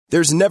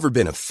There's never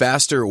been a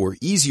faster or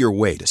easier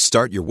way to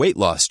start your weight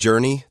loss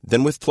journey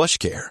than with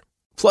PlushCare.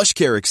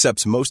 PlushCare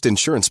accepts most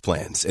insurance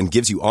plans and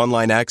gives you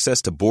online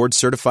access to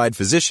board-certified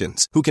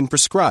physicians who can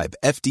prescribe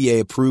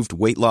FDA-approved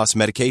weight loss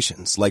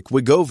medications like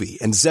Wegovy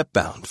and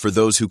Zepbound for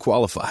those who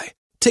qualify.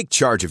 Take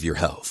charge of your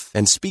health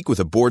and speak with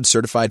a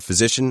board-certified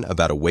physician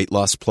about a weight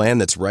loss plan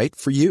that's right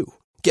for you.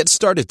 Get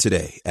started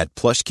today at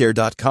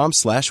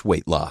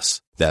plushcare.com/weight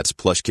loss. That's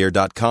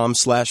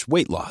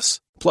plushcare.com/weight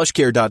loss.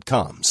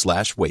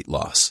 plushcare.com/weight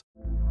loss.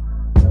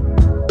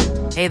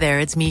 Hey there,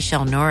 it's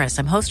Michelle Norris.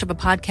 I'm host of a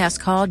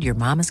podcast called Your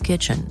Mama's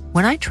Kitchen.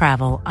 When I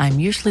travel, I'm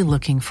usually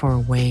looking for a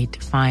way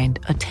to find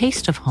a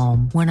taste of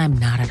home when I'm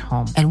not at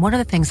home. And one of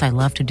the things I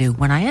love to do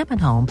when I am at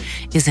home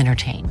is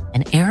entertain.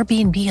 And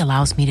Airbnb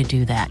allows me to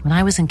do that. When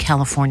I was in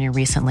California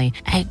recently,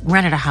 I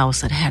rented a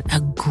house that had a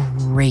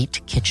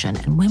great kitchen.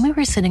 And when we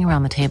were sitting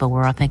around the table, we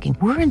were all thinking,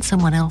 we're in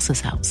someone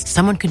else's house.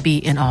 Someone could be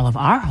in all of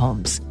our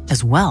homes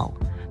as well.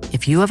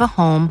 If you have a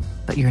home,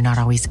 but you're not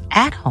always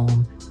at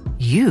home,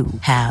 you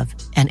have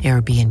an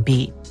Airbnb.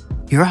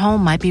 Your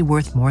home might be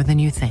worth more than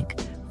you think.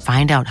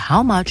 Find out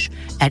how much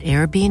at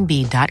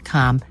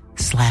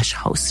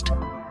airbnb.com/host.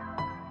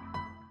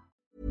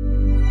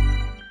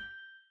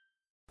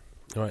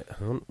 All right,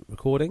 hang on,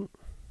 recording.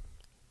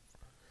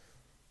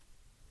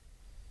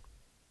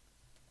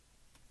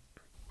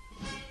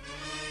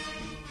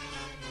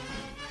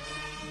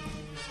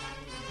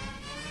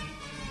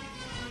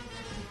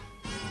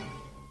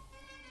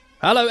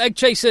 Hello, Egg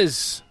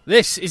Chasers.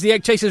 This is the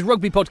Egg Chasers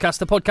Rugby Podcast,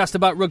 a podcast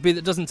about rugby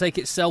that doesn't take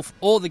itself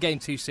or the game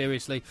too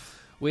seriously.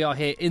 We are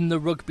here in the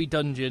rugby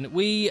dungeon.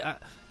 You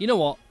know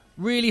what?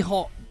 Really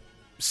hot,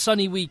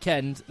 sunny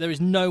weekend. There is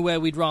nowhere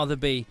we'd rather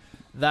be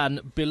than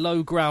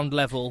below ground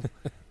level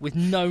with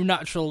no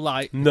natural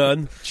light.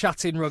 None.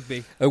 Chatting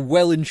rugby. A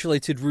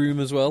well-insulated room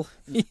as well.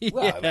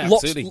 Yeah.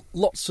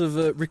 Lots of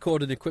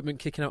recording equipment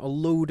kicking out a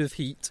load of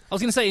heat. I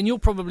was going to say, and you'll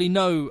probably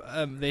know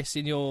this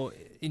in your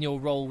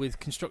role with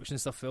construction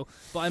stuff, Phil,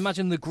 but I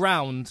imagine the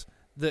ground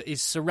that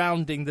is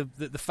surrounding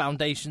the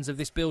foundations of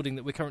this building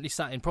that we're currently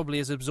sat in probably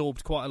has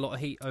absorbed quite a lot of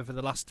heat over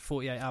the last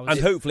 48 hours.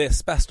 And hopefully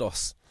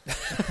asbestos.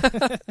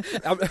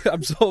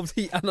 Absorbed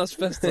heat and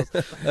asbestos.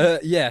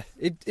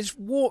 It's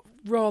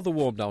rather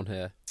warm down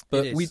here.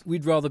 But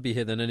we'd rather be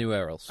here than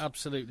anywhere else.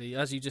 Absolutely.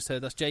 As you just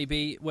heard, that's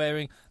JB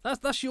wearing...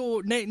 That's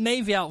your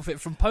Navy outfit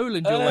from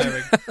Poland you're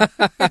wearing.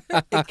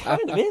 It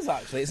kind of is,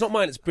 actually. It's not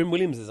mine, it's Bryn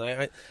Williams's.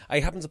 I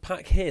happen to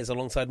pack his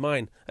alongside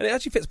mine. And it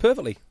actually fits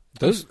perfectly.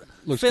 Looks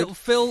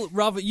Phil,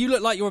 rather, you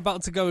look like you're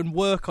about to go and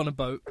work on a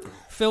boat.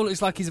 Phil looks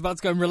like he's about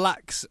to go and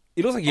relax.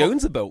 He looks like he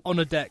owns a boat. On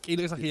a deck. He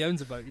looks like he owns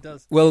a boat, he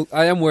does. Well,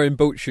 I am wearing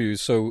boat shoes,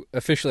 so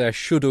officially I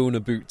should own a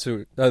boat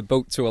to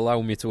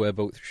allow me to wear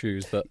boat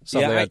shoes, but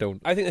sadly I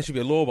don't. I think there should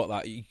be a law about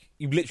that. You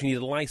literally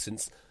need a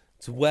licence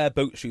to wear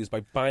boat shoes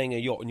by buying a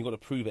yacht, and you've got to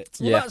prove it.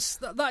 Well,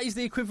 that is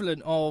the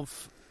equivalent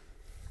of...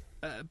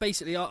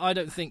 basically, I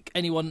don't think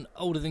anyone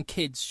older than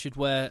kids should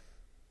wear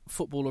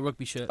football or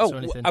rugby shirts or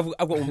anything. I've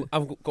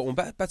got one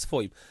better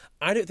for you.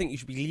 I don't think you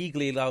should be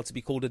legally allowed to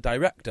be called a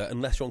director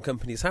unless you're on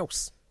company's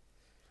house.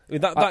 I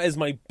mean, that is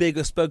my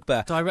biggest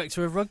bugbear.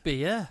 Director of rugby,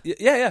 yeah.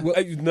 Yeah.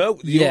 Well, you've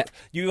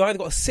either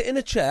got to sit in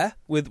a chair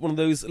with one of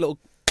those little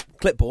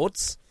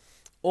clipboards,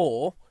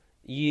 or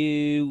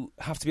you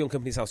have to be on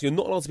company's house. You're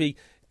not allowed to be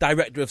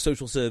director of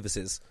social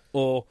services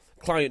or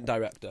client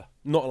director.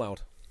 Not allowed.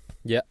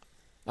 Yeah,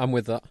 I'm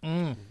with that.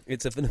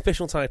 It's an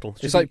official title.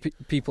 It's like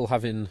people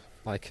having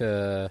like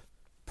a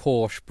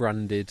Porsche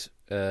branded,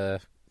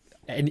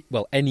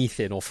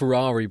 anything, or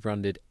Ferrari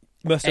branded,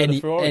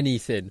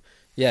 anything.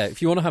 Yeah,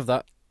 if you want to have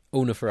that,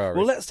 own a Ferrari.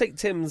 Well, let's take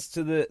Tim's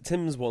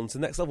one to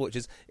the next level, which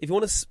is if you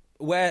want to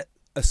wear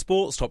a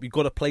sports top, you've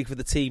got to play for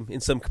the team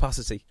in some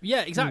capacity.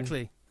 Yeah,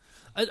 exactly.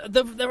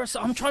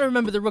 I'm trying to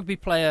remember the rugby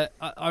player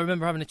I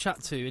remember having a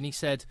chat to, and he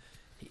said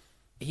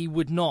he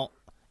would not,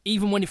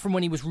 even when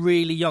he was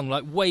really young,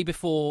 like way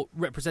before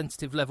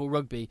representative level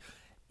rugby,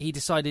 he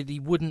decided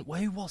he wouldn't.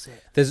 Who was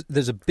it?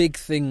 There's a big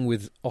thing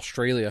with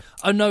Australia.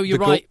 Oh no, you're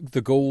right.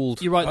 The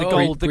gold. You're right.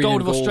 The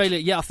gold of Australia.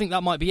 Yeah, I think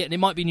that might be it. And it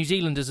might be New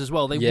Zealanders as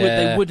well.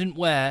 They wouldn't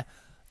wear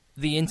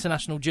the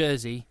international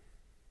jersey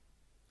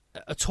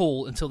at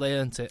all until they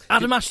earned it.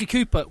 Adam Ashley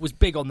Cooper was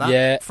big on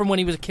that from when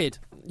he was a kid.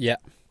 Yeah,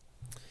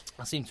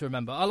 I seem to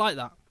remember. I like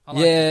that.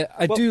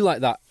 I do like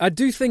that. I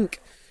do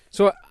think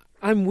so.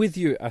 I'm with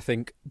you, I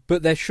think,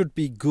 but there should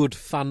be good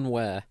fan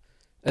wear.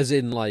 As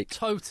in, like,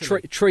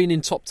 totally.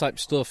 Training top type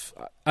stuff.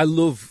 I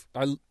love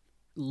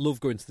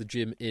going to the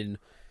gym in.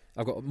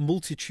 I've got a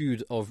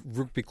multitude of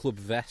rugby club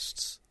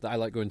vests that I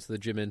like going to the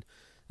gym in.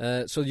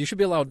 So you should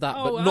be allowed that,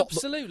 but not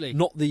absolutely.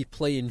 Not the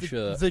plain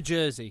shirt, the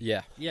jersey.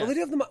 Yeah. Well, they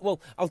do have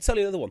I'll tell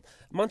you another one.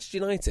 Manchester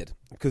United,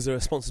 because they're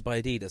sponsored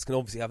by Adidas, can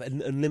obviously have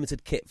an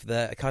unlimited kit for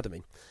their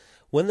academy.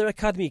 When their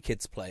academy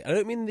kids play, I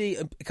don't mean the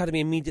academy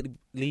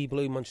immediately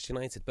below Manchester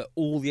United, but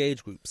all the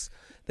age groups,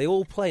 they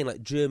all play in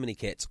like Germany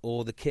kit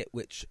or the kit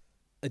which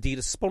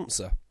Adidas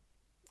sponsor,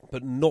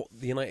 but not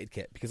the United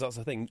kit, because that's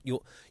the thing.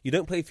 You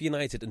don't play for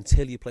United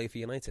until you play for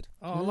United.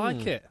 Oh, I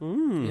like it.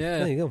 Yeah,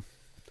 there you go.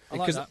 I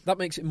like because that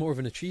makes it more of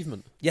an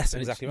achievement. Yes,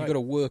 And exactly right. You've got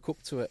to work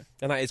up to it.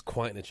 And that is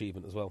quite an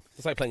achievement as well.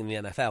 It's like playing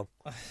in the NFL.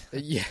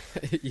 Yeah,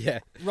 yeah.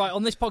 Right,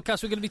 on this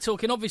podcast, we're going to be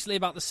talking, obviously,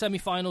 about the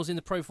semi-finals in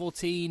the Pro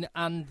 14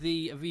 and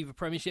the Aviva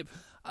Premiership.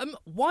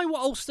 Why were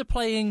Ulster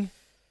playing...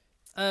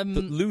 The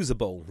loser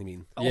bowl, you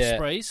mean?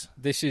 Ospreys?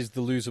 Yeah, this is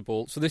the loser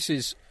bowl. So this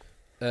is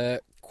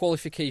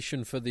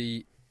qualification for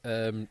the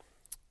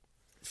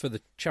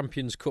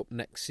Champions Cup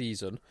next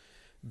season,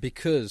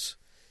 because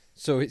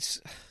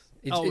it's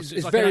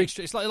like very an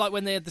extra. It's like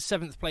when they had the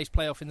 7th place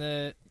playoff in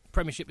the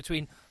Premiership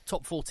between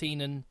top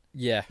 14 and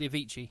the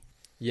Avicii.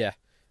 Yeah,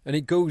 and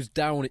it goes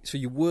down. So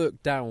you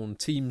work down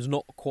teams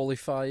not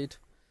qualified.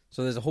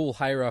 So there's a whole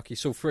hierarchy.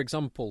 So, for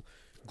example,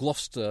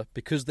 Gloucester,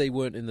 because they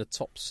weren't in the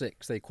top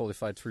 6, they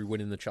qualified through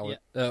winning the challenge.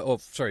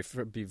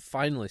 For being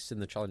finalists in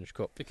the Challenge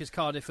Cup. Because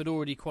Cardiff had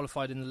already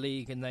qualified in the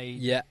league and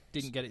they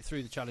didn't get it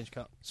through the Challenge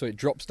Cup. So it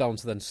drops down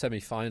to then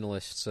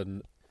semi-finalists,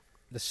 and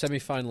the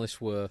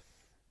semi-finalists were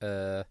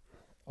I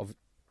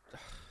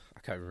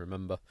can't even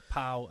remember.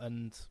 Pow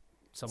and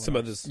some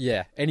others.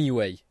 Yeah.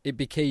 Anyway, it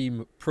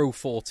became Pro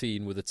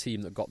 14 with a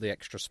team that got the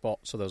extra spot.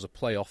 So there was a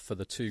playoff for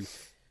the two.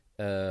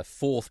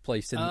 4th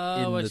place in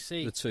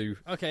the two.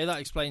 Okay, that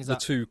explains the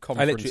that. two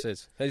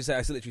conferences. I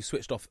literally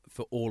switched off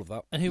for all of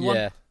that. And who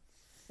won?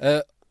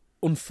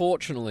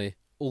 Unfortunately,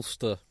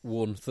 Ulster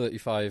won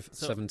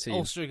 35-17.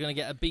 Ulster are going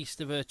to get a beast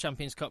of a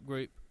Champions Cup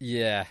group.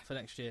 Yeah, for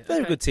next year.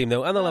 They're a good team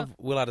though, and they'll have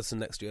Will Addison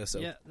next year.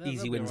 So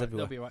easy wins right.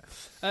 everywhere. They'll be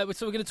right.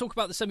 So we're going to talk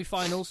about the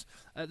semi-finals.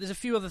 There's a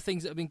few other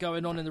things that have been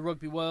going on in the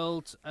rugby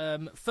world.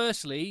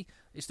 Firstly,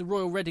 it's the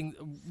royal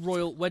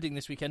wedding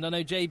this weekend. I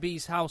know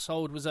JB's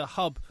household was a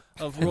hub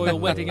of royal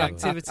wedding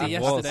activity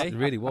yesterday. It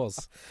really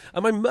was.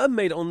 And my mum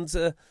made it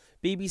onto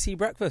BBC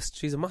Breakfast.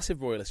 She's a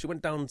massive royalist. She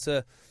went down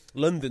to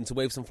London to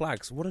wave some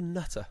flags. What a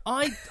nutter.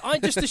 I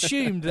just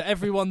assumed that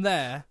everyone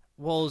there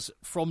was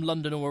from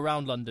London or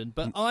around London,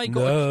 but I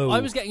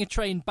was getting a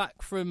train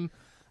back from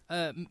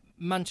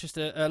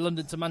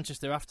London to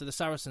Manchester after the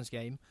Saracens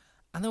game,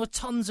 and there were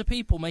tons of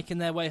people making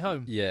their way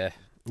home. Yeah.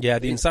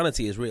 The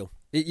insanity is real.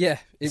 It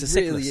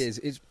really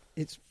is.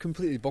 It's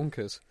completely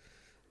bonkers.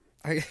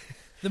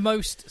 The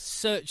most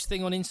searched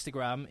thing on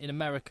Instagram in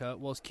America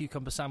was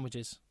cucumber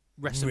sandwiches.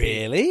 Recipe.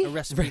 Really? A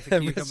recipe for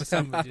cucumber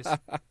sandwiches.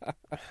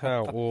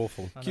 How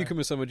awful.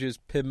 Cucumber sandwiches,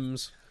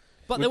 Pims.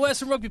 But there were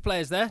some rugby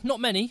players there. Not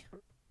many.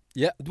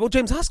 Yeah. Well,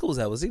 James Haskell was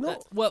there, was he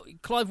not?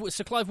 Clive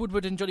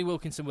Woodward and Johnny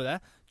Wilkinson were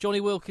there. Johnny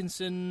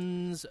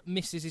Wilkinson's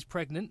missus is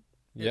pregnant.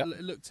 Yeah.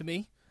 It looked to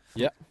me.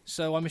 Yeah.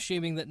 So I'm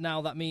assuming that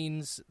now that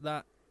means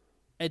that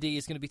Eddie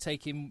is going to be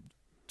taking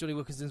Johnny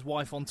Wilkinson's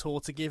wife on tour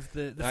to give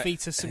the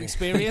fetus some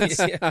experience.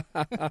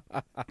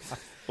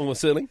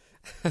 Almost certainly.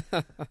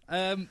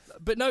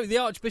 But no, the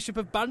Archbishop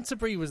of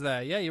Banterbury was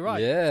there. Yeah, you're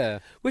right. Yeah.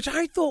 Which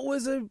I thought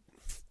was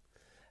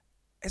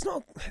it's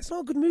not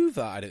a good move,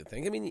 that, I don't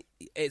think. I mean,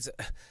 it's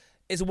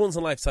a once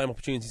in a lifetime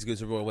opportunity to go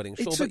to a royal wedding.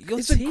 Sure, but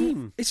your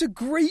team. It's a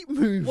great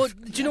move. Well,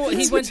 do you know what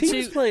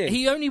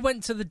he only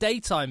went to the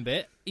daytime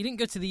bit. He didn't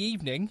go to the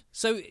evening.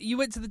 So you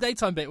went to the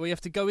daytime bit where you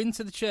have to go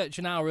into the church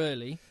an hour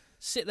early,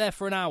 sit there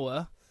for an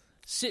hour,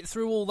 sit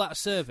through all that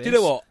service. Do you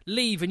know what?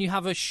 Leave, and you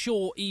have a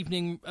short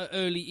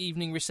early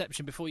evening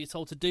reception before you're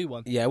told to do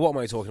one. Yeah, what am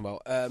I talking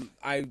about?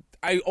 I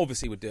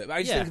obviously would do it, but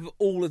I just think of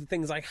all of the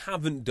things I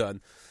haven't done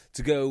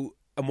to go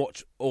and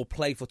watch or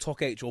play for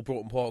Toc H or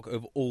Broughton Park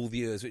over all the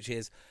years, which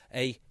is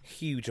a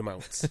huge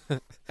amount.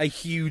 A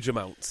huge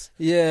amount.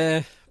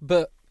 Yeah,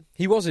 but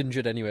he was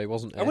injured anyway,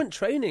 wasn't he? I went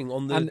training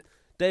on the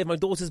day of my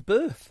daughter's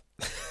birth.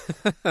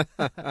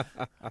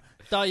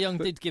 Dai Young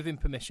did give him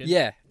permission.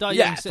 Yeah. Dai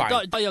Young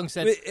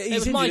said it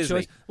was my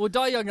choice. He? Well,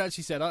 Dai Young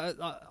actually said, I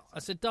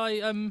said, Dai,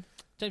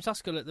 James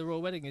Haskell at the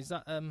royal wedding, is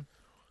that,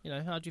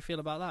 how do you feel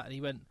about that? And he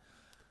went,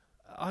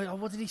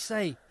 what did he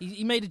say?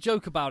 He made a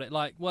joke about it,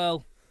 like,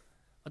 well,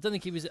 I don't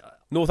think he was...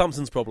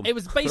 Northampton's problem. It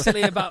was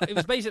basically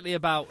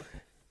about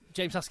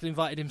James Haskell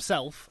invited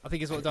himself, I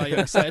think is what Dai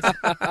Young said.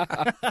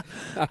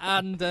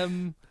 And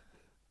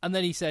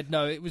then he said,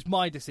 no, it was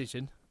my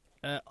decision.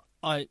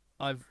 I've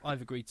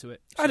agreed to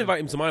it. So. I'd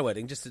invite him to my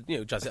wedding just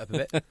to jazz it up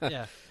a bit.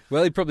 Yeah.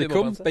 Well, he'd probably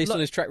come based on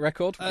his track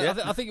record.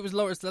 I think it was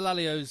Loris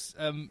Delalio's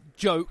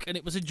joke, and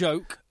it was a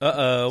joke.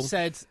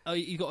 Said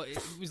he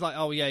was like,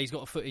 oh yeah, he's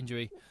got a foot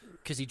injury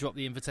because he dropped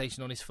the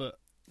invitation on his foot.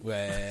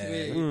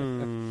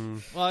 Well,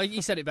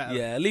 he said it better.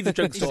 Yeah, leave the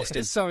jokes to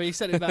Austin. Sorry, he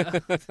said it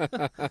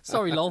better.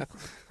 Sorry, lol.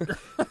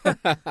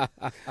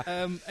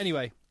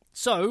 Anyway,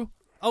 so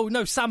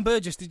Sam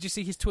Burgess. Did you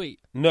see his tweet?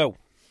 No.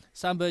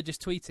 Sam Burgess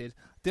tweeted,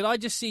 "Did I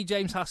just see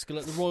James Haskell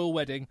at the royal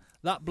wedding?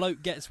 That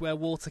bloke gets where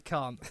water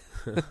can't.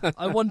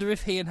 I wonder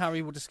if he and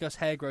Harry will discuss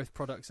hair growth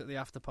products at the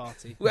after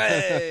party."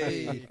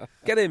 Way!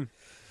 Get him.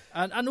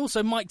 And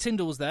also Mike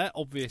Tyndall was there,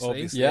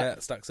 obviously. Yeah,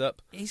 stacks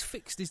up. He's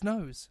fixed his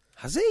nose.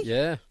 Has he?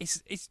 Yeah.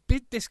 It's a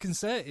bit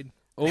disconcerting.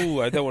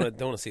 Oh, I don't want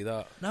to see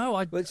that. No,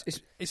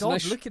 it's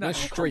odd looking at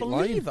nice it. straight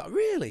line. That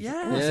really? Yeah.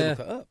 I want to look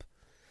it up.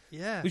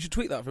 Yeah. We should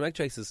tweet that from Egg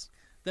Chasers.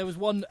 There was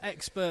one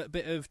expert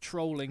bit of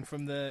trolling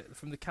from the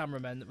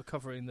cameramen that were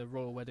covering the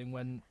royal wedding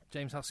when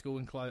James Haskell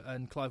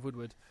and Clive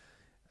Woodward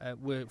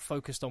were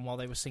focused on while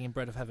they were singing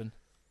Bread of Heaven.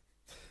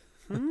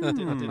 I did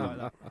like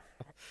that.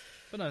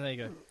 But no, there you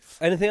go.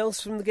 Anything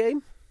else from the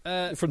game?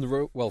 From the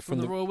Royal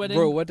Wedding.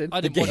 Royal Wedding.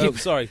 I didn't watch Oh,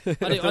 sorry. I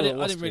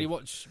didn't really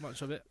watch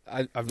much of it.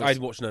 I'd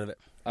watched none of it.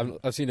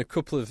 I've seen a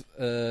couple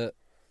of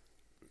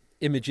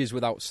images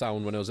without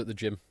sound when I was at the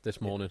gym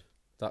this morning.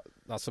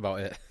 That's about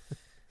it.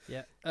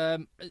 Yeah.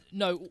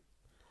 No,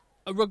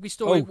 a rugby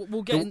story.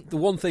 We'll get the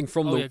one thing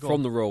from the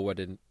on. Royal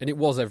Wedding, and it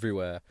was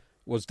everywhere,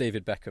 was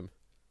David Beckham,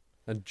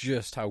 and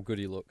just how good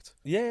he looked.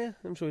 Yeah,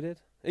 I'm sure he did.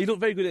 He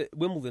looked very good at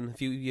Wimbledon a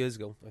few years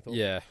ago, I thought.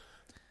 Yeah.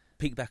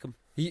 Peak Beckham.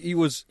 He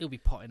was... He'll be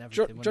potting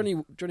everything.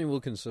 Johnny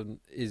Wilkinson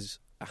is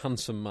a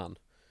handsome man,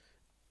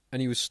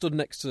 and he was stood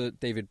next to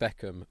David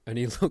Beckham, and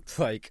he looked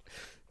like...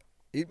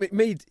 He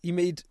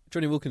made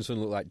Johnny Wilkinson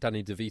look like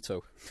Danny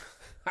DeVito.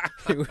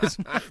 It was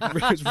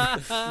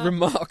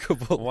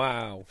remarkable.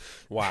 Wow.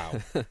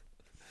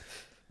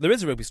 There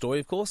is a rugby story,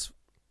 of course.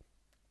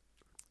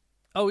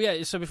 Oh,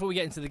 yeah, so before we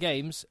get into the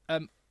games,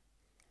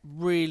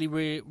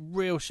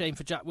 real shame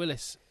for Jack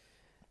Willis.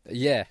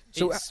 Yeah.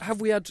 So have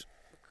we had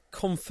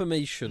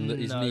confirmation that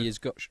his knee has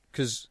got...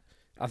 Because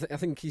I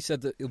think he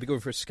said that he'll be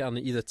going for a scan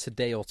either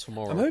today or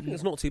tomorrow. I'm hoping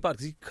it's not too bad,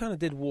 because he kind of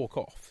did walk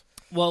off.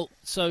 Well,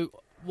 so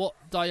what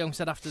Dai Young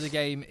said after the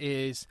game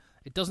is,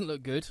 it doesn't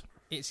look good.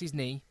 It's his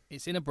knee.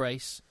 It's in a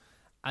brace.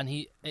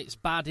 And it's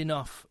bad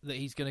enough that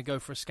he's going to go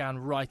for a scan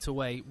right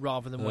away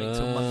rather than wait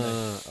till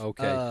Monday.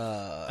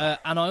 Okay.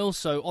 And I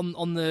also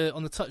on the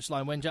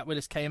touchline when Jack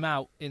Willis came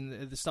out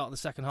at the start of the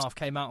second half,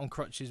 came out on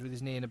crutches with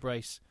his knee in a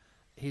brace.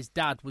 His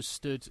dad was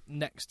stood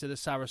next to the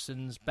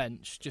Saracens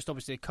bench, just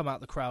obviously come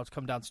out the crowd,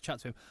 come down to chat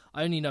to him.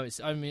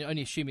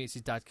 only assuming it's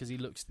his dad because he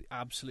looks the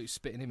absolute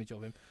spitting image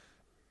of him.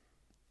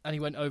 And he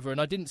went over, and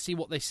I didn't see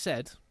what they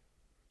said.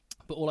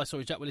 But all I saw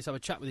was Jack Willis have a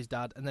chat with his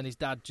dad, and then his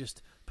dad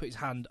just put his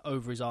hand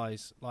over his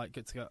eyes, like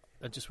good to go,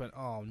 and just went,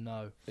 "Oh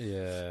no!"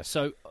 Yeah.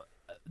 So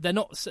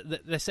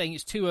they're saying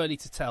it's too early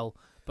to tell,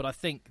 but I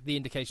think the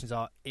indications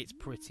are it's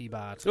pretty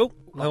bad. Oh,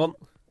 hang on,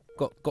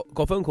 got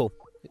a phone call.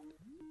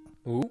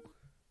 Ooh.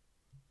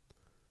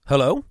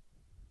 Hello.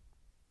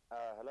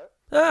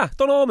 Hello.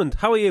 Don Armand,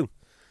 how are you?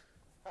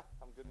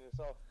 I'm good and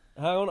yourself.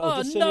 Hang on,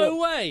 I'll just no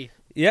way!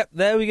 Yep,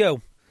 there we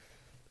go.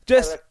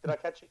 Just Did I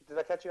catch you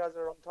guys at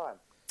the wrong time?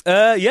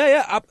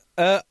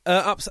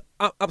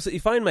 Absolutely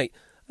fine, mate.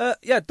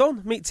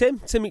 Don, meet Tim.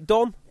 Tim, meet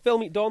Don. Phil,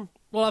 meet Don.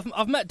 Well,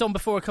 I've met Don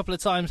before a couple of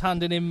times,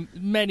 handing him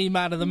many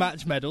Man of the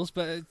Match medals,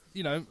 but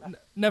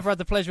never had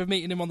the pleasure of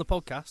meeting him on the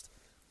podcast.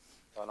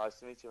 Oh, nice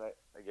to meet you, mate.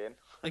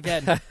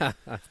 Again.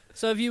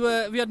 So have you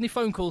had any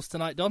phone calls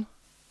tonight, Don?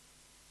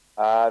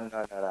 No,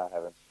 I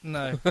haven't.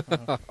 No.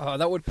 Oh,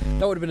 that would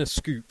have been a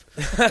scoop.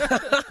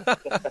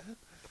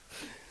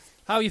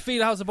 How are you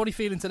feeling? How's the body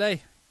feeling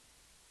today?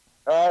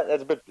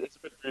 It's a bit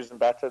bruised and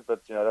battered,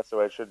 but that's the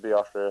way it should be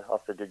after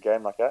a good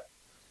game like that.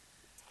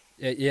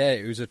 Yeah,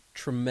 it was a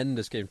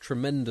tremendous game,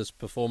 tremendous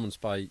performance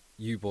by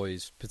you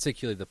boys,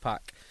 particularly the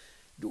pack.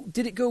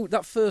 Did it go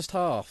that first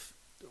half?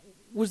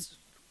 Was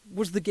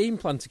the game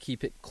plan to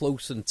keep it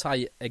close and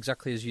tight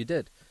exactly as you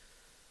did?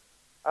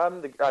 I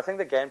think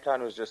the game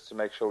plan was just to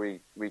make sure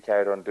we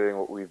carried on doing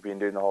what we've been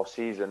doing the whole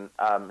season,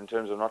 in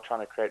terms of not trying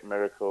to create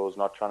miracles,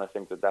 not trying to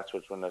think that that's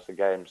what's won us the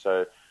game.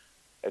 So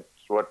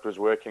what was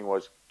working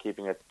was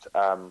keeping it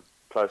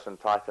close and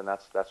tight, and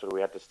that's what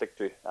we had to stick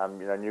to.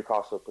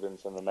 Newcastle put in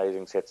some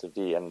amazing sets of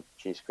D, and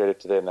geez, credit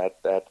to them. They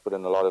had to put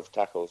in a lot of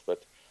tackles,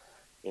 but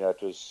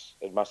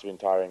it must have been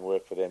tiring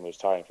work for them. It was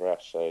tiring for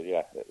us. So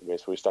yeah,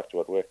 we stuck to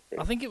what worked.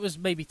 Really. I think it was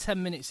maybe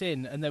 10 minutes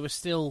in, and there was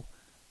still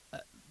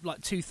like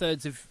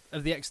 2/3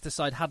 of the Exeter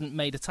side hadn't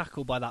made a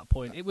tackle by that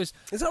point. It was.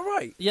 Is that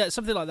right? Yeah,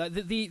 something like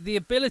that. The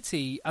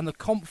ability and the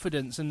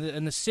confidence and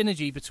the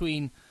synergy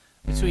between.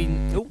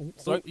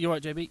 Oh, you're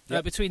right, JB.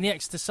 Yep. Between the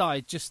Exeter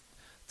side, just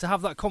to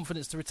have that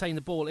confidence to retain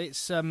the ball,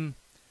 it's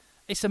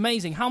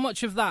amazing. How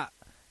much of that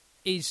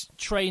is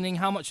training?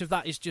 How much of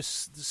that is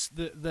just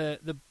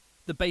the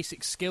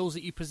basic skills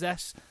that you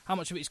possess? How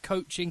much of it is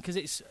coaching? Because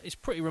it's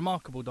pretty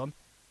remarkable, Don.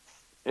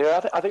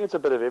 Yeah, I think it's a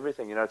bit of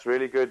everything. It's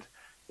really good.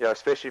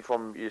 Especially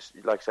from,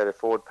 like I said, a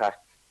forward pack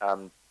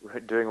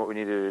doing what we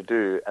needed to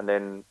do, and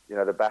then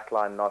the back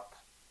line not.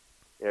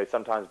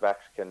 Sometimes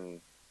backs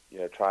can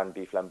try and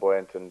be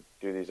flamboyant and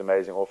do these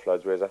amazing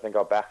offloads, whereas I think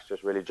our backs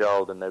just really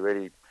gelled and they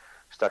really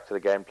stuck to the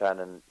game plan.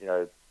 And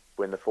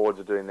when the forwards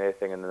are doing their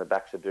thing and then the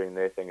backs are doing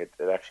their thing, it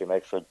actually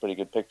makes for a pretty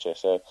good picture.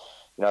 So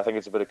I think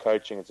it's a bit of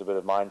coaching, it's a bit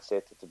of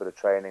mindset, it's a bit of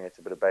training, it's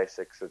a bit of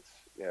basics. It's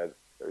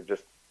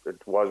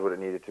it was what it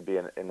needed to be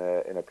in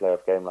a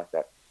playoff game like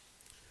that.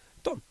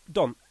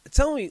 Don,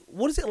 tell me,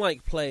 what is it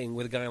like playing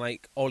with a guy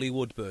like Ollie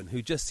Woodburn,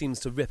 who just seems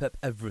to rip up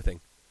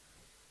everything?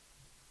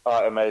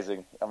 Oh,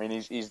 amazing! I mean,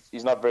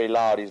 he's not very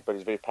loud, but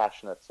he's very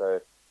passionate. So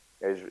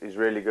he's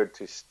really good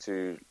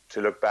to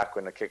look back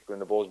when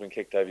the ball's been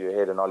kicked over your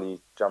head, and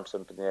Ollie jumps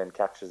up in the air and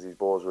catches these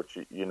balls, which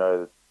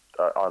are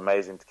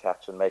amazing to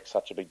catch and make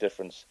such a big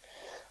difference.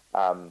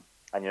 And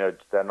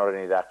they're not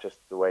only that, just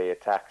the way he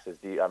attacks is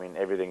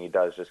everything he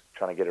does, just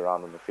trying to get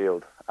around on the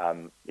field.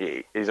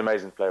 He's an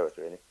amazing to play with,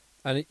 really.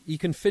 And he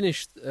can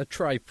finish a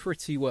try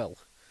pretty well.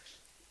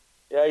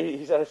 Yeah,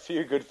 he's had a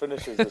few good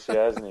finishes this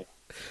year, hasn't he?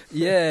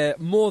 Yeah,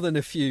 more than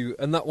a few.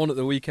 And that one at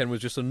the weekend was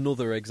just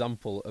another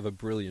example of a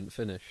brilliant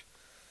finish.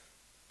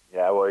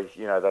 Yeah, well,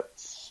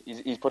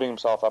 he's putting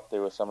himself up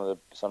there with some of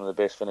the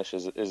best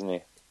finishes, isn't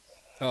he?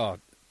 Oh,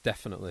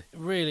 definitely. It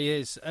really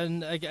is.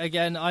 And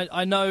again,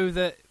 I know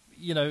that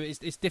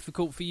it's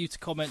difficult for you to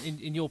comment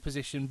in your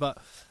position, but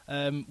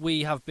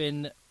we have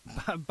been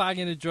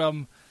banging a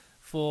drum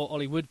for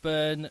Ollie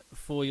Woodburn,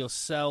 for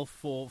yourself,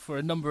 for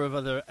a number of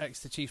other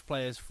Exeter Chiefs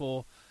players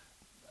for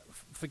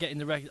getting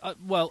the record.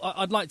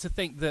 I'd like to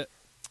think that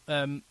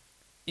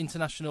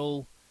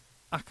international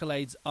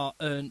accolades are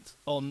earned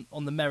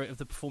on the merit of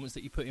the performance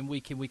that you put in,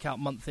 week out,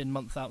 month in,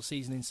 month out,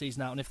 season in,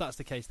 season out. And if that's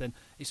the case, then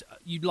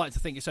you'd like to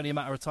think it's only a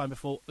matter of time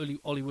before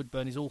Ollie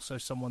Woodburn is also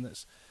someone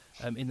that's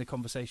in the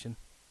conversation.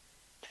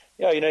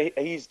 Yeah,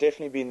 he's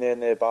definitely been there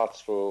and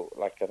thereabouts for,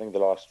 I think, the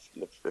last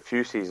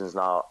few seasons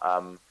now.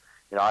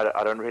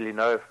 I don't really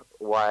know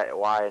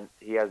why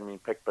he hasn't been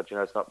picked, but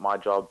it's not my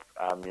job.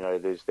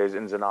 There's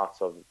ins and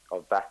outs of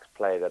back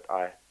play that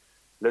I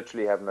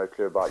literally have no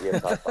clue about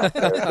yet.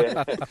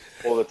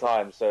 All the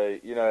time. So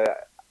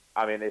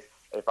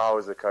if I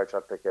was the coach,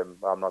 I'd pick him.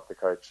 I'm not the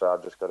coach, so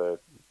I've just got to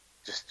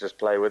just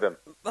play with him.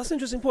 That's an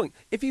interesting point.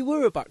 If you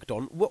were a back,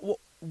 Don,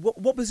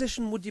 what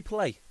position would you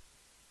play?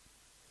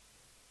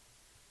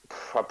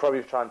 I'd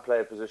probably try and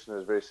play a position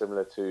that's very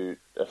similar to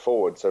a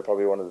forward, so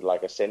probably one of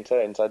a centre,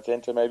 inside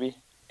centre maybe.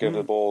 Give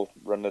the ball,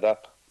 run it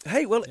up.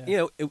 Hey, well,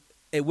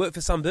 it worked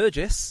for Sam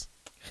Burgess.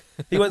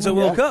 He went to a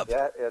World Cup.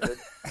 Yeah, it did.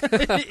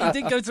 He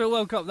did go to a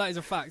World Cup, that is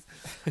a fact.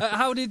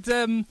 How did...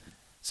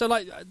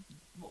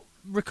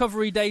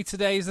 recovery day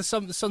today, the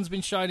sun's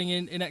been shining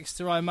in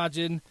Exeter, I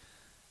imagine.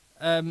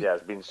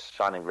 It's been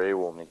shining very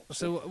warmly.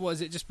 So what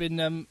has it just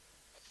been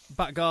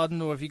back garden,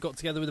 or have you got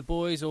together with the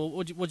boys, or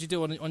what'd you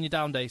do on your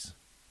down days?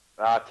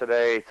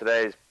 Today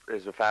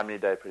is a family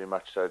day pretty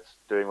much, so it's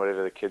doing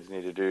whatever the kids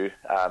need to do.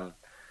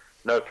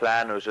 No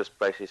plan, it was just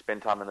basically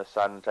spend time in the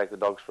sun, take the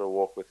dogs for a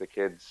walk with the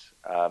kids,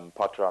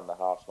 pot around the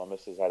house. My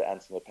missus had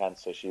ants in the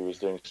pants, so she was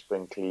doing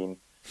spring clean.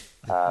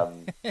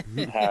 It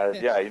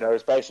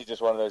was basically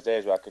just one of those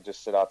days where I could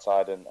just sit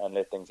outside and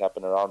let things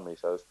happen around me.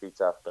 So I was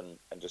feet up and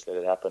just let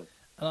it happen.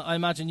 I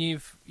imagine you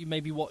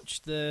maybe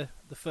watched the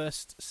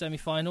first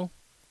semi-final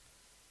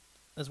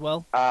as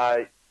well?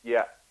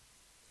 Yeah.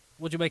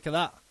 What'd you make of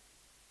that?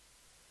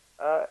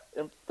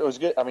 It was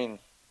good. I mean,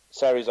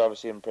 Surrey's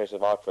obviously an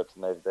impressive outfit,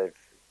 and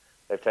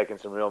they've taken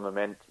some real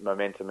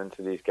momentum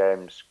into these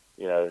games.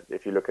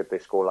 If you look at their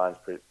scorelines,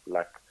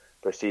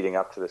 proceeding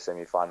up to the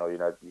semi-final,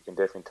 you can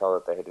definitely tell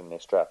that they're hitting their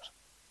straps.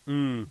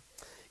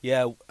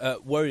 Yeah,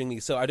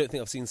 worryingly so. I don't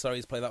think I've seen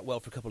Surrey's play that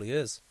well for a couple of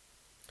years.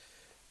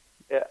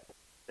 Yeah.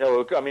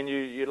 Well, I mean,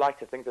 you'd like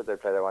to think that they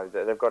play that way.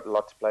 They've got a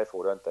lot to play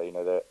for, don't they?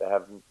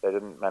 They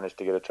didn't manage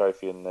to get a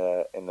trophy in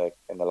the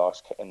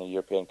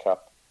European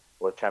Cup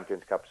or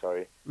Champions Cup,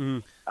 sorry.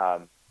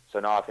 So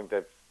now I think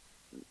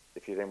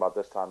if you think about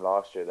this time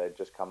last year, they'd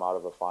just come out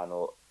of a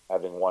final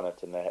having won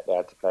it, and they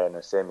had to play in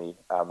a semi.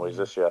 Whereas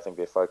this year, I think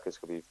their focus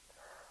could be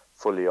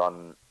fully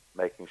on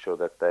making sure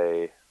that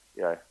they,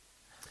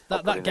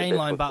 that gain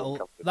line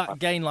battle. That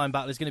gain line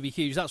battle is going to be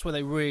huge. That's where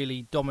they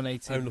really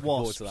dominated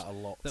Wasps. To that a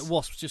lot. That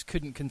Wasps just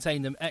couldn't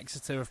contain them.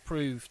 Exeter have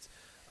proved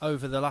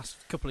over the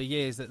last couple of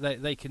years that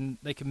they can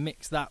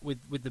mix that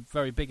with the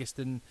very biggest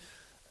and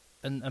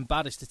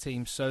baddest of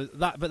teams. So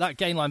that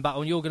gain line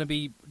battle, and you're going to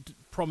be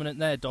prominent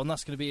there, Don.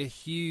 That's going to be a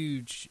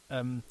huge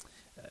thing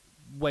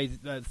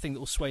that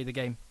will sway the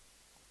game.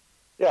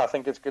 Yeah, I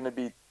think it's going to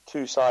be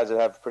two sides that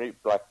have we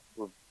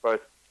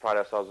both pride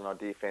ourselves on our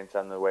defense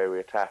and the way we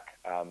attack.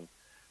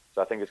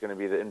 So I think it's going to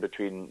be the in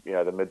between, the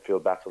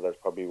midfield battle. That's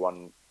probably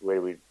one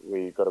where we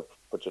got to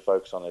put your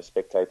focus on as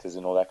spectators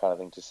and all that kind of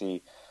thing to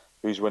see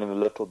who's winning the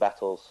little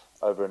battles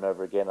over and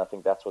over again. I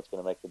think that's what's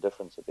going to make the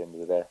difference at the end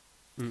of the day.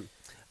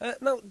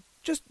 Now,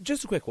 just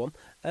a quick one.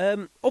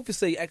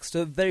 Obviously,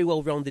 Exeter, very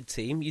well-rounded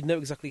team. You know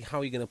exactly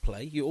how you're going to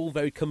play. You're all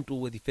very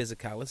comfortable with your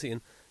physicality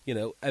and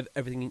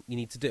everything you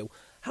need to do.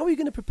 How are you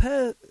going to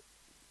prepare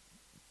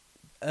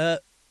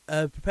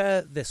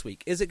this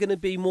week? Is it going to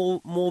be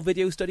more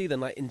video study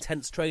than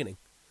intense training?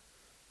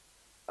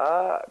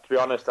 To be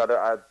honest,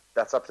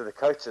 that's up to the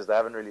coaches. They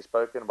haven't really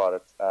spoken about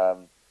it.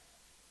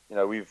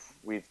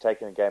 We've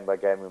taken it game by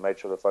game. We made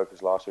sure the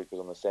focus last week was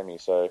on the semi.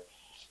 So,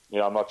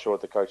 I'm not sure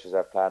what the coaches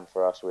have planned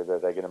for us, whether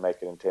they're going to make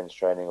it intense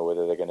training or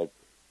whether they're going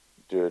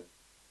to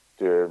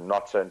do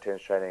not so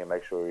intense training and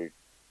make sure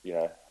we,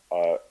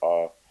 are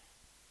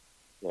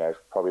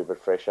probably a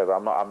bit fresher.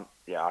 But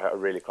I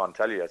really can't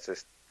tell you. It's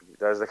just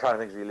those are the kind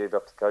of things we leave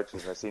up to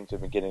coaches, and they seem to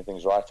have been getting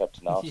things right up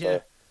to now. Yeah.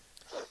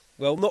 So.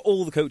 Well, not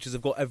all the coaches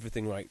have got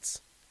everything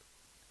right.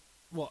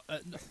 What?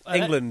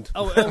 England.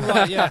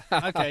 Right, yeah.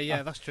 Okay,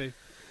 yeah, that's true.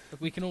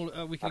 We can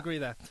agree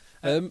there.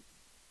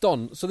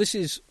 Don, so this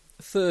is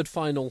third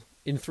final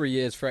in 3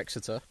 years for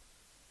Exeter.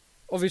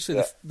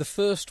 Obviously, the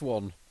first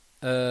one,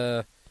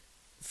 top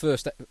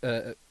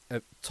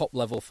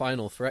level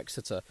final for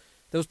Exeter.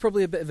 there was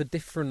probably a bit of a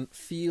different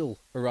feel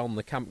around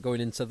the camp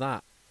going into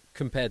that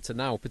compared to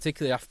now,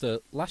 particularly after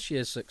last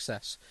year's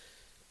success.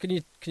 Can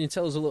you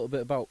tell us a little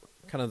bit about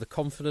kind of the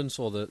confidence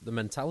or the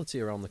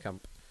mentality around the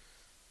camp?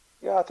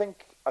 Yeah, I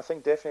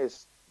think definitely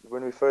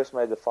when we first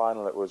made the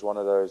final, it was one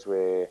of those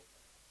where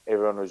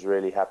everyone was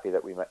really happy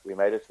that we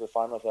made it to the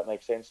final, if that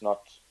makes sense.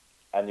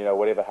 And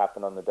whatever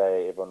happened on the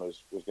day, everyone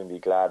was going to be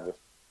glad with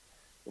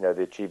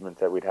the achievement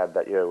that we'd had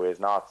that year. Whereas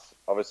now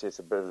it's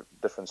a bit of a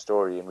different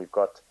story, and we've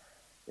got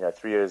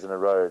 3 years in a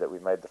row that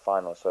we've made the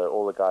final. So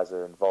all the guys that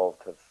are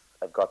involved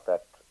have got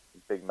that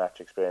big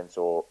match experience,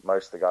 or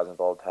most of the guys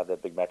involved have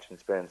that big match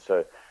experience.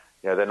 So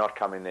they're not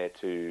coming there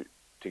to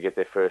get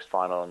their first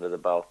final under the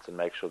belt and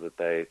make sure that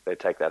they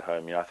take that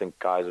home. I think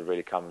guys have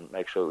really come and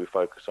make sure that we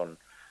focus on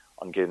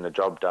getting the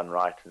job done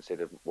right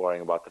instead of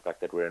worrying about the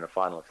fact that we're in a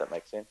final, if that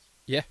makes sense.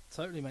 Yeah,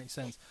 totally makes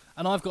sense.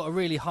 And I've got a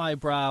really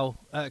highbrow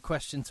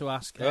question to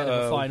ask ahead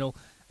of the final.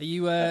 Are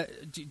you?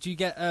 Do you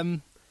get?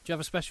 Do you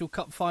have a special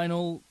cup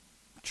final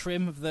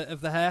trim of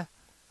the hair?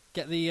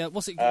 Get the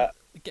what's it?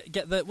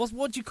 Get the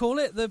what do you call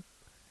it? The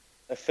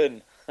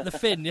fin. The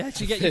fin. Yeah.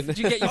 Do you get your fin?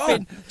 Do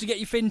you get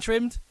your fin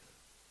trimmed?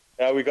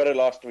 We got it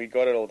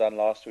all done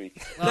last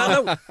week.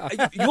 No.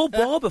 Your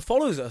barber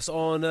follows us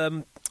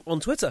on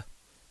Twitter.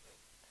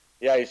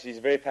 Yeah, he's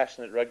a very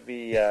passionate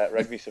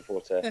rugby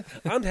supporter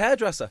and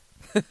hairdresser.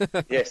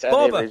 Yes, and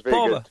barber. he's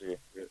very good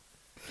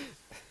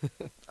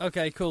too.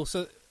 Okay, cool.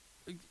 So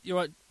you're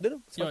right.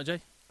 No, you're right,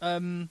 Jay.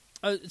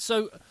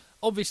 So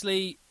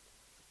obviously,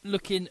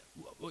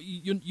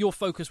 your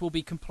focus will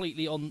be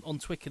completely on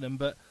Twickenham,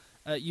 but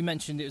you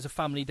mentioned it was a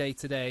family day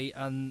today,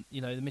 and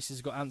the missus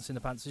has got ants in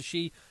the pants. Has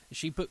she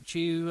booked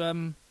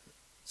you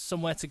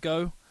somewhere to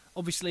go?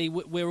 Obviously,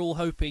 we're all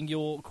hoping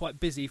you're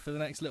quite busy for the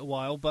next little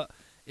while, but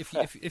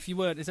if you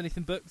weren't, is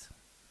anything booked?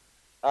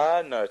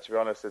 No, to be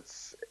honest,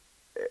 it's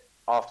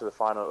after the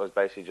final. It was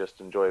basically just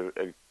enjoy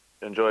a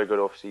good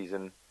off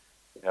season.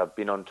 I've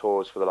been on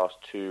tours for the last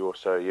 2 or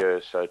so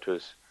years, so it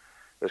was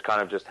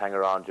kind of just hang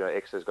around.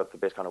 Exeter's got the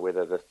best kind of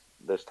weather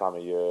this time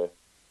of year.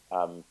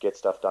 Get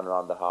stuff done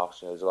around the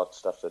house. There's a lot of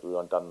stuff that we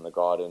want done in the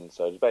garden.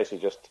 So it's basically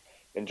just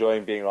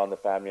enjoying being around the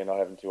family and not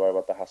having to worry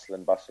about the hustle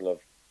and bustle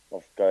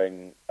of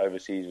going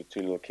overseas with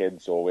 2 little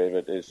kids or wherever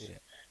it is. Yeah.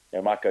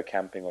 Might go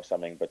camping or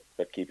something,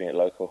 but keeping it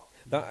local.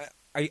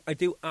 I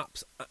do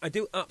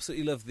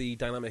absolutely love the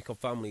dynamic of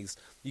families.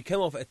 You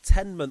come off a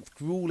 10-month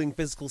grueling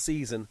physical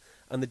season,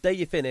 and the day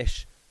you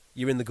finish,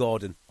 you're in the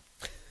garden.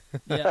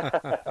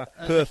 Yeah,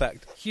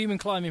 perfect. Human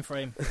climbing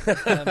frame.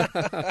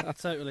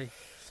 Totally.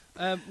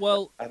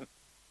 Well,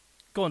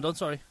 go on, Don.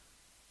 Sorry.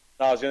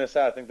 No, I was going to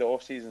say I think the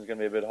off season is going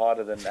to be a bit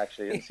harder than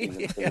actually in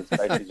season. It's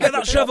basically get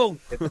that shovel.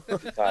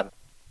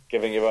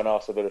 Giving everyone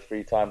else a bit of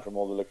free time from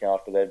all the looking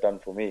after they've done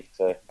for me.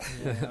 So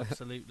yeah,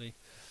 absolutely.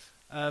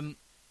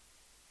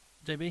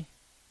 JB,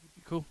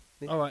 cool.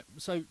 Yeah. All right.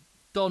 So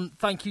Don,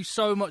 thank you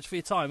so much for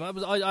your time.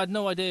 I had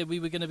no idea we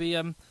were going to be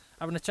having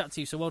a chat to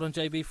you. So well done,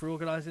 JB, for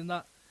organising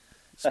that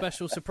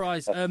special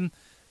surprise.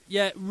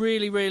 Yeah,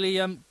 really, really.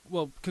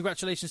 Well,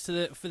 congratulations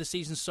for the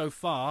season so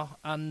far,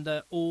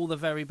 and all the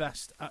very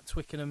best at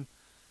Twickenham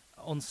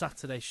on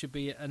Saturday. Should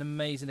be an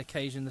amazing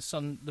occasion. The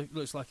sun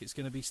looks like it's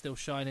going to be still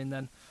shining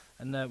then,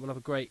 and we'll have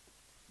a great,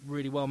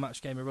 really well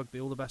matched game of rugby.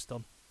 All the best,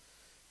 Don.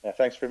 Yeah,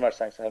 thanks very much.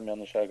 Thanks for having me on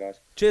the show, guys.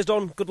 Cheers,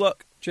 Don. Good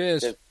luck.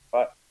 Cheers.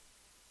 Bye.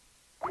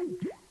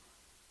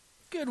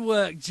 Good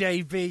work,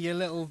 JB. You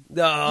little.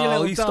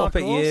 No, you stop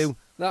it, you.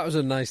 That was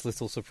a nice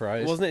little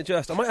surprise, wasn't it?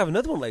 Just I might have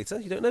another one later.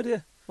 You don't know, do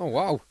you? Oh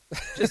wow!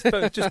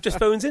 just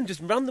phones in,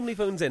 just randomly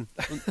phones in.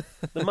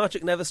 The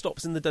magic never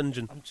stops in the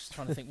dungeon. I'm just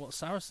trying to think what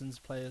Saracens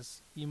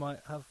players you might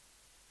have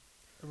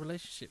a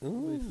relationship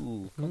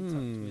with,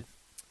 contact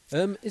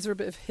with. Is there a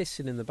bit of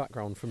hissing in the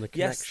background from the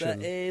connection? Yes,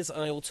 there is.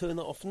 I will turn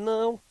that off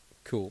now.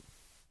 Cool.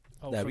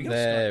 Oh, there we go.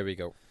 There we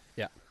go.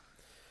 Yeah.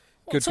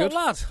 What good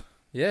lad.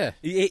 Yeah.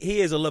 He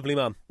is a lovely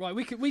man. Right,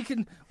 we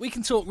can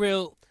talk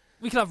real.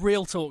 We can have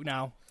real talk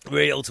now.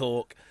 Real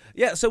talk.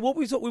 Yeah, so what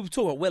we were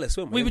talking about Willis,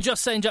 weren't we? We were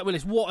just saying Jack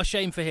Willis. What a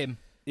shame for him.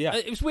 Yeah.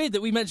 It was weird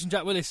that we mentioned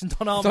Jack Willis and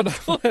Don Armand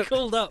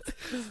called up.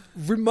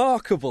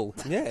 Remarkable.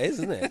 Yeah, it is,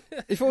 isn't it?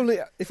 If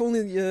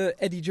only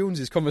Eddie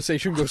Jones's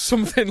conversation goes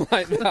something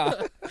like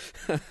that.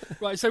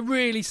 Right, so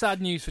really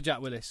sad news for Jack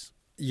Willis.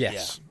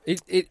 Yes.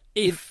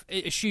 Yeah.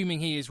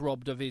 Assuming he is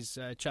robbed of his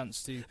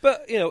chance to...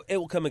 But, it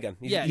will come again.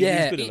 He's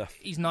good enough.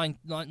 He's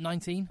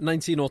 19?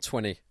 19 or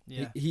 20.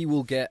 Yeah. He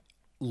will get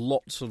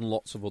lots and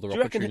lots of other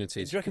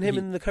opportunities. Do you reckon him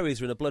and the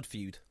Currys are in a blood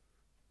feud?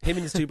 Him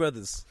and his 2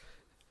 brothers?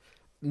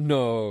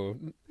 No.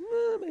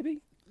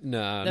 Maybe.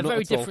 No, they're not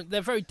very at all. different.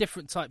 They're very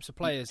different types of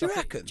players. Do you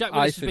reckon? Jack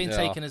Willis has been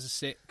taken as a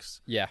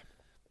 6. Yeah.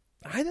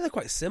 I think they're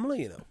quite similar,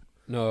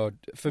 No,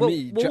 for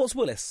me... what's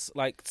Willis?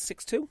 Like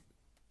 6'2"?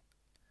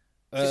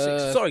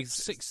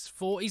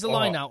 6'4". He's a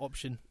line-out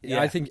option.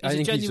 Yeah, I think he's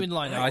a genuine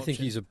line-out option. I think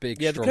he's a big,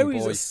 strong boy. Yeah, the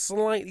Currys boy. are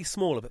slightly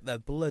smaller, but they're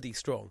bloody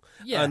strong.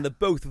 Yeah. And they're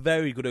both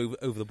very good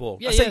over the ball.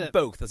 Yeah, I say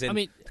both, as in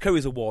the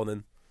Currys are one.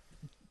 And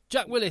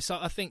Jack Willis,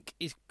 I think,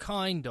 is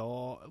kind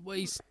of... Well,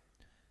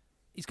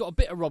 he's got a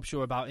bit of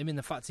Robshaw about him in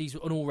the fact he's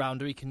an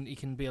all-rounder. He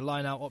can be a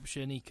line-out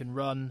option. He can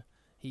run.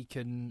 He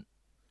can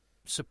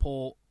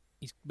support.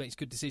 He makes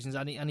good decisions,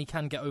 and he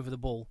can get over the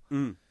ball.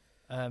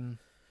 But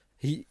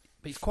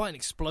he's quite an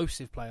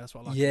explosive player. That's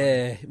what I like.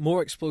 Yeah,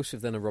 more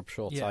explosive than a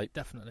Robshaw type.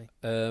 Yeah, definitely.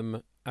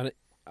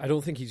 I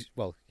don't think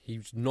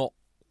he's not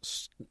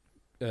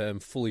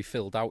fully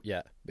filled out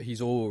yet, but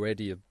he's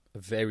already a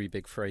very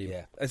big frame.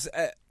 Yeah.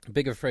 A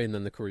bigger frame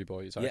than the Curry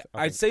boys.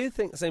 I'd say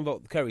the same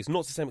about the Currys,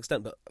 not to the same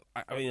extent, but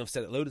I mean, I've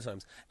said it a load of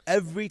times.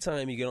 Every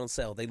time you get on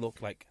sale, they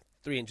look like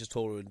 3 inches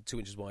taller and 2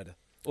 inches wider.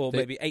 Or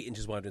maybe 8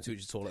 inches wider and 2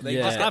 inches taller. They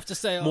I have to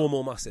say, more and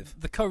more massive.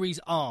 The Curry's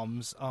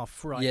arms are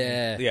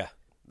frightening.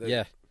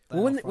 Yeah.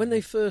 Well, when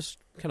they first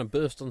kind of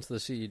burst onto the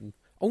scene,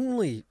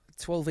 only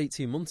 12,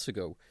 18 months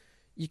ago,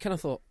 you kind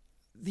of thought,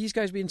 these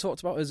guys being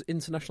talked about as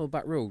international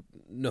back row,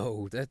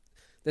 no, they're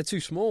too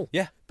small.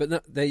 Yeah.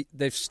 But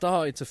they've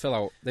started to fill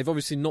out. They've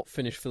obviously not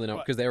finished filling out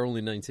because they're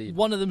only 19.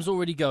 One of them's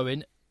already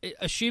going.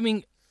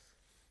 Assuming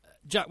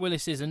Jack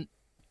Willis isn't,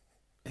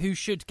 who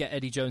should get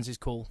Eddie Jones's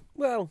call?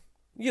 Well,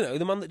 you know,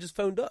 the man that just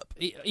phoned up.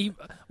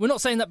 We're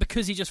not saying that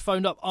because he just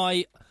phoned up.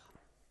 I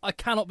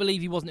cannot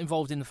believe he wasn't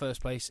involved in the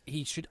first place.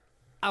 He should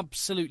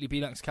absolutely be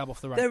next cab off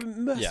the rank. There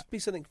must be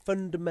something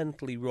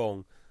fundamentally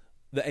wrong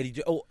that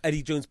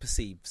Eddie Jones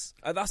perceives.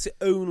 That's the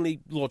only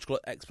logical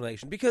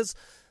explanation. Because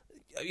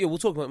we'll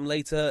talk about him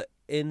later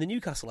in the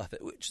Newcastle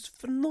effort, which is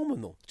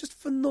phenomenal. Just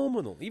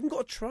phenomenal. You even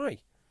got to try.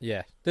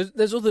 Yeah.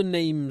 There's other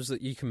names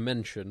that you can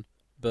mention,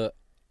 but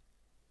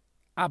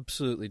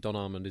absolutely Don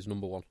Armand is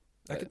number one.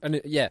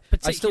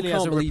 Particularly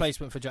as a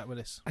replacement for Jack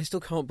Willis. I still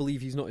can't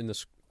believe he's not in the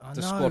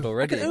squad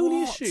already. I can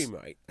only assume,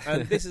 right?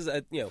 And this is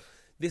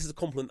a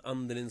compliment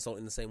and an insult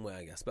in the same way,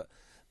 I guess. But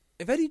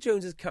if Eddie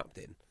Jones's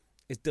captain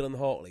is Dylan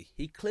Hartley,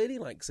 he clearly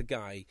likes a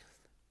guy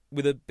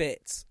with a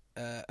bit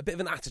of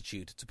an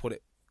attitude, to put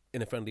it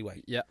in a friendly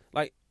way. Yeah,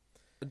 like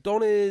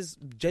Don is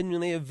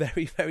genuinely a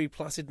very, very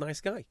placid,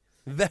 nice guy.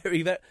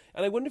 Very, very,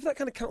 and I wonder if that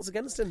kind of counts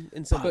against him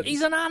in some way.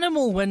 He's an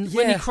animal when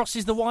he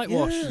crosses the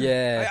whitewash.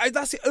 Yeah,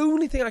 that's the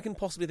only thing I can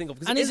possibly think of.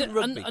 Because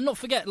and not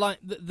forget, like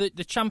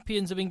the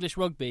champions of English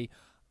rugby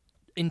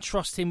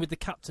entrust him with the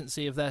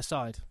captaincy of their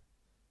side.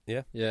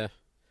 Yeah.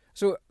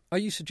 So, are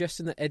you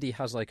suggesting that Eddie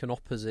has like an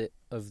opposite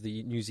of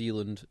the New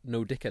Zealand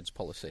no dickheads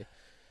policy?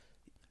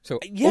 So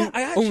I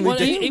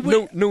actually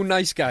no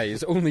nice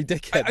guys, only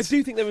dickheads. I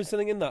do think there is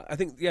something in that. I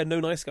think no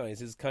nice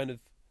guys is kind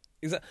of.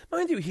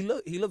 Mind you,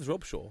 he loves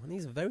Robshaw, and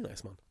he's a very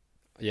nice man.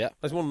 Yeah.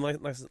 He's one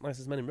of the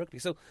nicest men in rugby.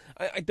 So,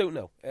 I don't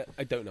know.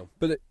 I don't know.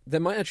 But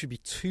there might actually be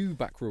 2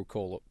 back row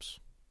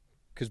call-ups.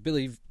 Because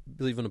Billy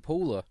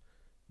Vunipola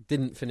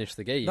didn't finish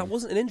the game. That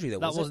wasn't an injury, though,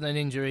 That wasn't an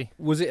injury.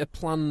 Was it a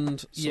planned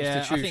substitution?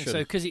 Yeah, I think so,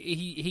 because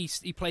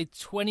he played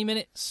 20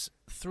 minutes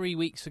 3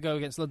 weeks ago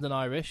against London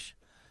Irish.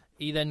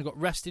 He then got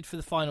rested for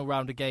the final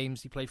round of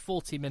games. He played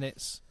 40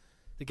 minutes.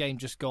 The game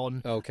just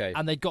gone. Okay.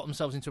 And they got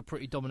themselves into a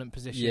pretty dominant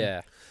position.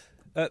 Yeah.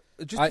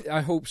 I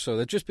hope so.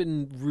 There's just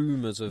been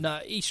rumours of. No,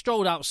 he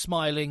strolled out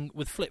smiling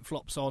with flip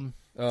flops on,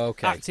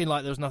 acting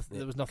like there was nothing.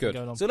 There was nothing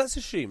going on. So let's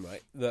assume,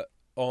 right, that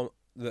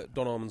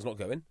Don Armand's not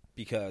going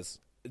because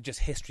just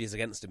history is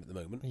against him at the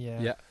moment.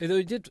 Yeah.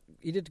 Although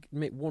he did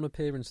make one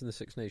appearance in the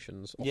Six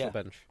Nations off the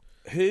bench.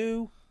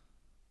 Who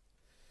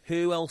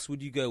else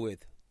would you go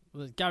with?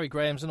 Well, Gary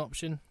Graham's an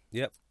option.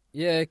 Yep.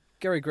 Yeah,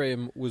 Gary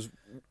Graham was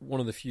one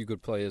of the few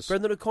good players.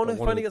 Brendan O'Connor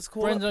finally gets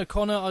called. Brendan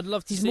O'Connor, I'd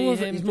love to see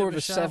him. He's more of a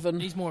 7.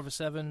 He's more of a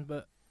 7,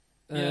 but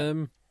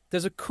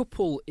there's a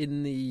couple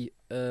in the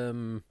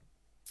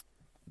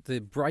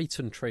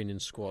Brighton training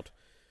squad.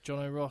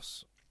 John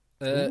O'Ross.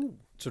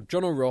 So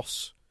John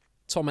O'Ross,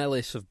 Tom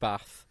Ellis of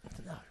Bath.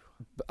 No.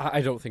 I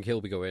don't think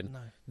he'll be going. No.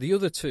 The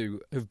other 2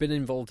 have been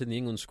involved in the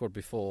England squad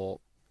before.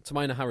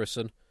 Tamina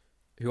Harrison,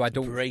 who I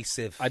don't...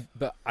 Abrasive.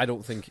 But I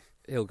don't think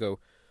he'll go.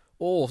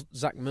 Or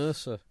Zach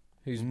Mercer,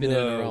 who's been in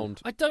and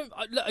around.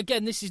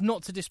 Again, this is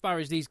not to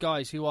disparage these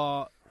guys who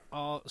are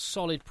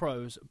solid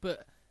pros,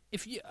 but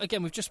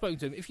we've just spoken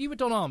to him. If you were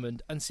Don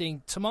Armand and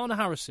seeing Tamina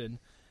Harrison,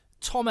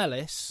 Tom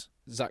Ellis,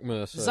 Zach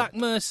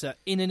Mercer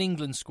in an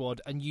England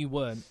squad, and you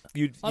weren't,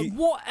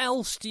 what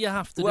else do you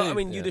have to do? Well, I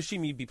mean, you'd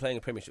assume you'd be playing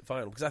a Premiership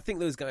final because I think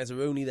those guys are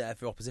only there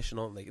for opposition,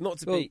 aren't they? Not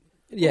to be.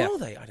 Yeah. Or are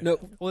they? I don't know.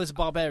 Well, there's a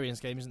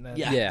Barbarians game, isn't there?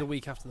 Yeah. The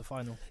week after the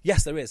final.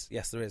 Yes, there is.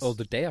 Oh,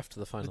 the day after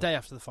the final. The day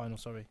after the final,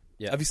 sorry.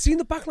 Yeah. Have you seen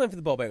the backline for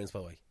the Barbarians, by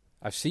the way?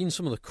 I've seen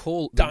some of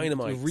the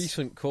Dynamite. the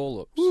recent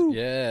call-ups. Woo.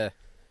 Yeah.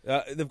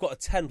 They've got a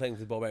 10 playing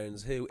for the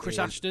Barbarians who Chris is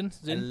Ashton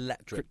is in.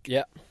 Electric.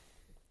 Yeah.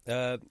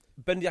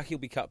 Bendiaki will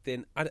be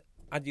captain.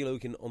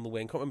 Adiolokin on the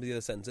wing. Can't remember the other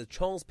centre.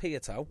 Charles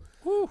Piatow.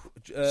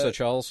 Sir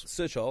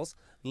Charles.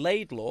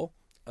 Laidlaw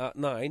at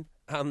 9.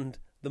 And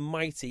the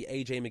mighty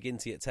AJ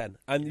McGinty at 10.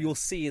 And you'll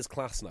see his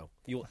class now.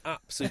 You'll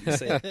absolutely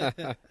see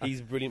it. He's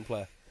a brilliant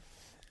player.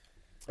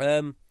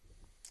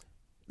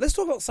 Let's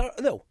talk about...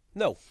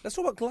 No. Let's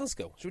talk about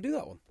Glasgow. Should we do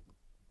that one?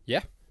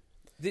 Yeah.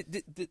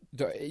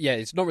 Yeah,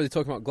 it's not really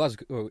talking about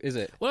Glasgow, is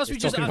it? Well,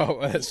 it's talking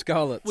about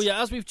Scarlets. Well,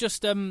 yeah, as we've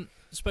just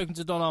spoken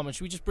to Don Armand,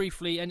 should we just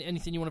briefly...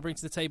 anything you want to bring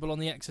to the table on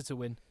the Exeter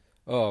win?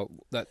 Oh,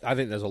 I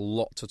think there's a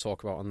lot to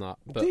talk about on that.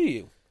 But, Do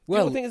you?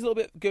 Well, Do you think it's a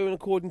little bit going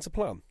according to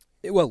plan?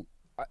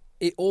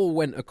 It all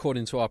went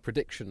according to our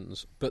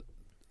predictions, but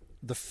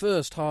the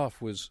first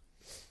half was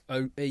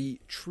a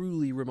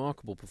truly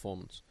remarkable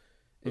performance.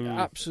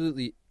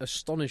 Absolutely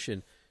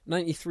astonishing.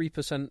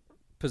 93%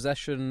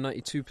 possession,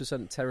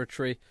 92%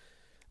 territory.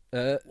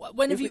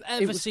 When have you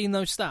ever seen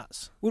those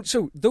stats? Well,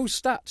 so those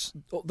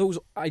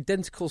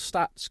identical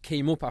stats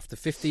came up after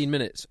 15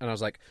 minutes, and I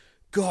was like,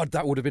 God,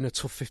 that would have been a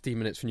tough 15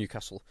 minutes for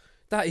Newcastle.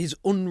 That is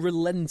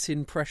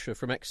unrelenting pressure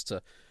from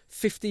Exeter.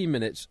 15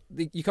 minutes,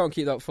 you can't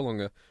keep that up for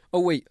longer.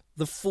 Oh wait,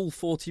 the full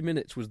 40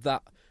 minutes was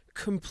that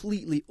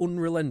completely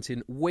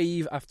unrelenting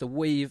wave after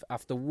wave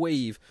after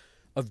wave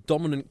of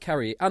dominant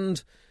carry.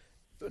 And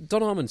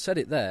Don Armand said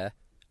it there,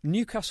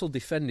 Newcastle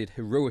defended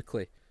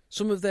heroically.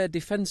 Some of their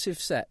defensive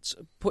sets,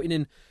 putting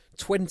in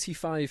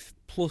 25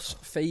 plus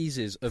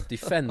phases of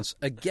defence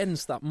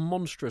against that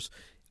monstrous,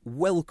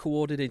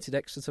 well-coordinated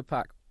Exeter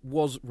pack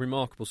was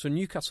remarkable. So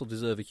Newcastle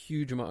deserve a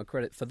huge amount of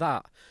credit for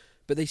that,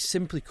 but they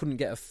simply couldn't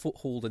get a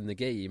foothold in the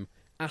game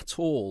at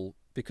all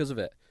because of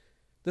it.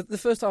 The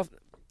first half,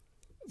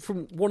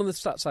 from one of the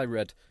stats I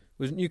read,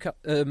 was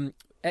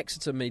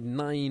Exeter made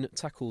 9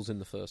 tackles in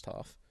the first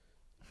half.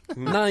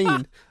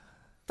 9.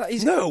 That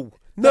is No,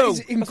 that is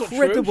that's not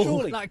true, incredible.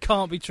 surely. That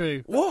can't be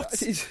true.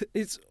 What?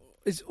 It's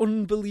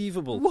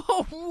unbelievable.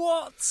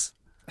 What?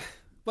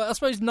 But I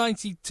suppose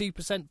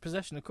 92%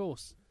 possession, of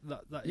course.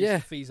 That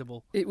is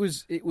feasible. It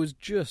was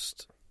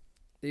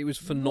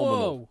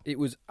phenomenal. Whoa. It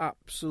was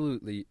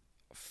absolutely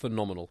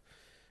phenomenal.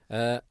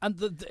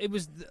 And it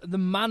was the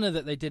manner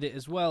that they did it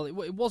as well.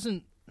 It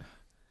wasn't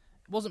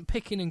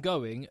picking and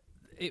going.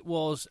 It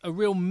was a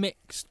real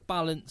mixed,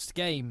 balanced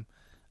game.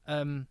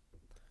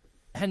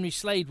 Henry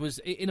Slade was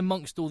in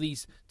amongst all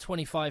these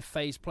 25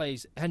 phase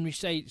plays. Henry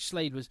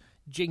Slade was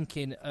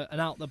jinking an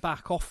out the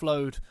back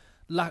offload.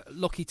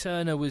 Lockie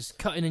Turner was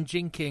cutting and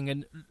jinking,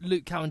 and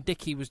Luke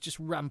Cowan-Dickey was just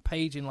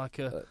rampaging like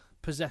a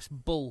possessed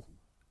bull.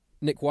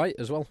 Nick White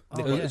as well.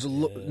 Yeah.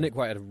 Nick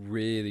White had a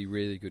really,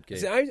 really good game.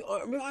 See, I'm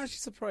actually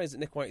surprised that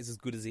Nick White is as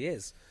good as he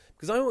is,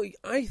 because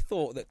I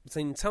thought that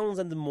between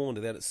Townsend and Maunda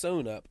they had it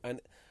sewn up, and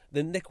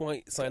the Nick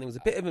White signing was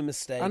a bit of a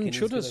mistake. And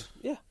Chudders.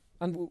 Yeah.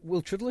 And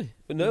Will Chudley.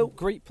 But no.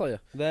 Great player.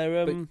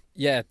 They're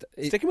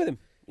sticking with him.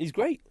 He's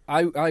great.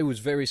 I was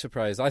very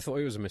surprised. I thought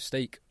it was a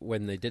mistake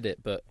when they did it,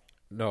 but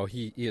no,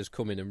 he has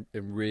come in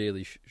and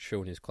really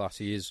shown his class.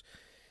 He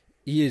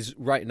is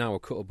right now a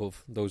cut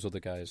above those other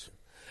guys.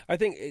 I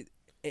think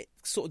it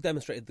sort of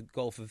demonstrated the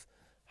gulf of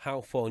how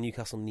far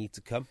Newcastle need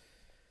to come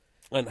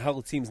and how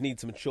the teams need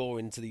to mature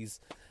into these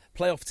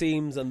playoff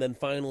teams and then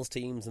finals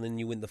teams, and then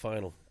you win the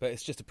final. But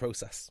it's just a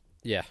process.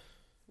 Yeah.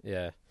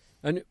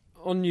 And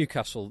on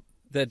Newcastle,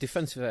 their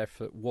defensive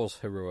effort was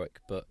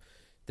heroic, but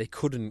they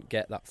couldn't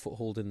get that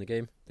foothold in the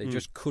game. They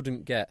just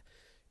couldn't get...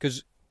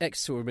 Because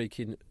Exeter were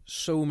making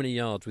so many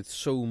yards with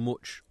so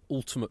much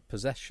ultimate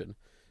possession,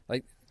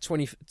 like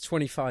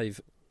 25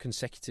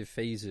 consecutive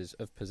phases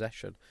of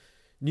possession.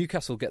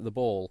 Newcastle get the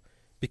ball.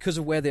 Because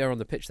of where they are on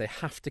the pitch, they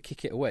have to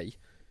kick it away,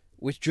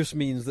 which just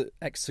means that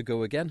Exeter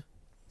go again.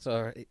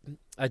 So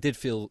I did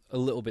feel a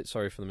little bit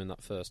sorry for them in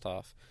that first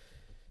half.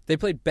 They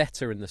played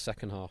better in the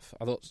second half.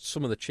 I thought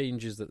some of the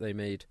changes that they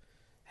made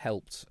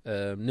helped.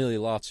 Nili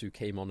Latu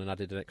came on and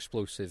added an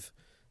explosive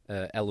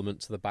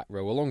element to the back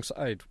row,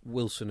 alongside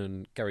Wilson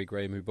and Gary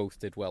Graham, who both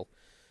did well.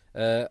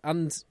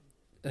 And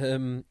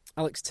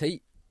Alex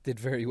Tate did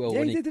very well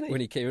when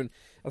he came in.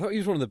 I thought he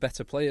was one of the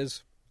better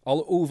players.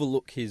 I'll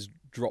overlook his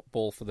drop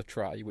ball for the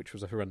try, which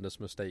was a horrendous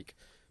mistake.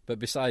 But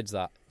besides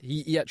that,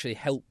 he actually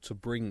helped to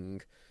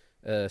bring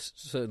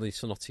certainly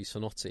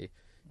Sonotti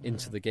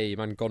into the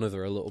game, and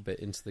Gonither a little bit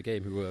into the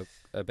game, who were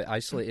a bit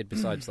isolated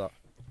besides that.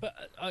 But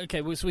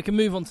okay, so we can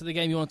move on to the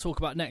game you want to talk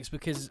about next,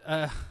 because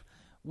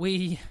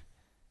we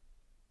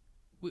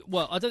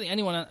I don't think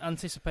anyone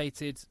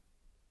anticipated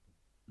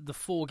the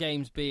 4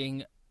 games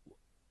being...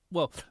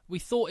 Well, we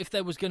thought if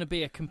there was going to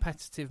be a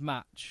competitive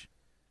match,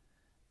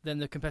 then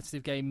the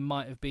competitive game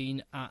might have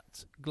been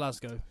at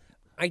Glasgow.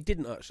 I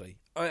didn't actually.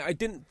 I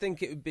didn't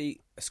think it would be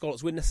a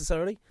Scarlets win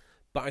necessarily,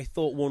 but I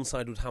thought one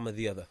side would hammer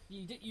the other.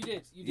 You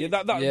did. Yeah,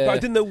 but I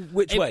didn't know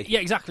which way. Yeah,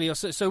 exactly.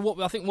 So what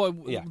I think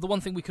the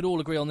one thing we could all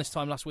agree on this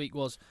time last week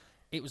was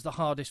it was the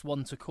hardest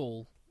one to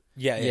call.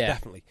 Yeah,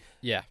 definitely.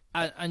 Yeah,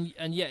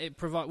 and yet it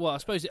provided. Well, I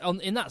suppose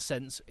in that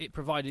sense it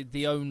provided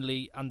the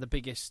only and the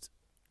biggest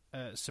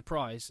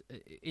surprise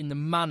in the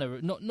manner.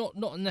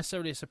 Not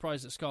necessarily a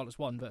surprise that Scarlets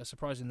won, but a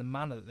surprise in the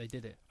manner that they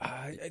did it.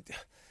 Do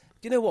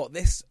you know what?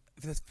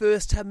 The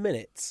first 10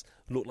 minutes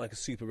looked like a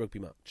Super Rugby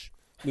match,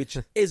 which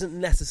isn't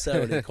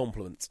necessarily a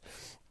compliment.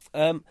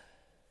 It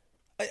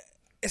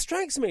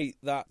strikes me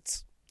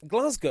that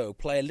Glasgow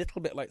play a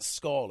little bit like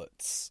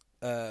Scarlets.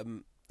 They're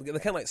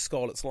kind of like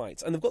Scarlets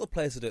Lights, and they've got the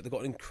players to do it. They've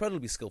got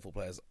incredibly skillful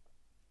players,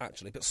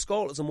 actually, but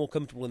Scarlets are more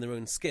comfortable in their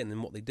own skin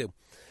in what they do.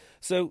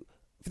 So,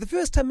 for the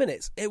first 10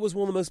 minutes, it was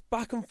one of the most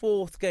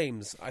back-and-forth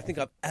games I think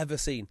I've ever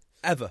seen,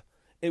 ever.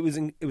 It was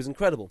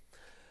incredible.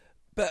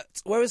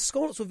 But whereas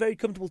Scarlets were very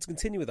comfortable to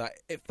continue with that,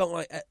 it felt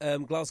like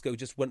Glasgow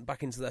just went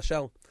back into their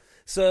shell.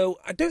 So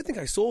I don't think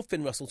I saw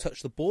Finn Russell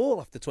touch the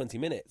ball after 20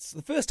 minutes.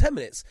 The first 10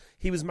 minutes,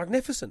 he was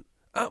magnificent,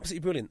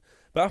 absolutely brilliant.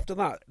 But after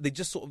that, they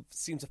just sort of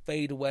seemed to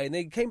fade away, and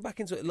they came back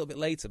into it a little bit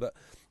later. But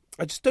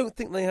I just don't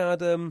think they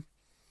had.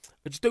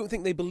 I just don't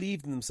think they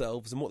believed in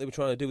themselves and what they were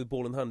trying to do with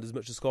ball in hand as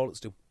much as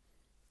Scarlets do.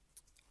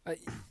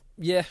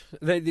 Yeah,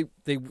 they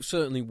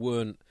certainly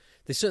weren't.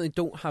 They certainly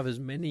don't have as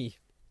many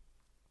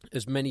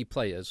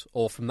players,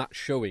 or from that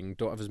showing,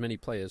 don't have as many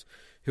players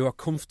who are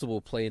comfortable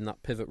playing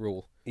that pivot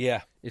role.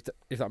 Yeah, if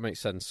that makes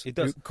sense. It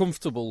does.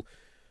 Comfortable,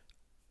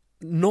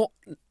 not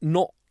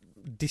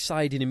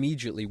deciding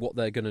immediately what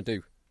they're going to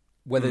do,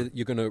 whether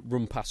you're going to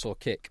run, pass, or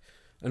kick.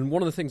 And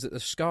one of the things that the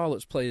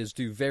Scarlets players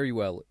do very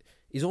well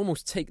is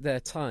almost take their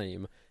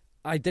time,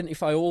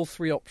 identify all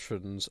three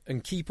options,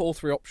 and keep all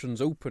three options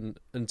open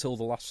until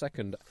the last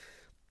second.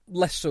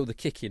 Less so the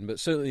kicking, but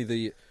certainly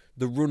the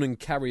run and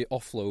carry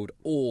offload,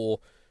 or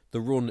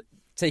the run,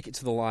 take it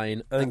to the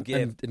line and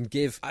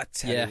give. I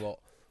tell you what,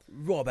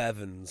 Rob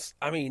Evans,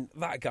 I mean,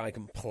 that guy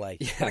can play.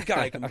 That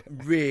guy can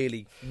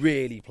really,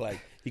 really play.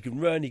 He can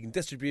run, he can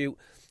distribute.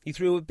 He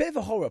threw a bit of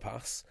a horror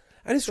pass,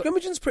 and his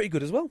scrimmaging's pretty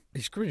good as well.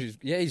 His scrimmaging,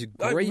 yeah, he's a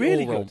great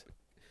really all-round. good.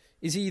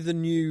 Is he the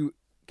new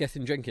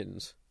Gethin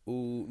Jenkins?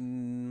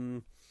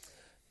 Ooh,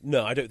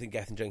 no, I don't think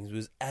Gethin Jenkins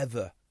was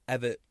ever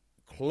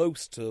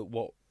close to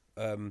what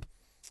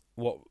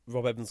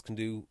Rob Evans can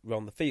do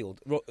around the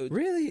field.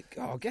 Really?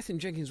 Oh, Gethin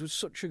Jenkins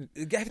was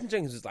Gethin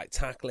Jenkins was like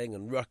tackling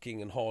and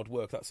rucking and hard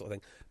work, that sort of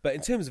thing. But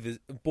in terms of his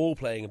ball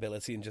playing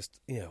ability and just,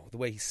 you know, the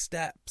way he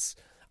steps,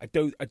 I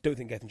don't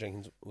think Gethin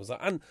Jenkins was that.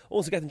 And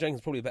also Gethin Jenkins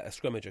is probably a better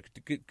scrummager.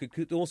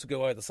 Could also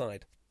go either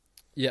side.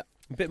 Yeah,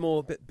 a bit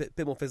more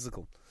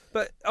physical.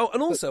 But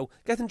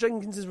Gethin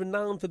Jenkins is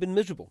renowned for being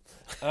miserable,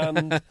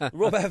 and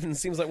Rob Evans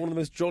seems like one of the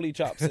most jolly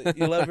chaps that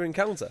you'll ever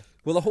encounter.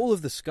 Well, the whole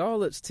of the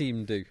Scarlets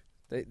team do.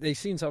 They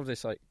seem to have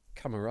this like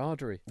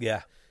camaraderie.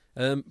 Yeah.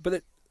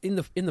 But in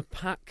the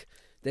pack,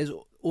 there's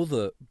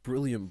other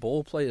brilliant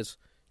ball players.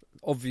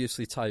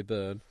 Obviously, Ty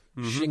Byrne,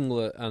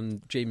 Shingler,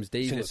 and James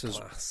Davis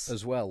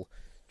as well.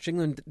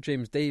 Shingler and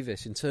James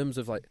Davis, in terms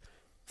of like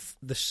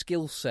the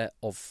skill set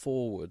of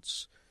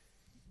forwards,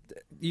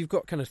 you've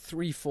got kind of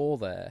 3-4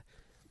 there.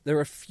 There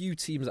are a few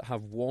teams that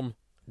have one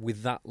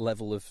with that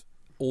level of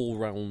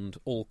all-round,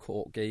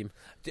 all-court game.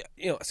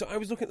 You know, so I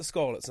was looking at the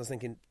Scarlets and I was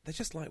thinking, they're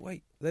just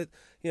lightweight. Are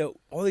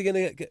they going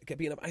to get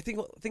beaten up? I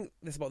think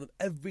this about them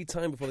every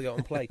time before they go out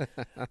and play,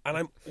 and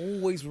I'm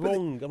always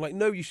wrong. I'm like,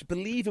 no, you should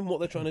believe in what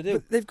they're trying to do.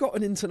 But they've got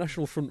an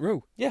international front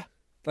row. Yeah,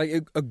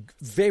 like a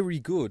very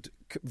good,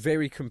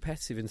 very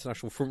competitive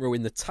international front row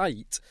in the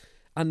tight,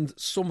 and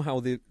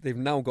somehow they've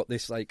now got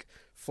this like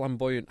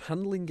flamboyant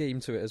handling game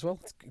to it as well.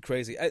 It's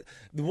crazy.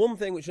 The one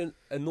thing which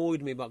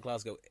annoyed me about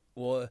Glasgow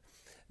were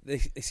they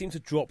seem to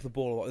drop the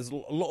ball a lot. There's a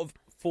lot of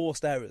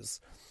forced errors.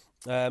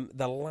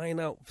 The line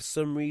out for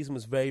some reason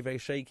was very, very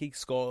shaky.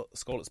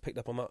 Scarlets picked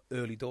up on that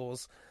early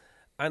doors,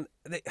 and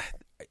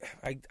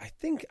I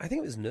think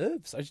it was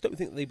nerves. I just don't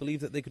think they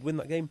believed that they could win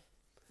that game,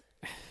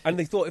 and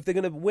they thought if they're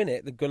going to win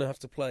it, they're going to have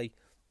to play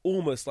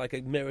almost like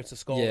a mirror to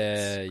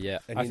Scarlets. Yeah.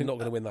 And you're not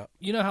going to win that.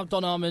 You know how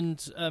Don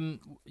Armand,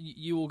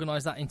 you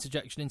organised that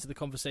interjection into the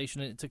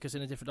conversation and it took us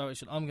in a different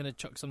direction. I'm going to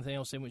chuck something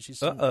else in, which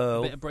is a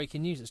bit of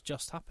breaking news that's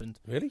just happened.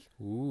 Really?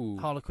 Ooh.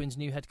 Harlequin's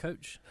new head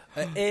coach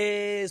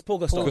is Paul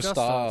Gustard.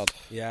 Gustard.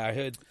 Yeah, I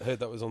heard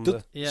that was on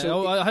the... Yeah,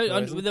 so I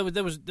heard,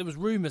 there was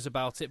rumours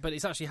about it, but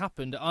it's actually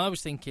happened. I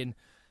was thinking,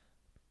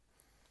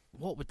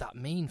 what would that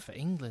mean for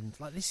England?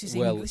 Like this is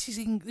what,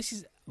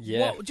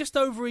 just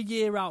over a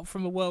year out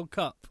from a World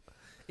Cup.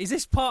 Is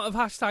this part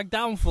of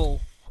 #downfall?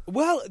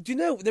 Well, do you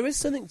know, there is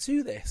something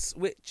to this,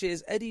 which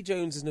is Eddie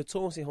Jones is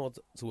notoriously hard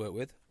to work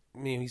with. I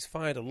mean, he's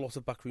fired a lot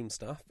of backroom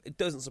staff. It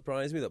doesn't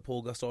surprise me that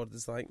Paul Gustard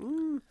is like,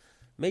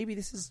 maybe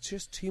this is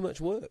just too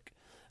much work.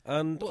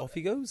 And off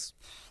he goes.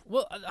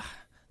 Well,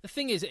 the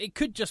thing is, it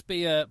could just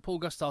be Paul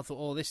Gustard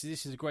thought, this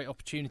is a great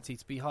opportunity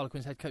to be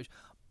Harlequin's head coach.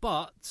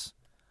 But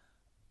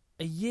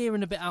a year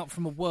and a bit out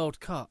from a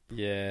World Cup.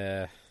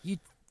 Yeah.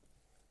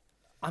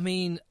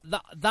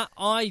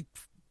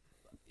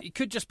 It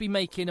could just be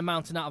making a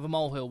mountain out of a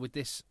molehill with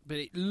this, but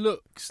it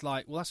looks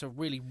like, that's a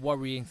really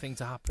worrying thing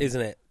to happen. Isn't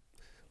it?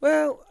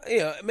 Well,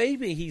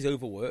 maybe he's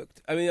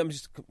overworked. I mean, I'm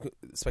just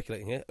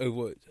speculating here.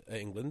 Overworked at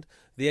England.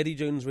 The Eddie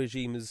Jones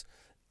regime has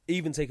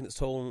even taken its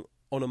toll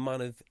on a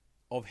man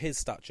of his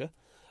stature.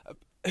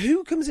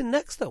 Who comes in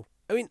next, though?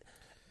 I mean,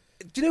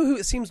 do you know who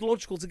it seems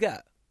logical to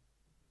get?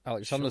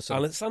 Alex Sanderson.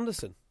 Alex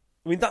Sanderson.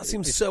 I mean, that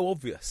seems so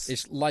obvious.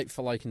 It's like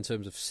for like in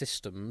terms of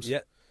systems. Yeah.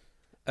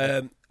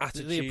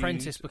 Attitude. The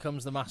apprentice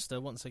becomes the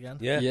master once again.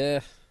 Yeah.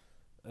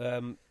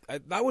 That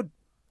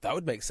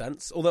would make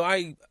sense. Although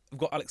I've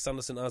got Alex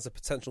Sanderson as a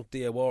potential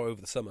DOR over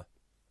the summer.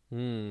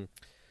 I'm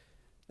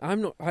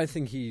not. I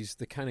think he's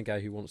the kind of guy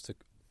who wants to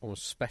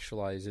almost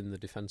specialise in the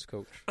defence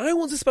coach. I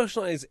want to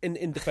specialise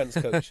in defence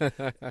coach.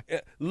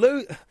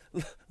 Loads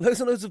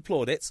and loads of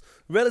plaudits.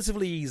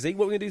 Relatively easy.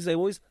 What we're going to do today,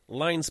 boys?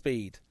 Line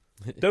speed.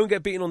 Don't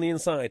get beaten on the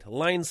inside.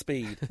 Line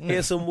speed.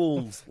 Here's some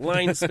Wolves.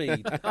 Line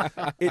speed.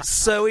 It's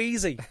so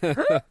easy.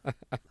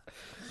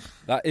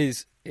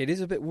 It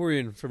is a bit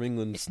worrying from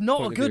England. It's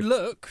not a good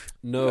look.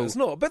 No, it's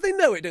not. But they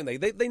know it, don't they?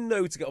 They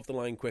know to get off the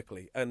line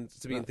quickly and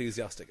to be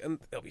enthusiastic, and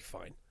they'll be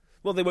fine.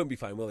 Well, they won't be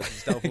fine, will they?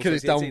 It's down because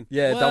it's down.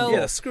 Yeah, well, down.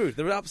 Yeah, screwed.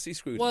 They're absolutely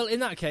screwed. Well, in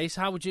that case,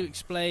 how would you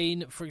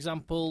explain, for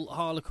example,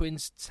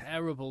 Harlequin's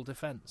terrible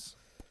defence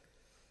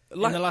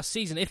in the last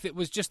season? If it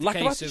was just a lack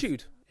case of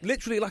attitude,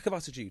 literally lack of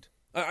attitude.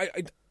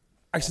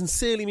 I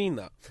sincerely mean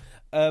that.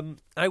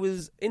 I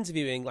was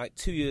interviewing like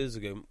 2 years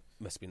ago,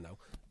 must have been now,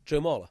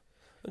 Joe Marler.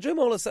 And Joe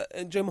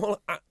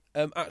Marler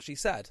actually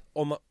said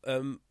on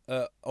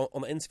that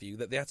interview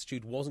that the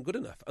attitude wasn't good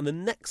enough. And the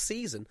next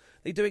season,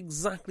 they do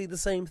exactly the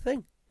same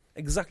thing.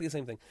 Exactly the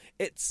same thing.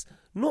 It's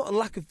not a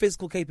lack of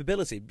physical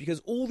capability, because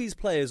all these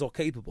players are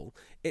capable.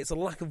 It's a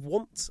lack of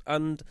want.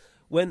 And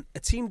when a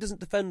team doesn't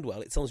defend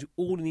well, it tells you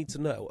all you need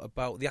to know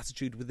about the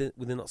attitude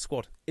within that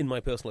squad, in my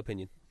personal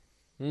opinion.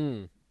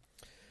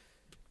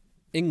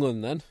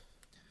 England, then.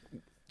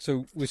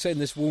 So we're saying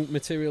this won't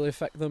materially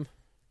affect them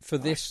for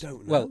this. I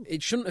don't know. Well,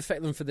 it shouldn't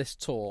affect them for this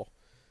tour.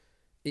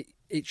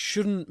 It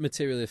shouldn't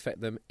materially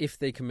affect them if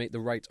they can make the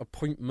right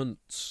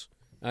appointments.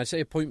 And I say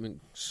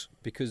appointments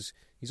because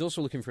he's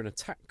also looking for an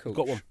attack coach.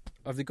 Got one.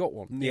 Have they got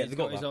one? Yeah, he's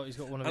got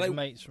one of his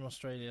mates from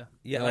Australia.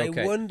 Yeah,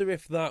 okay. I wonder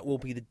if that will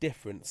be the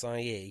difference,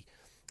 i.e.,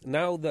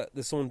 now that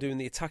there's someone doing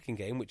the attacking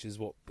game, which is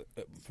what,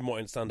 from what I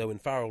understand, Owen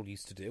Farrell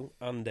used to do,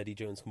 and Eddie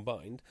Jones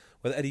combined,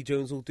 whether Eddie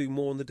Jones will do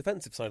more on the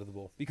defensive side of the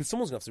ball. Because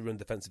someone's going to have to run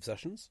defensive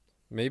sessions.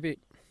 Maybe.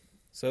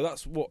 So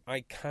that's what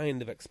I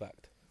kind of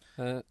expect.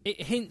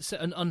 It hints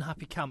at an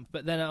unhappy camp,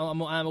 but then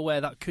I'm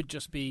aware that could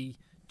just be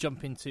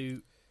jumping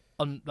to...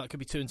 that could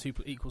be 2 and 2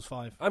 equals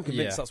 5. I'm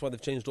convinced that's why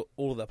they've changed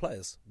all of their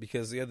players,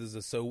 because the others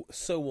are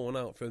so worn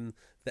out from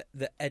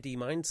the Eddie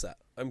mindset.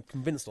 I'm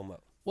convinced on that.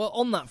 Well,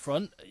 on that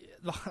front,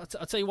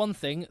 I'll tell you one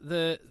thing: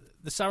 the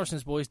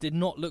Saracens boys did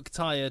not look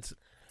tired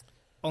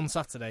on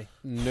Saturday.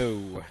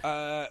 No.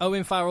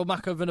 Owen Farrell,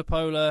 Mako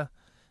Vunipola,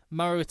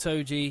 Mario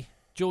Itoje,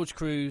 George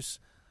Cruz,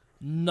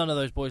 none of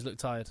those boys looked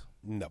tired.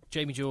 No.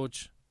 Jamie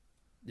George,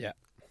 yeah,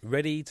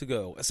 ready to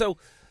go. So,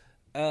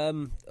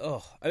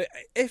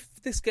 if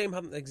this game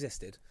hadn't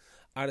existed,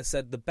 I'd have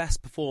said the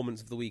best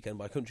performance of the weekend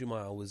by country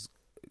mile was,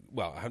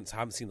 well, I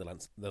haven't seen the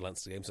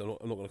Leinster game, so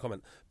I'm not going to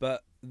comment,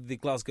 but the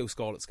Glasgow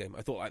Scarlets game.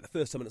 I thought like the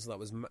first 10 minutes of that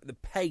was the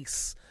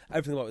pace,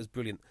 everything about it was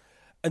brilliant,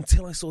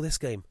 until I saw this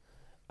game,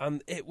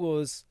 and it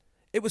was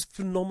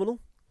phenomenal,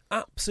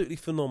 absolutely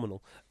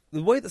phenomenal.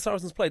 The way that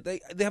Saracens played,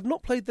 they have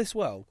not played this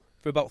well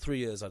for about 3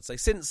 years, I'd say,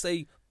 since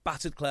they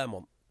battered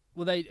Claremont.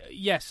 Well,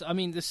 I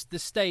mean, the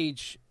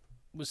stage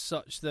was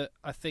such that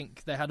I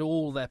think they had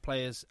all their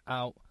players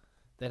out.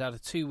 They'd had a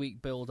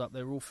 2-week build-up.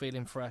 They were all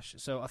feeling fresh.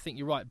 So I think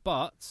you're right.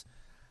 But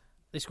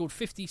they scored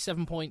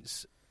 57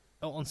 points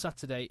on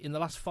Saturday. In the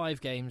last 5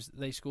 games,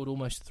 they scored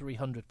almost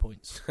 300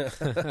 points.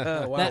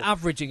 Wow. They're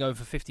averaging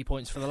over 50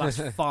 points for the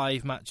last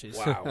 5 matches.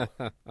 Wow.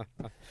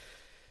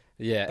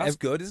 Yeah, that's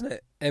good, isn't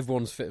it?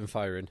 Everyone's fit and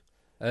firing.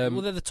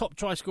 Well, they're the top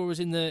try scorers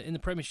in the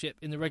Premiership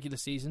in the regular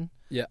season.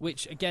 Yeah.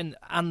 Which again,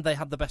 and they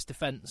had the best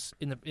defence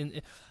and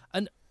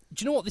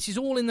do you know what? This is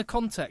all in the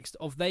context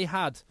of they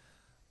had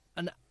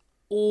an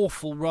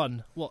awful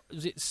run. What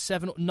was it?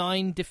 7 or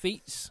 9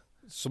 defeats,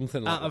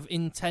 something like out of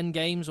in 10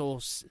 games, or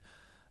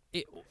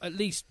at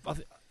least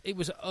it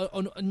was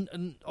on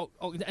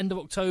end of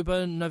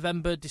October,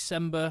 November,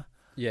 December.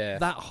 Yeah,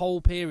 that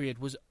whole period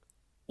was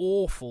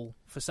awful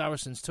for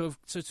Saracens. To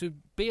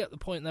be at the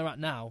point they're at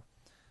now,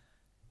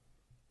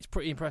 it's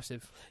pretty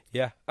impressive.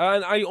 Yeah,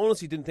 and I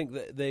honestly didn't think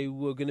that they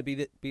were going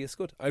to be as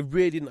good. I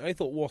really didn't. I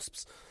thought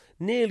Wasps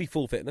nearly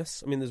full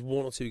fitness. I mean, there's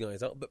 1 or 2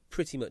 guys out, but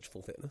pretty much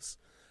full fitness.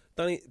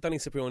 Danny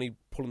Cipriani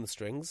pulling the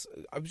strings.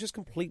 I was just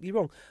completely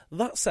wrong.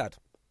 That said,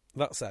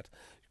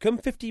 come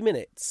 50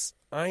 minutes,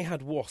 I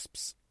had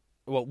Wasps.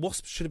 Well,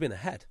 Wasps should have been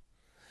ahead,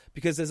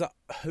 because there's a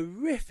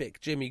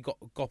horrific Jimmy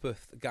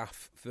Gopperth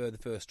gaff for the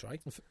first try.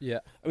 Yeah,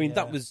 I mean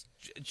that was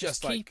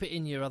just like, keep it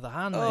in your other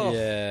hand. Oh, mate.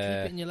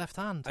 yeah. Keep it in your left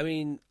hand. I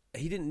mean,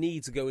 he didn't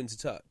need to go into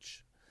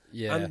touch.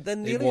 Yeah, and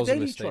then the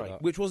Daly try,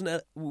 which was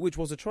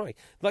a try,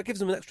 that gives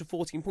them an extra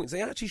 14 points. They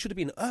actually should have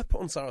been up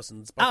on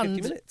Saracens by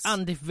 50 minutes.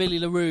 And if Villy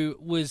LaRue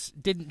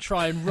didn't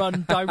try and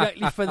run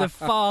directly for the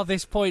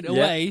farthest point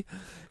away,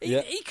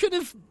 he could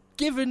have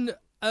given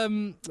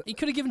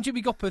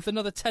Jimmy Gopperth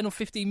another 10 or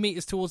 15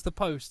 metres towards the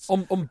posts.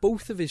 On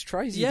both of his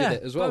tries, he did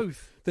it as well.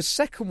 Both. The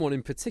second one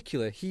in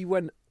particular, he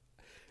went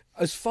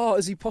as far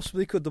as he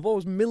possibly could. The ball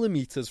was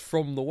millimetres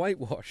from the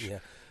whitewash. Yeah.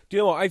 Do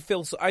you know what I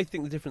feel? I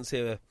think the difference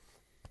here,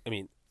 I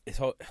mean, it's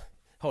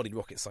hardly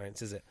rocket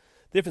science, is it?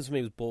 The difference for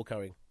me was ball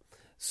carrying.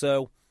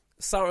 So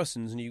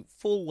Saracens knew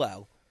full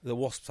well the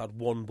Wasps had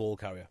 1 ball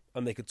carrier,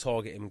 and they could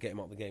target him and get him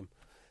out of the game.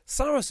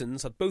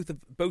 Saracens had both the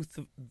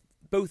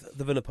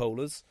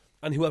Vunipolas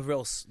and whoever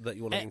else that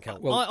you want to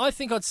count. Well, I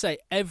think I'd say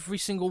every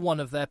single one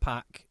of their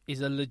pack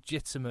is a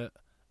legitimate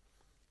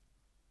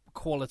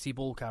quality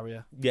ball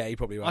carrier. Yeah, you're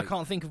probably right. I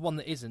can't think of one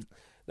that isn't.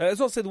 Now, it's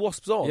not to say the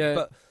Wasps aren't,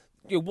 but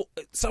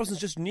Saracens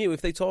just knew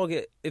if they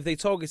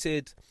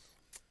targeted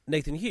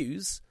Nathan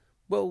Hughes,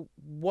 well,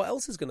 what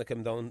else is going to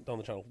come down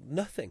the channel?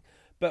 Nothing.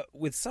 But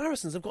with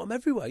Saracens, they've got them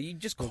everywhere. You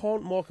just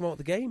can't mark them out of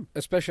the game.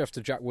 Especially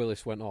after Jack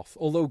Willis went off.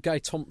 Although Guy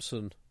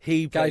Thompson...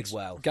 He played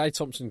well. Guy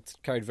Thompson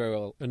carried very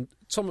well. And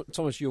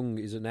Thomas Young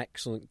is an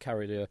excellent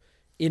carrier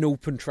in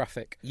open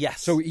traffic.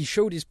 Yes. So he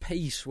showed his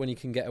pace when he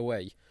can get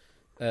away.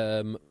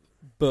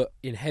 But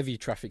in heavy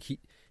traffic,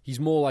 he's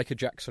more like a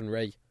Jackson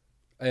Ray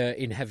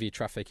in heavy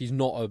traffic. He's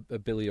not a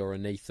Billy or a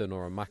Nathan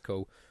or a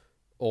Mako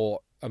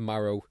or a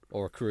Marrow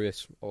or a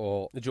Cruis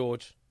or... The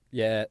George.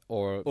 Yeah,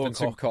 or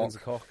Vincent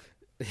Koch.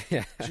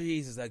 Yeah.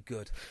 Jesus, they're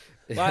good.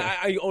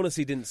 I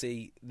honestly didn't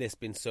see this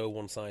being so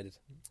one-sided.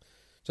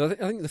 So I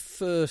think the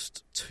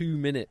first 2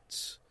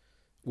 minutes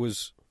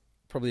was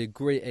probably a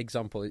great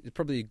example. It's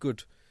probably a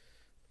good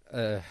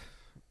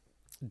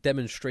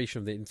demonstration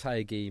of the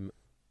entire game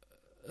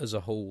as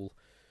a whole.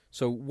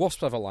 So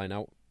Wasps have a line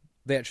out.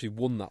 They actually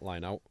won that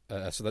line out.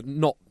 So that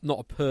not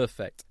a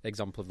perfect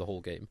example of the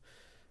whole game.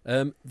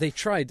 They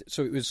tried.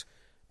 So it was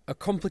a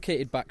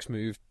complicated backs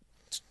move.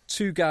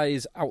 Two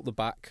guys out the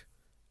back.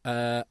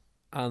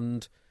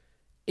 And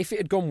if it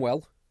had gone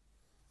well,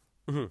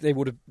 they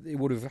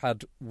would have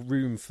had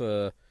room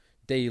for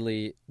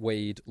Daly,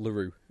 Wade,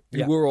 LaRue,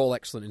 who were all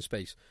excellent in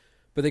space.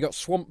 But they got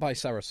swamped by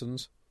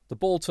Saracens. The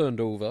ball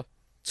turned over.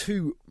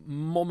 Two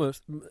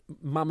mammoth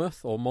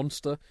or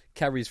monster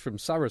carries from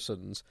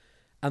Saracens,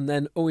 and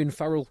then Owen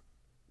Farrell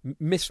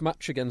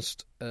mismatch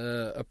against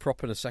a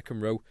prop in a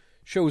second row.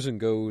 Shows and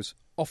goes.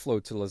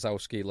 Offload to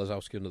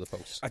Lazowski under the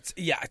post. I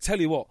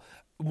tell you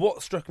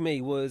what struck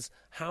me was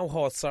how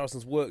hard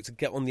Saracens worked to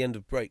get on the end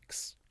of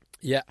breaks.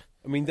 Yeah.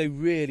 I mean, they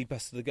really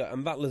bested the gut,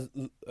 and that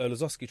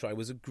Lazowski try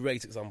was a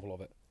great example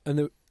of it.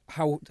 And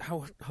how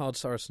hard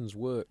Saracens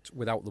worked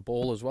without the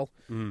ball as well.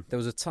 There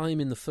was a time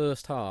in the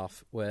first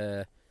half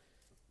where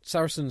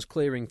Saracens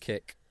clearing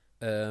kick,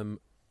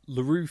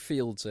 LaRue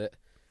fields it,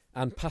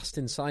 and passed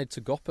inside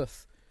to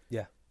Gopeth.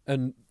 Yeah.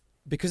 And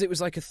because it was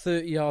like a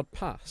 30-yard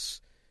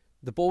pass...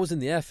 The ball was in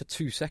the air for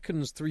 2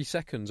 seconds, 3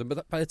 seconds, and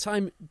by the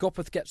time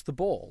Gopeth gets the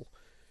ball,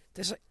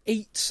 there's like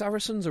 8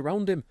 Saracens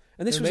around him.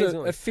 And this was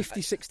a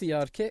 50,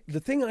 60-yard kick. The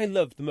thing I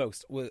loved the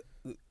most was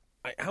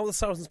how the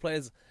Saracens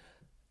players,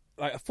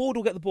 like a forward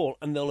will get the ball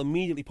and they'll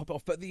immediately pop it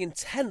off, but the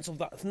intent of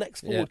that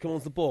next forward coming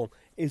onto the ball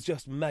is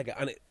just mega,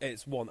 and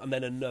it's one, and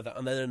then another,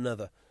 and then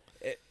another.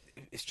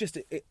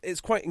 It's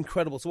quite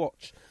incredible to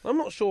watch. I'm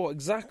not sure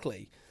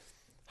exactly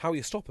how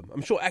you stop them.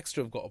 I'm sure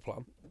Exeter have got a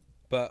plan.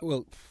 But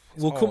we'll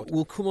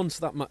come on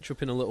to that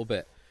matchup in a little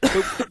bit.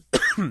 But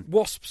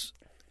Wasps,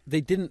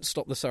 they didn't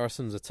stop the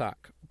Saracens'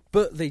 attack,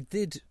 but they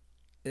did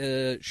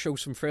show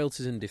some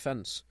frailties in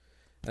defence.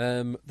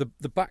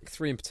 The back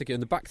three in particular,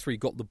 and the back three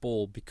got the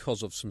ball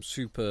because of some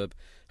superb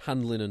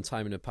handling and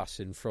timing of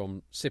passing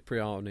from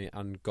Cipriani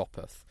and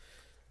Gopeth.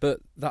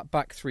 But that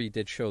back three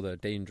did show they're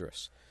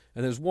dangerous.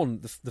 And there's one,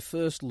 the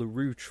first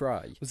LaRue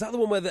try. Was that the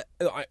one where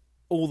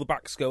all the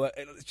backs go?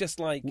 It's just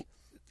like...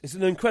 It's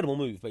an incredible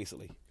move,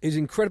 basically. It's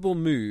an incredible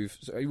move.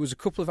 So it was a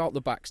couple of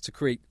out-the-backs to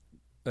create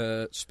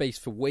space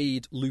for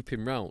Wade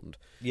looping round.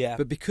 Yeah.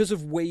 But because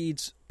of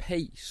Wade's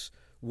pace,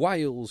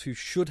 Wiles, who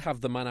should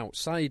have the man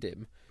outside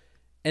him,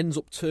 ends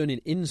up turning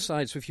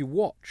inside. So if you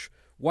watch,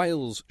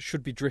 Wiles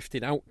should be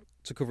drifting out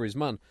to cover his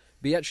man,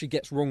 but he actually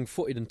gets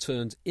wrong-footed and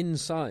turns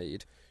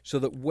inside, so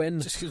that when...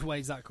 Just because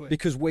Wade's that quick.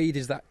 Because Wade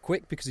is that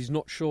quick, because he's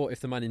not sure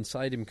if the man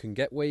inside him can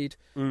get Wade.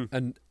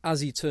 And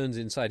as he turns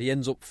inside, he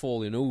ends up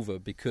falling over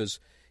because...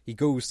 He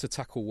goes to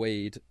tackle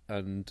Wade,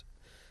 and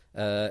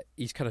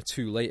he's kind of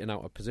too late and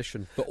out of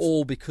position, but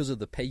all because of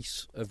the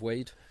pace of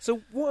Wade.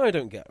 So what I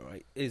don't get,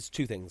 right, is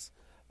two things.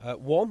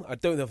 One, I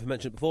don't know if I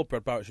mentioned it before,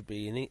 Brad Barrett should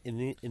be in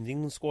the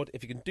England squad.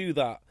 If you can do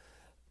that,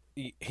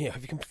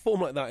 if you can perform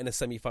like that in a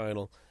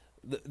semi-final,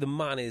 the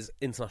man is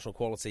international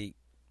quality.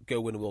 Go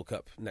win a World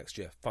Cup next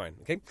year. Fine,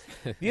 okay?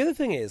 The other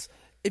thing is,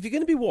 if you're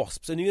going to be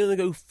Wasps and you're going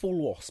to go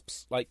full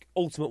Wasps, like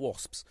ultimate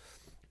Wasps,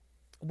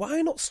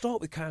 why not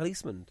start with Kyle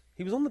Eastman?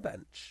 He was on the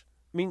bench.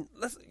 I mean,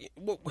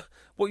 what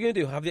are you going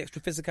to do? Have the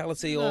extra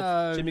physicality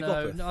of Jimmy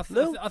Gopeth?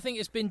 No, I think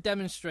it's been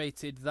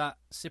demonstrated that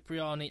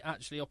Cipriani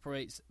actually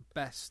operates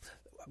best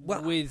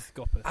with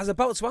Gopeth. I was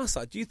about to ask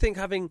that. Do you think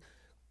having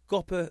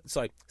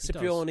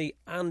Cipriani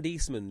and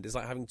Eastman is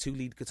like having two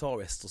lead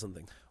guitarists or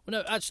something?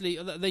 Well, no, actually,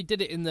 they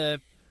did it in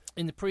the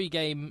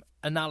pre-game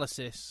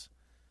analysis.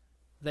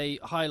 They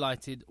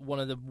highlighted one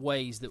of the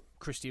ways that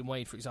Christian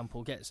Wade, for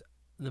example, gets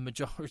the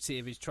majority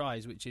of his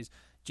tries, which is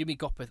Jimmy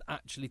Gopeth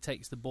actually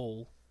takes the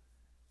ball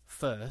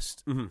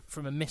first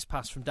from a miss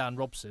pass from Dan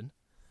Robson.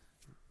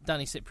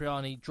 Danny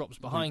Cipriani drops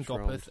behind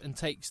Gopeth and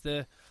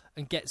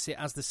gets it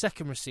as the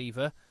second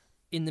receiver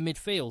in the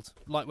midfield,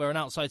 like where an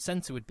outside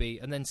centre would be,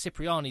 and then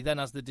Cipriani then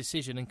has the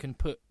decision and can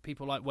put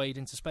people like Wade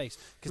into space,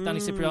 because Danny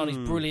Cipriani's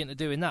brilliant at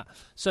doing that.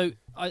 So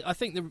I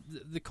think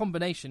the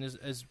combination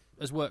has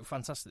worked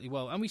fantastically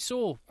well, and we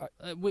saw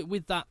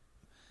with that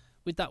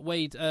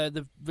Wade,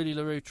 the Villy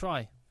LaRue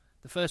try,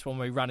 the first one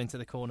where he ran into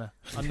the corner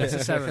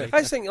unnecessarily.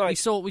 I think we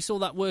saw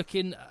that work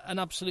in an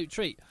absolute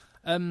treat.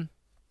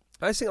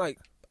 I think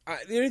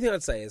the only thing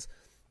I'd say is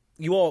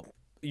you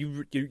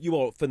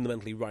are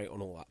fundamentally right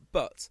on all that,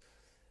 but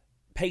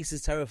pace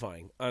is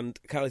terrifying, and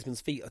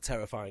Kalisman's feet are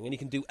terrifying, and he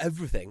can do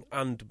everything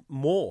and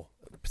more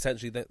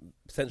potentially than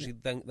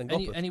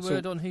Gopeth. Any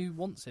word on who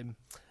wants him?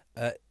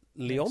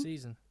 Leon next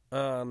season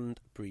and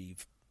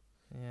Breve.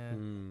 Yeah.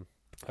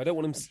 I don't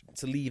want him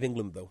to leave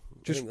England though.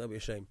 I think that'd be a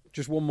shame.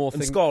 Just one more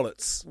thing. And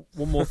Scarlets.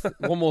 One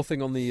more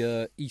thing on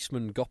the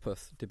Eastman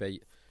Gopeth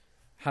debate.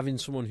 Having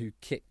someone who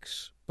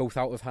kicks both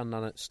out of hand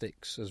and at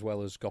sticks as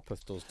well as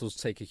Gopeth does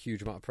take a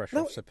huge amount of pressure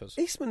off Sippers.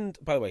 Eastman,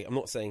 by the way, I'm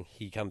not saying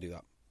he can do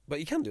that, but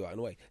he can do that in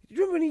a way. Do you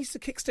remember when he used to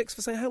kick sticks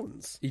for St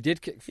Helens? He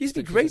did kick. He used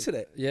to be great at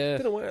it. Yeah. I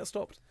don't know why that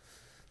stopped.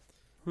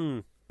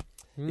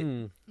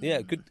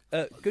 Yeah,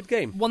 good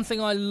game. One thing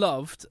I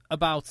loved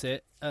about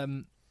it,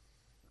 again,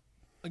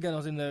 I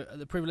was in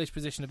the privileged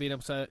position of being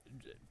able to,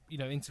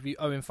 interview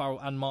Owen Farrell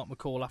and Mark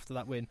McCall after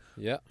that win.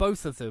 Yeah,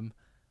 both of them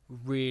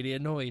really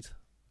annoyed.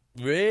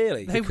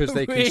 Really? Because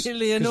they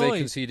really annoyed. Because they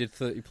conceded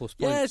 30+ points.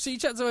 Yeah, so you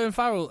chat to Owen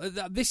Farrell.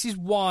 This is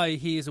why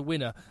he is a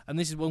winner, and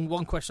this is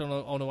one question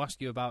I want to ask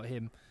you about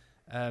him.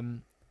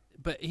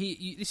 But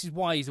this is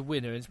why he's a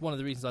winner. And it's one of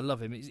the reasons I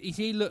love him.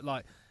 He looked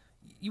like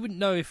you wouldn't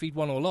know if he'd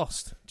won or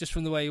lost just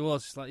from the way he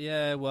was. It's like,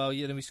 yeah, well,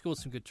 we scored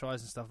some good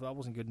tries and stuff, but that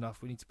wasn't good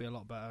enough. We need to be a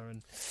lot better.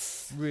 And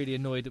really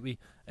annoyed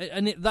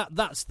that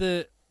that's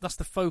the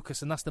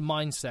focus and that's the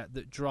mindset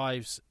that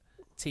drives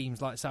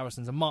teams like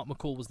Saracens. And Mark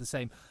McCall was the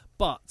same.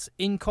 But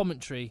in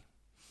commentary,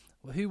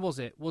 who was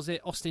it? Was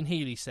it Austin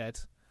Healy said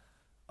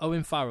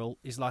Owen Farrell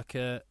is like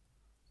a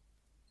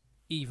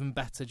even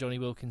better Johnny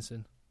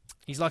Wilkinson?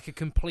 He's like a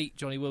complete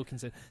Johnny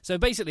Wilkinson. So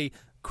basically,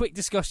 quick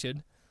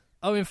discussion.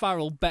 Owen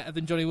Farrell better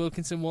than Johnny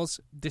Wilkinson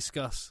was?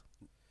 Discuss.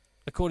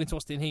 According to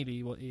Austin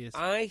Healy, what he is.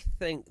 I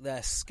think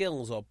their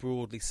skills are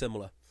broadly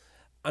similar.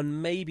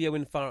 And maybe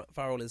Owen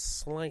Farrell is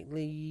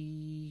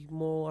slightly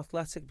more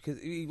athletic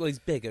because he's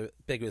bigger,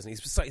 isn't he?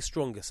 He's slightly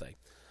stronger, say.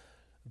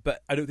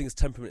 But I don't think his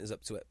temperament is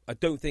up to it. I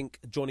don't think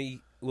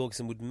Johnny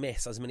Wilkinson would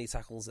miss as many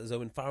tackles as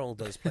Owen Farrell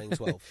does playing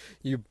 12.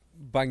 You're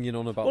banging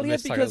on about the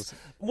missed tackles.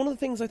 One of the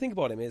things I think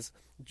about him is,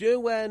 do you know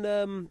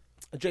when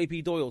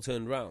JP Doyle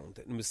turned round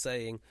and was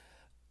saying,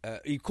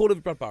 he called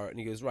over Brad Barrett and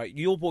he goes, right,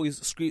 your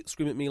boys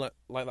scream at me like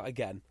that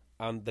again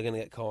and they're going to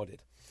get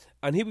carded.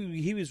 And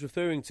he was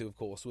referring to, of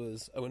course,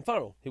 was Owen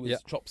Farrell, who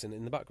was chops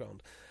in the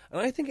background. And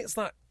I think it's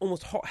that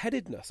almost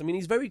hot-headedness. I mean,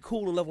 he's very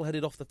cool and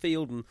level-headed off the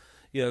field and,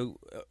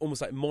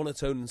 almost like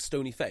monotone and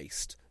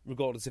stony-faced,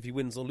 regardless if he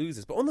wins or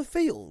loses. But on the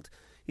field,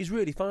 he's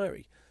really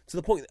fiery, to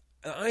the point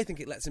that I think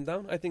it lets him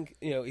down. I think,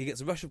 he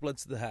gets a rush of blood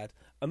to the head,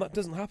 and that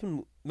doesn't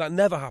happen. That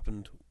never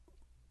happened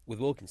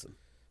with Wilkinson.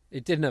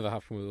 It did never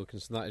happen with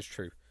Wilkinson, that is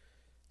true.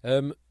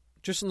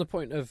 Just on the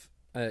point of,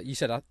 you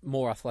said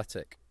more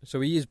athletic. So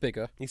he is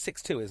bigger. He's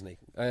 6'2", isn't he?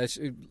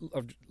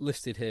 I've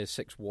listed here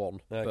 6'1",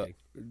 okay.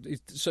 But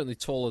he's certainly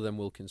taller than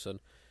Wilkinson.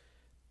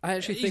 I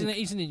actually think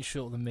he's an inch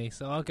shorter than me,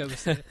 so I'll go with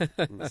say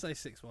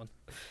 6'1".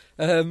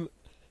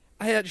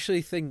 I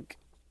actually think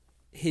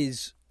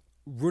his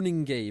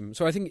running game.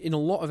 So I think in a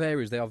lot of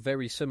areas they are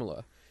very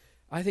similar.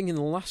 I think in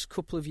the last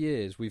couple of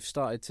years we've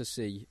started to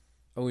see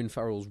Owen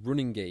Farrell's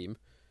running game.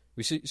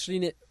 We've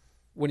seen it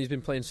when he's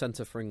been playing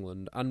centre for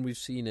England, and we've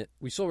seen it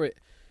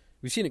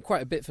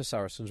quite a bit for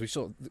Saracens. We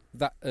saw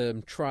that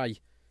try,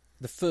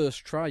 the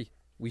first try.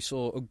 We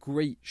saw a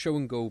great show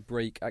and go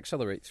break,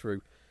 accelerate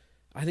through.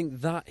 I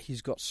think that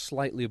he's got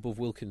slightly above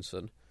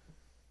Wilkinson.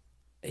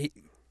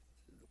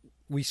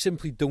 We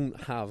simply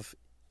don't have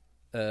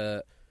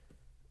the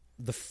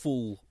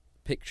full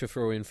picture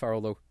for Owen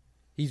Farrell, though.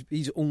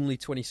 He's only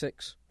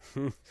 26.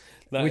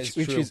 Which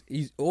is true.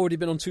 He's already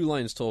been on 2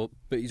 Lions tour,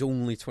 but he's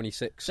only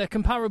 26. They're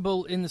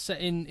comparable in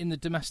the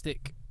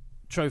domestic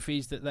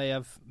trophies that they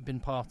have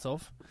been part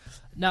of.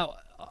 Now,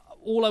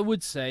 all I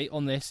would say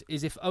on this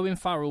is if Owen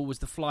Farrell was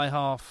the fly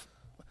half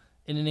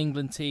in an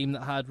England team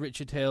that had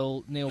Richard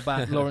Hill, Neil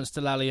Batt, Lawrence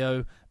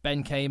Dallaglio,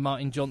 Ben Kay,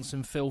 Martin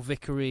Johnson, Phil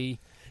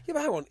Vickery. Yeah,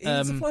 but hang on.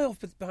 He's a fly off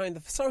behind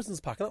the Saracens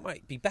pack, and that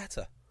might be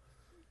better.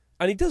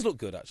 And he does look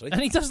good, actually.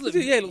 And he does look...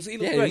 Yeah, he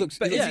looks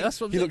great.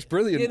 He looks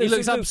brilliant. He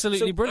looks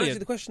absolutely brilliant. Actually,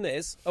 the question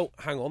is... Oh,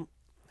 hang on.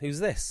 Who's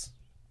this?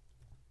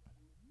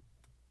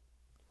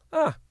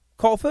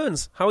 Carl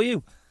FEARNS. How are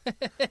you?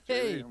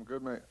 Hey, I'm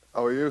good, mate.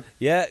 How are you?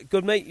 Yeah,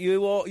 good, mate.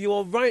 You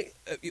are right.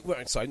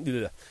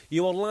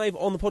 You are live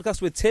on the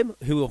podcast with Tim,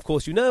 who, of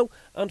course, you know,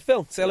 and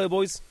Phil. Say hello,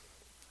 boys.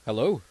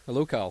 Hello,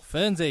 Carl.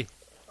 FEARNSy.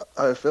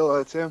 Hi, Phil.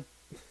 Hi, Tim.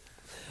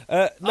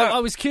 I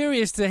was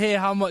curious to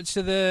hear how much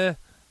of the...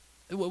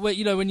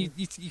 when you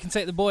can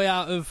take the boy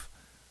out of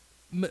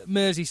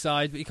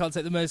Merseyside, but you can't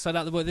take the Merseyside out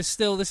of the boy. There's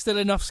still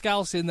enough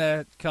scouts in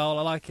there, Carl.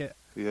 I like it.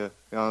 Yeah,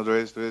 there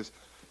is.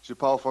 Je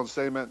parle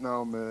français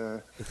maintenant,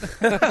 mais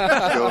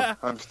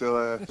I'm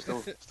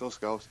still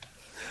scout.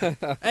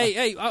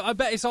 Hey, I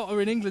bet it's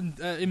hotter in England,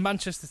 in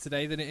Manchester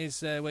today than it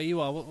is where you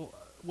are. What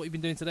have you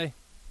been doing today?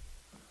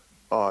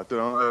 Oh, I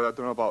don't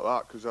know about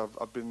that because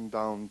I've been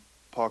down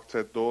Park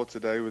Ted Door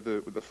today with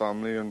the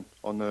family and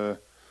on an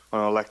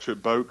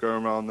electric boat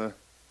going around the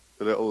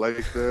the little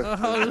lake there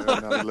and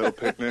had a little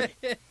picnic.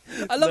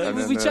 I love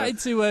it. We chatted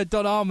to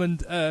Don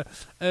Armand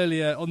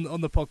earlier on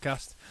the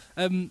podcast.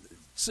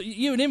 So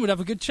you and him would have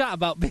a good chat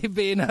about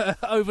being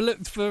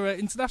overlooked for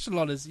international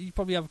honours. You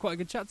probably have quite a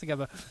good chat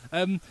together.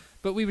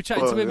 But we were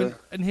chatting to him,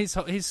 and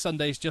his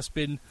Sunday's just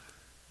been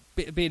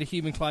being a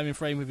human climbing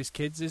frame with his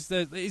kids.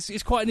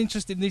 It's quite an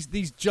interesting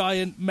these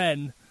giant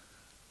men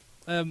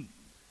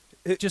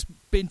just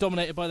being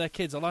dominated by their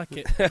kids. I like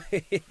it.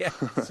 Yeah,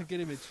 it's a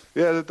good image.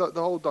 Yeah, the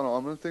whole Don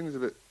Armand thing is a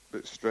bit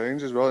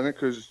strange as well, isn't it?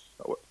 Because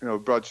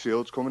Brad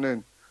Shields coming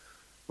in.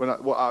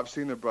 What I've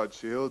seen of Brad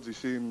Shields, he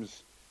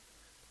seems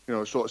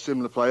sort of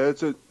similar player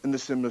in the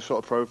similar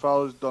sort of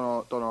profile as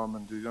Don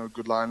Armand.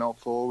 Good line-out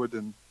forward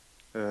and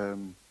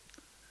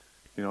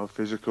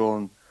physical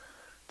and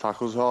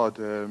tackles hard.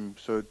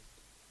 So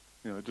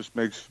it just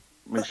makes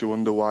you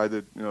wonder why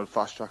they're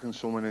fast tracking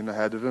someone in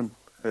ahead of him.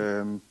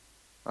 And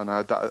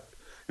that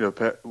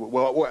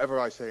whatever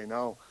I say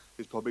now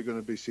is probably going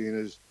to be seen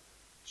as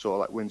sort of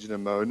like whinging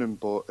and moaning.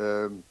 But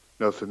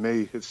for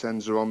me, it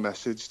sends the wrong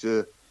message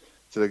to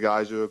the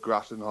guys who are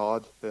grafting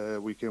hard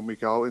week in,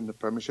 week out in the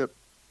Premiership.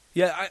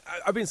 Yeah,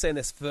 I've been saying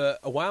this for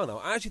a while now.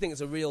 I actually think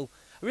it's a real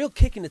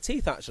kick in the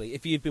teeth, actually,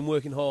 if you've been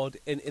working hard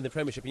in the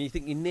Premiership and you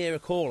think you're near a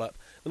call-up,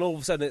 and all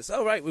of a sudden it's,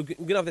 all right, we're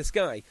going to have this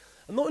guy.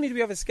 And not only do we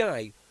have this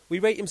guy, we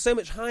rate him so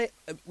much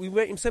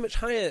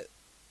higher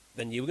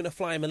than you. We're going to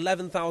fly him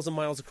 11,000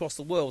 miles across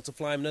the world to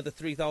fly him another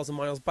 3,000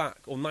 miles back,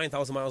 or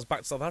 9,000 miles back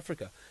to South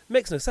Africa. It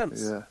makes no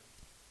sense.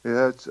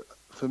 Yeah.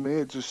 For me,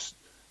 it just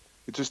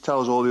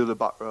tells all the other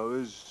back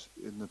rowers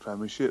in the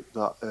Premiership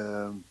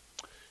that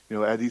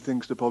Eddie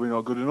thinks they're probably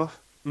not good enough.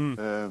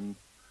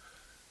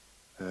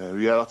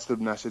 That's the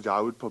message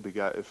I would probably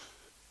get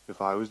if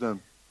I was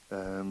them.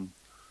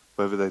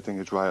 Whether they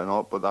think it's right or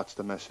not, but that's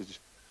the message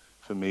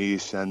for me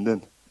he's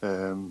sending.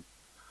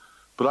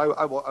 But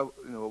I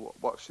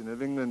watching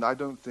of England, I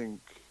don't think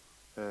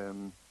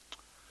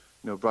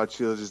Brad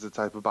Shields is the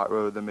type of back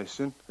rower they're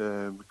missing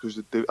because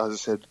as I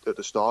said at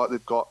the start,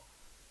 they've got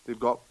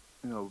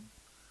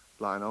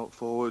line out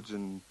forwards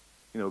and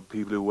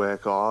people who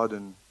work hard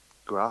and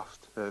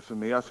graft. For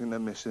me, I think they're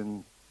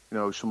missing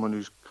someone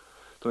who's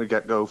going to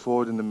get go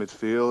forward in the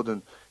midfield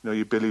and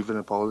your Billy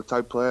Vunipola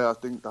type player. I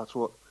think that's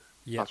what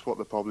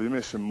they're probably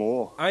missing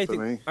more. I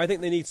think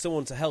they need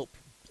someone to help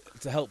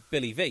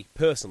Billy V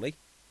personally.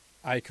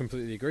 I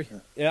completely agree.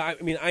 Yeah, I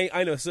mean,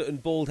 I know a certain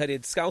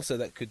bald-headed Scouser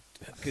that could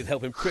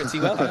help him pretty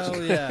well.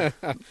 Oh yeah.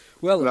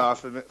 Well, no,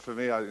 for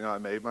me, I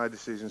made my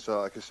decision.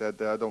 So, like I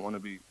said, I don't want to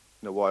be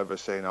whatever I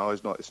say now.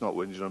 It's not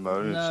whinging or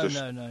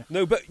moaning.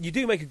 No, but you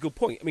do make a good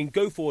point. I mean,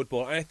 go forward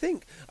ball. And I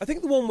think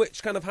the one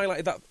which kind of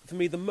highlighted that for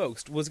me the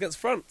most was against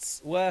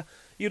France, where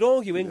you'd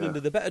argue England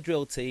are the better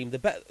drill team, the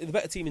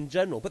better team in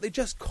general, but they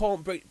just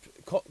can't break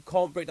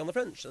down the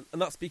French,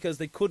 and that's because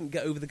they couldn't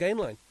get over the gain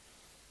line.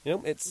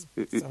 I'm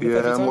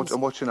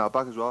watching our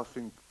back as well. I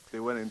think they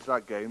went into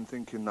that game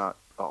thinking that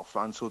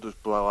France will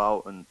just blow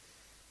out, and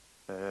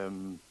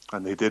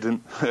they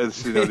didn't.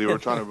 They were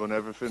trying to run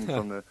everything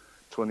from the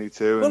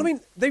 22. Well, I mean,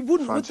 they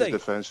wouldn't, France's would they?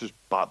 defence just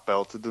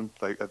belted them.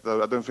 I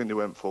don't think they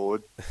went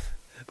forward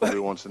probably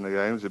once in the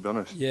game, to be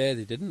honest. Yeah,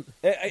 they didn't.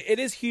 It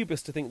is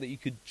hubris to think that you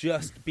could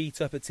just beat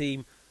up a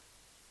team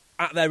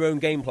at their own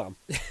game plan.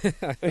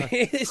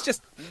 It's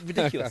just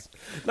ridiculous.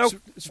 Now,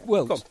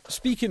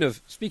 speaking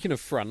of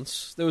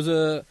France, there was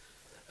a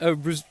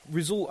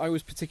result I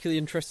was particularly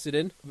interested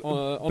in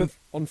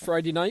on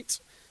Friday night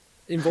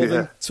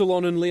involving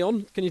Toulon and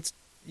Lyon. Can you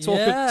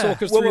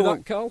talk us through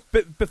that, Carl?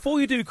 But before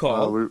you do,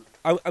 Carl,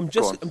 I'm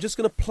just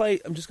going to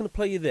play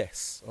you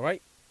this. All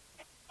right.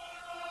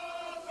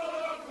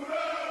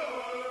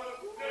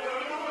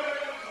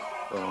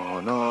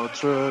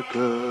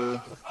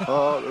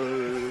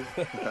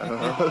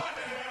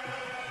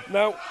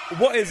 Now,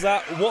 what is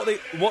that?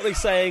 What they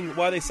saying?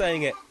 Why are they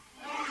saying it?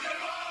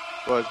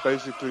 Well, it's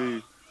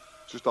basically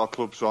just our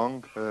club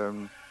song.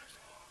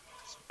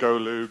 Go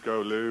Lou,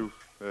 go Lou.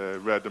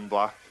 Red and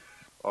black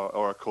are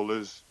our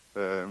colours,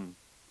 and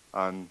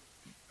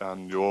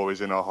you're always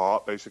in our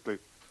heart. Basically,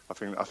 I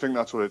think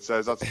that's what it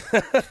says. It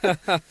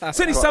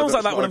certainly sounds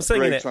like that when I'm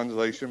singing it. Great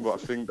translation, but I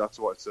think that's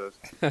what it says.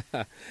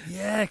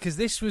 Yeah, because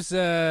this was.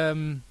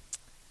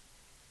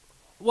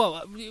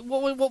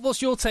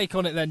 What's your take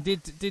on it then?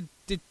 Did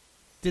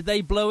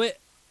they blow it?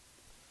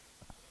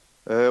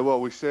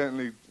 Well, we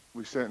certainly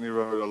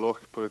wrote a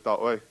look, put it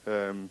that way.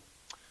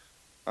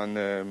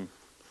 And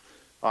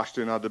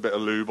Ashton had a bit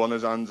of lube on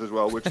his hands as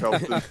well, which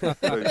helped him. He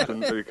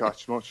couldn't really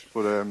catch much,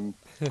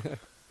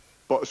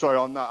 but sorry,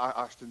 on that,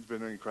 Ashton's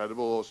been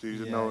incredible all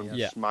season now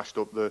and smashed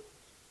up the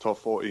top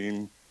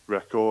 14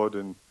 record.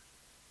 And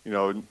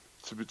to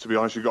be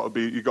honest, you got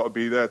to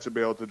be there to be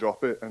able to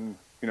drop it. And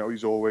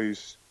he's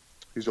always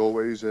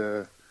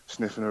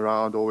sniffing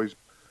around, always.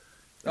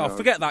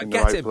 Forget that.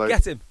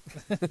 Get him.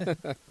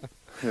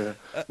 Yeah.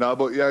 No,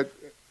 but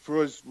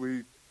for us,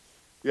 we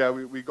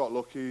got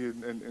lucky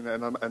in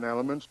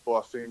elements, but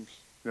I think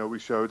we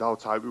showed how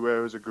tight we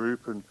were as a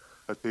group and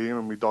a team,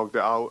 and we dogged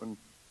it out. And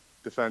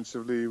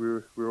defensively,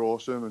 we were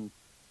awesome.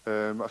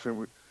 And I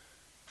think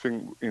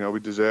think we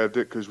deserved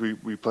it because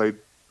we played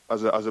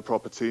as a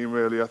proper team.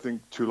 Really, I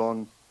think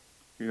Toulon,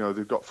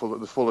 they've got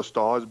full of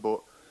stars,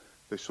 but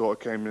they sort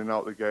of came in and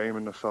out of the game,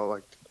 and I felt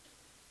like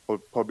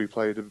probably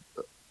played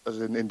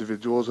as in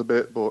individuals a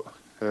bit. But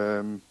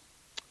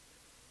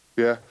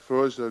yeah,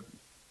 for us,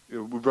 we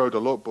rode a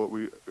lot, but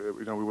we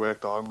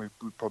worked hard, and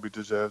we probably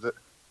deserved it.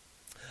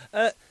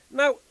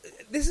 Now,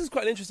 this is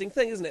quite an interesting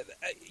thing, isn't it?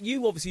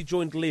 You obviously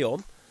joined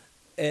Lyon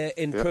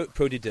in Pro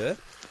D2.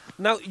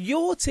 Now,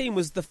 your team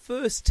was the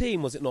first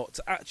team, was it not,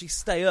 to actually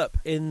stay up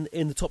in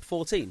the top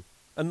 14?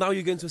 And now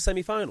you're going to a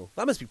semi-final.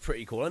 That must be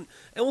pretty cool. And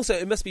also,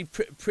 it must be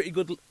pretty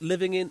good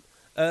living in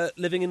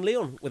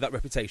Lyon with that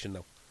reputation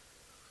now.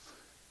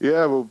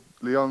 Yeah, well,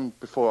 Lyon,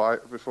 before I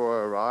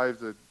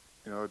arrived, I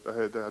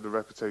heard they had a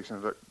reputation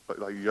of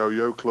like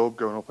yo-yo club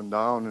going up and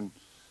down.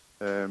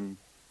 And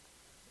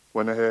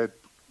when I heard,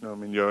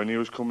 Yoni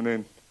was coming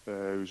in,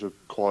 he was a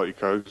quality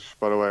coach.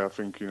 By the way, I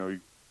think, he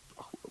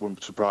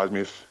wouldn't surprise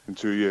me if in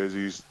 2 years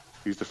he's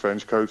the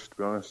French coach, to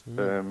be honest.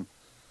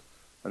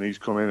 And he's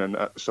come in,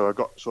 and so I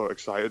got sort of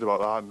excited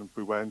about that, and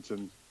we went,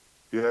 and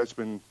yeah, it's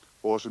been an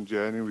awesome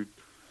journey. We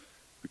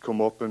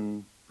come up,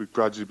 and we've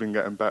gradually been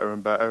getting better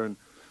and better, and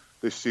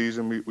this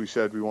season we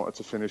said we wanted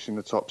to finish in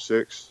the top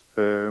 6,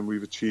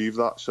 we've achieved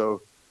that,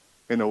 so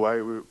in a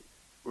way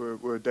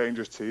we're a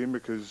dangerous team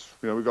because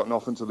we've got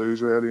nothing to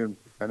lose really, and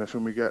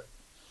anything we get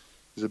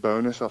is a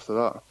bonus after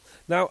that.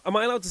 Now, am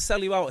I allowed to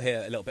sell you out here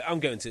a little bit? I'm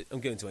going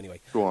to anyway.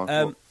 Go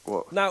on.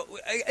 What? Now,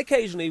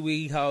 occasionally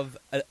we have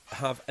a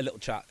little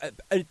chat,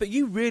 but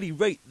you really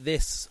rate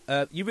this.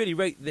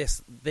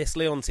 This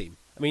Lyon team.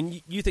 I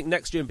mean, you think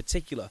next year in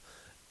particular,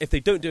 if they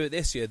don't do it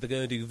this year, they're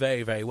going to do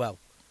very, very well.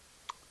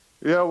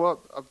 Yeah, well,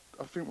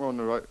 I think we're on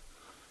the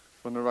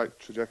right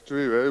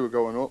trajectory. Really, we're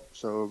going up.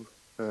 So,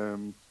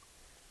 and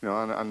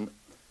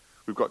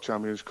we've got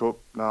Champions Cup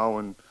now,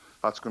 and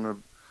that's going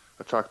to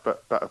attract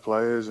better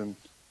players, and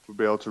we'll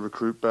be able to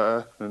recruit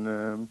better.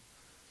 And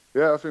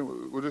I think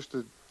we're just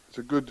it's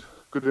a good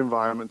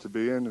environment to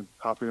be in, and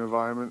happy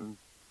environment,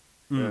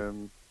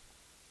 and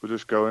we're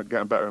just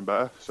getting better and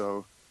better.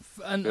 So,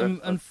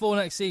 and for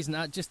next season,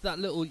 just that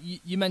little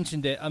you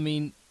mentioned it. I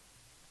mean,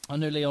 I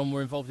know Lyon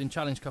were involved in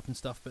Challenge Cup and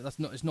stuff, but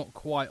it's not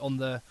quite on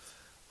the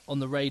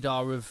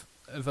radar of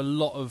a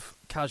lot of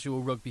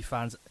casual rugby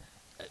fans.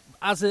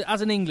 As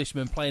an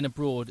Englishman playing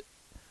abroad,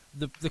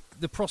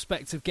 the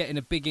prospect of getting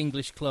a big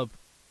English club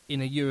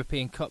in a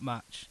European Cup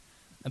match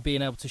and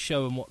being able to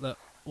show them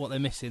what they're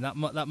missing, that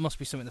must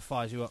be something that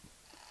fires you up.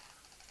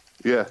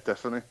 Yeah,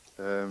 definitely.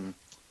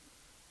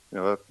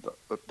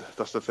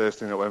 That's the first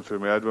thing that went through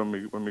my head when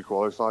we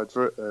qualified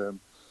for it.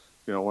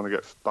 I want to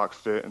get back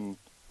fit and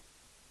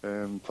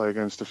play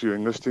against a few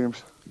English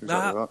teams.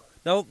 Exactly that.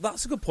 Now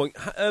that's a good point.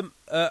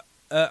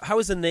 How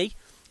is the knee?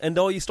 And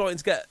are you starting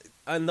to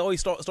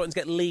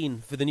get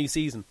lean for the new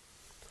season?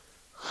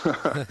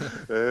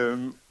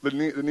 The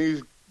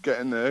knee's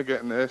getting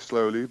there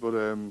slowly, but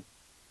I'm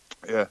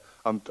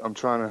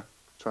trying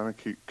to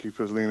keep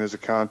as lean as I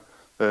can.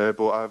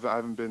 But I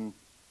haven't been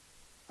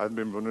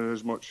running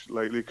as much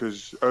lately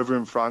because over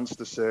in France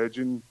the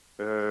surgeon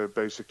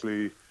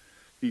basically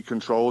he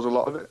controls a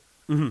lot of it.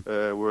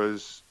 Mm-hmm.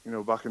 Whereas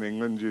back in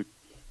England,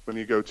 when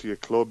you go to your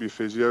club, your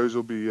physios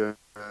will be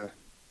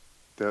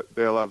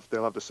they'll have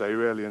the say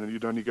really, and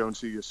you'd only go and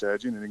see your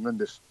surgeon in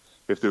England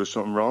if there was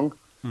something wrong.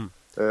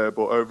 But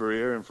over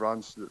here in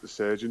France, the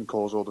surgeon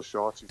calls all the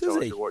shots. He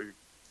tells you what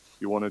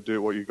you want to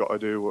do, what you got to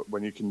do,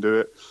 when you can do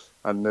it.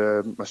 And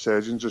my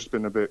surgeon's just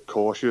been a bit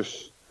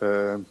cautious.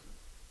 So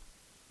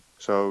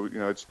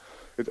it's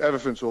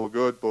everything's all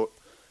good, but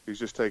he's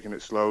just taking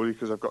it slowly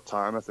because I've got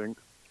time, I think.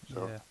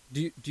 So.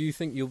 Yeah. Do you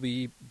think you'll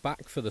be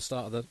back for the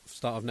start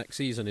of next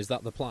season? Is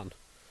that the plan?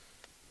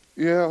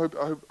 Yeah,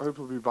 I hope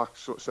I'll be back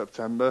sort of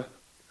September.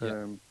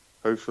 Yeah.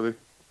 Hopefully.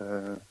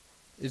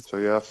 So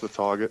yeah, that's the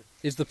target.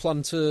 Is the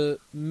plan to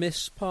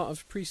miss part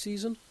of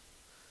pre-season?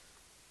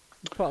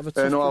 Part of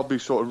a no, I'll be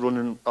sort of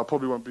running. I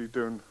probably won't be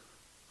doing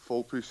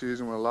full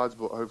pre-season with the lads,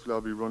 but hopefully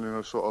I'll be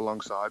running sort of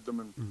alongside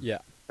them,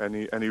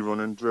 and any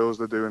running drills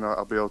they're doing,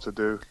 I'll be able to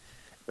do.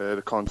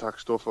 The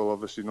contact stuff I'll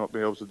obviously not be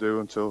able to do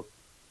until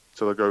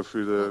I go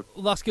through the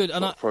that's good.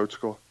 And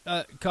protocol.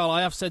 Carl,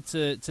 I have said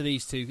to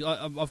these two,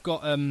 I've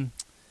got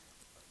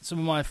some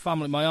of my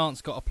family. My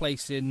aunt's got a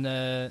place in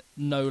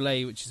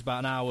Nolay, which is about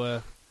an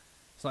hour.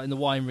 It's like in the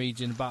wine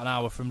region, about an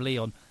hour from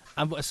Lyon.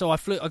 And so I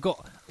flew.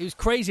 It was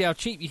crazy how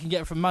cheap you can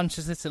get from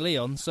Manchester to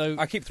Lyon. So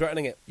I keep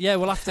threatening it. Yeah,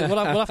 we'll have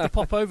to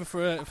pop over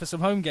for some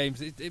home games.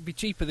 It'd be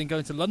cheaper than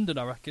going to London,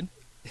 I reckon.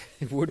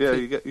 It would. Yeah,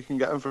 you can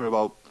get them for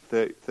about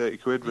 30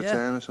 quid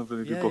return or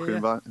something if you book it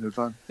in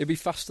advance. It'd be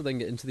faster than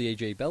getting to the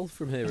AJ Bell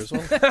from here as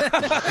well.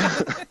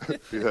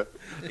 Yeah,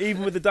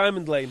 even with the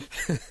Diamond Lane.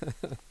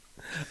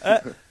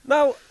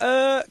 Now,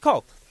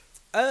 Carl,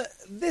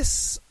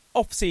 this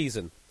off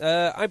season,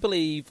 I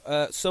believe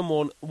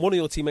one of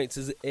your teammates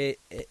is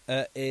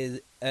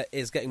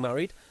getting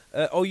married.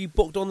 Are you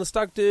booked on the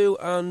stag do,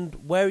 and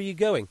where are you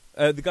going?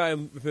 The guy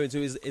I'm referring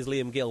to is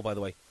Liam Gill, by the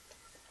way.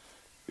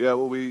 Yeah,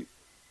 well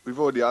we've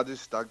already had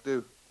his stag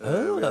do.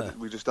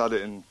 We just had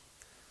it in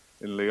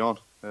Lyon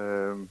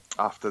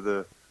after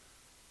the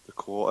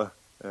quarter.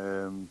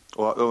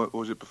 Or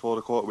was it before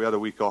the quarter? We had a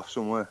week off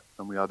somewhere,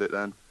 and we had it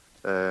then.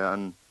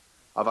 And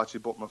I've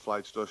actually booked my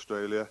flights to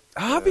Australia.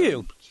 Have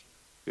you?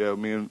 Yeah,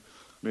 me and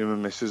my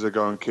missus are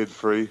going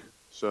kid-free.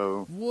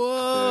 So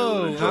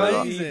whoa,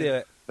 How do you do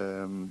it?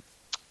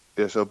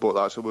 So I booked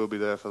that, so we'll be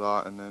there for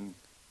that, and then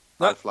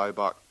I fly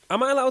back.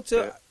 Am I allowed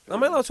to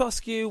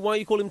ask you why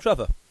you call him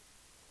Trevor?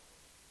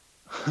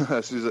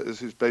 This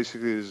is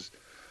basically his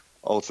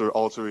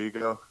alter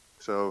ego.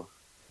 So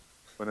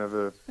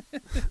whenever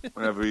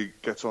he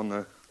gets on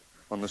the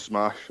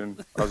smash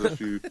and has a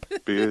few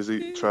beers,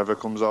 Trevor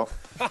comes out.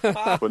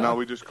 But now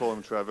we just call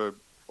him Trevor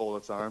all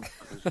the time.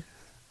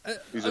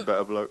 He's a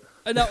better bloke.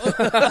 Now,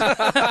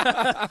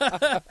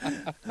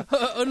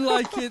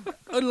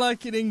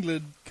 unlike in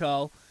England,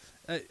 Carl,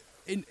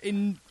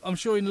 I'm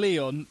sure in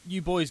Lyon,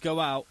 you boys go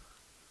out,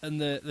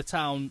 and the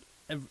town,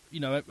 a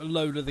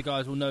load of the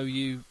guys will know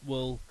you,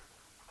 will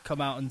come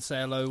out and say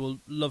hello, will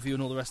love you,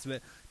 and all the rest of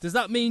it. Does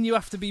that mean you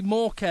have to be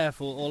more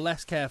careful or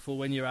less careful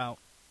when you're out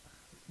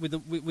with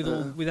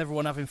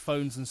everyone having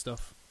phones and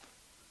stuff?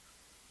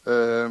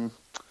 Probably.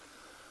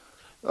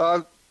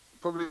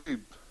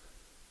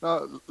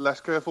 No,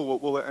 less careful.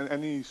 Well,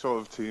 any sort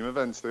of team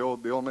events, they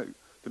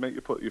make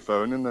you put your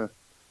phone in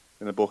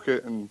a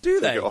bucket and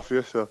take it off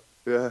you. So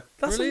yeah,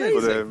 that's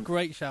brilliant. amazing. But,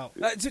 great shout.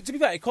 To be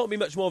fair, it can't be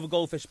much more of a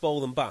goldfish bowl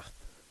than Bath.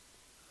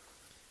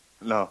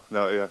 No,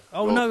 yeah.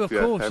 Oh no, of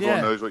course,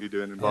 everyone knows what you're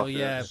doing in Bath.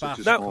 Yeah, Bath. Such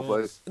a small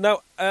place.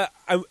 Now,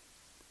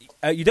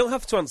 you don't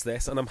have to answer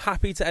this, and I'm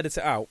happy to edit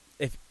it out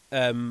if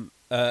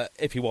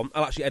you want.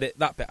 I'll actually edit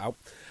that bit out.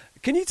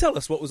 Can you tell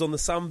us what was on the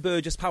Sam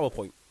Burgess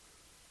PowerPoint?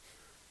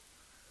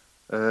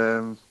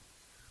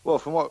 Well,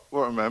 from what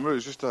I remember, it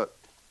was just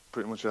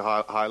pretty much a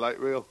highlight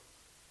reel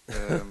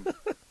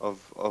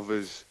of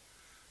his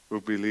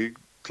rugby league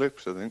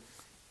clips, I think.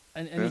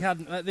 And he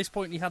hadn't, at this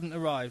point, he hadn't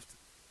arrived.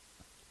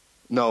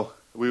 No,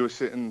 we were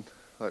sitting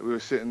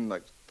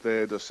like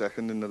third or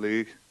second in the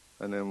league,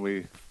 and then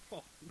we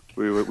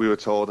were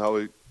told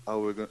he's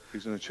going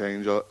to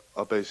change our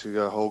basically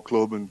our whole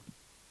club, and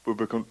we're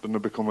going to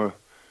become a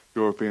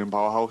European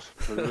powerhouse.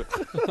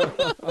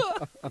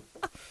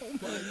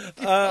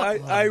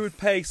 I would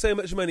pay so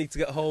much money to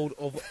get hold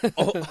of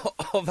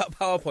that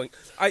PowerPoint.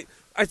 I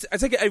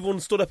take it everyone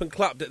stood up and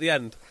clapped at the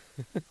end.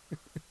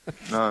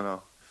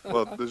 No.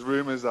 Well, there's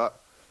rumours that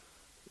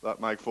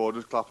Mike Ford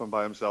was clapping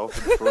by himself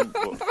in the front,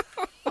 but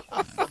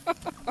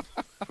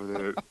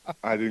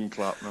I didn't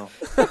clap, no.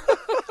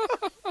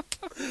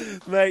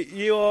 Mate,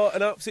 you are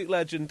an absolute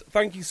legend.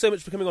 Thank you so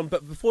much for coming on.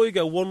 But before you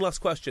go, one last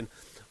question.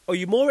 Are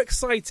you more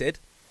excited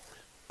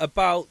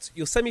about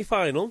your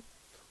semi-final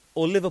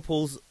or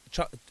Liverpool's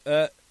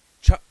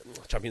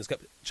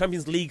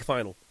Champions League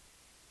final?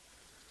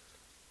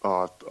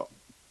 Our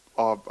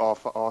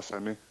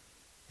semi.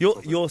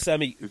 Your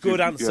semi.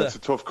 Good answer. Yeah, it's a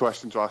tough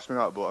question to ask me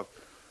that, but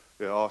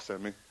our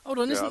semi. Hold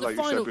on, isn't like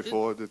the final? Like you said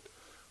before, they'd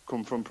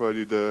come from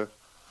Pretty to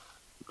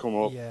come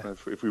up. Yeah.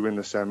 If we win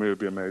the semi, it would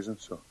be amazing.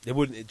 So. It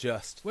wouldn't it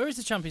just? Where is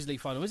the Champions League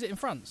final? Is it in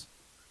France?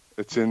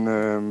 It's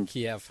in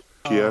Kiev.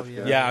 Kiev.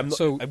 Oh, Yeah,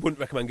 I wouldn't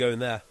recommend going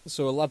there.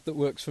 So a lad that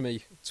works for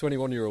me,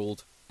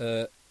 21-year-old,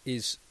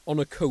 is on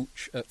a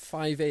coach at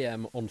 5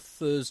 a.m. on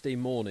Thursday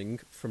morning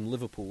from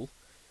Liverpool,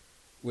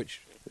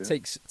 which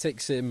takes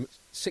him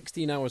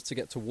 16 hours to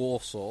get to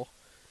Warsaw,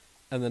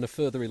 and then a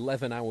further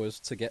 11 hours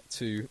to get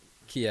to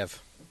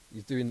Kiev.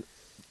 He's doing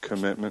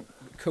commitment.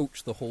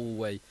 Coach the whole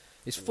way.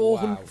 It's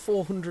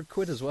 400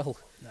 quid as well.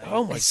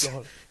 Oh my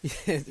god!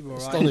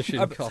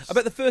 Astonishing cost. I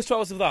bet the first 2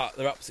 hours of that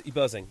they're absolutely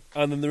buzzing,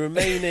 and then the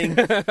remaining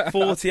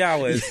 40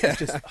 hours is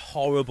just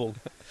horrible.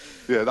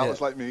 Yeah, that was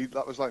like me.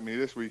 That was like me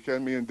this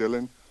weekend. Me and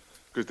Dylan,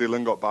 because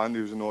Dylan got banned.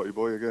 He was a naughty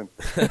boy again.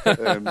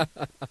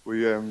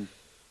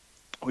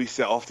 We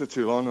set off to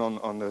Toulon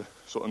on the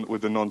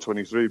with the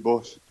non-23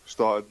 bus.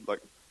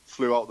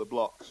 Flew out the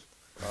blocks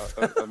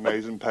at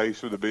amazing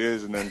pace with the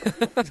beers, and then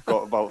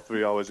got about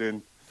 3 hours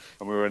in.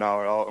 And we were an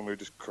hour out, and we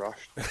just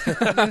crashed.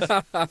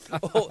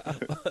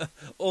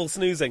 all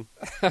snoozing.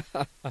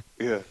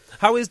 Yeah.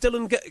 How is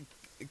Dylan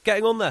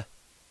getting on there?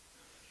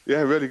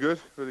 Yeah, really good,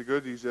 really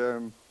good. He's, I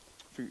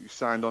think he's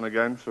signed on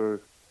again for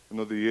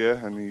another year,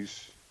 and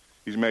he's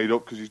made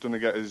up because he's going to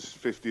get his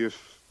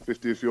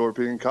 50th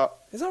European cap.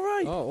 Is that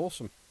right? Oh,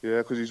 awesome. Yeah,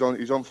 because he's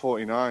on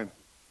 49,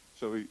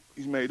 so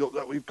he's made up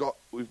that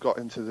we've got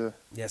into the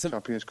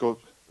Champions Cup.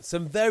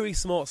 Some very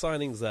smart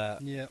signings there.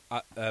 Yeah.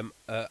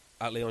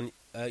 At Lyon.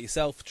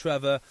 Yourself,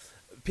 Trevor,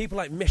 people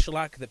like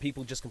Michalak that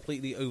people just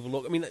completely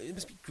overlook. I mean, it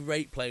must be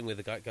great playing with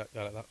a guy like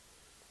that.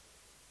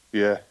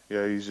 Yeah,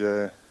 he's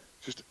a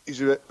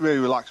really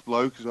relaxed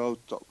bloke as well,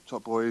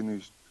 top boy,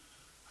 and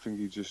I think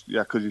he just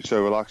because he's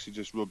so relaxed, he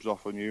just rubs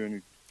off on you,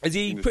 and is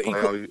he pretty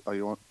cool? How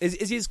you want?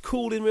 Is he as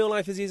cool in real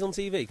life as he is on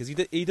TV? Because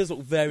he does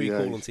look very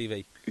cool on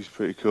TV. He's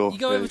pretty cool. You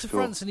go over to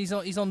France and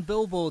he's on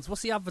billboards.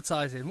 What's he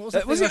advertising?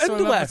 What was he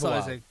underwear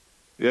advertising?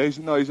 Yeah, he's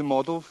a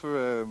model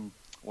for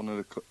one of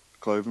the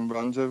clothing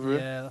brands over here.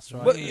 Yeah, that's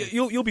right. Well,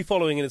 you'll be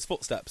following in his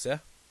footsteps, yeah?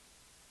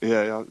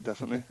 Yeah,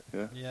 definitely.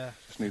 Yeah.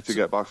 Just need to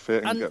get back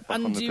fit and get back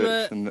on the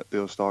pitch, and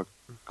they'll start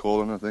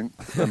calling. I think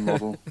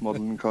and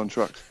modelling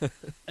contracts.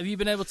 Have you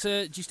been able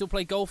to? Do you still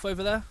play golf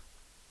over there?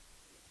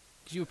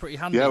 Because you were pretty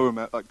handy. Yeah, we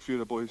met like a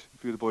few of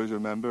the boys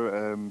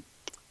remember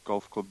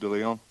Golf Club de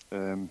Lyon.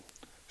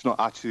 It's not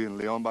actually in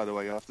Lyon, by the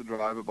way. You have to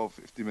drive about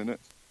 50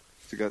 minutes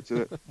to get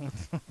to it,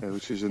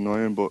 which is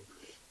annoying. But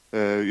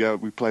yeah,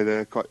 we play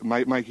there.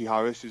 Mikey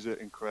Harris is an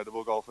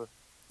incredible golfer.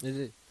 Is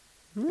he?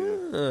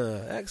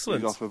 Yeah.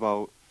 Excellent.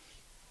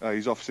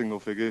 He's off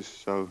single figures,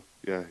 so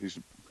yeah, he's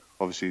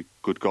obviously a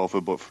good golfer,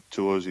 but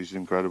to us, he's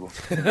incredible.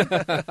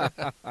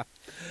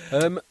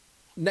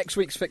 Next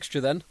week's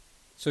fixture then.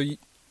 So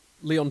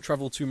Lyon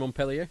travel to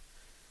Montpellier.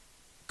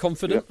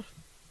 Confident? Yep.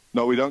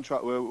 No, we don't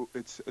travel.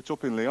 It's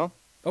up in Lyon.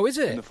 Oh, is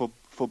it? In the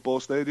football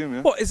stadium,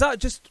 yeah. What, is that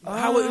just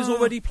how it was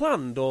already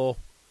planned, or...?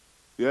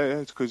 Yeah,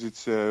 it's because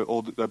it's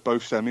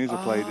both semis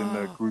are played in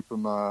the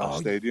Groupama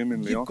Stadium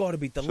in Lyon. You've got to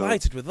be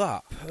delighted with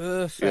that.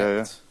 Perfect.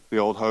 Yeah. The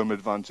old home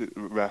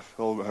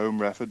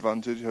ref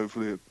advantage.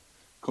 Hopefully it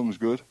comes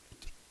good.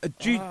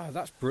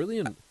 That's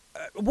brilliant.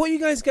 What are you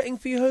guys getting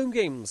for your home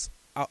games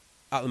at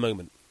the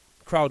moment,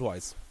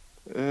 crowd-wise?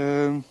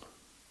 I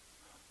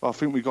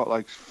think we got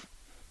like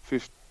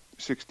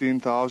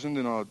 16,000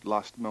 in our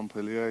last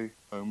Montpellier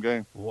home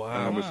game.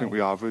 Wow. And I think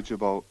we average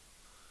about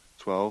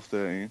 12,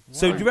 13.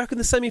 So do you reckon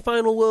the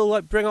semi-final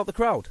will bring out the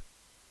crowd?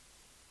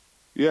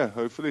 Yeah,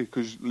 hopefully,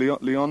 because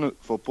Lyon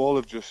football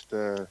have just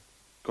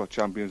got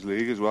Champions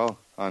League as well,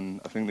 and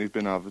I think they've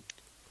been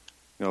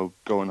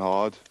going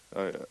hard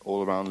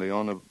all around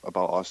Lyon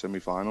about our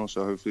semi-final.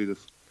 So hopefully a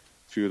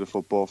few of the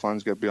football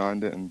fans get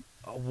behind it. And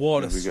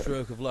what a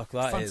stroke of luck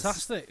that is!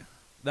 Fantastic.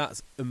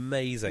 That's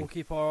amazing. We'll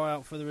keep our eye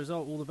out for the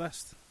result. All the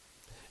best.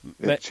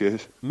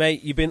 Cheers.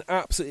 Mate, you've been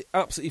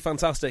absolutely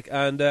fantastic,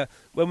 and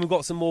when we've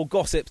got some more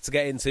gossip to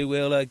get into,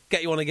 we'll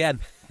get you on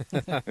again.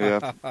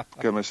 Yeah,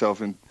 get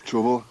myself in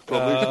trouble,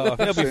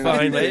 probably. He'll be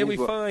fine, mate, he'll be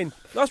fine.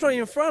 That's right,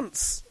 in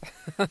France.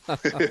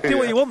 Do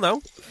what you want,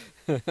 though.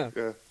 Yeah,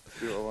 do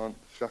what I want.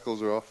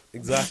 Shackles are off.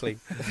 Exactly.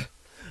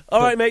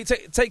 All right, mate,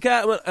 take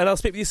care, and I'll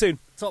speak with you soon.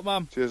 Top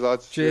man. Cheers,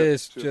 lads.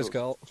 Cheers,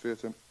 Carl. Cheers,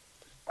 Tim.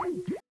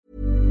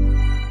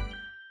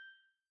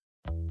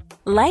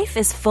 Life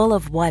is full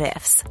of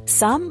what-ifs.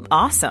 Some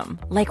awesome,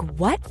 like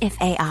what if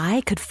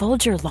AI could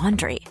fold your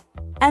laundry?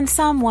 And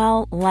some,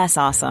 well, less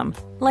awesome,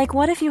 like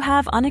what if you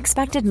have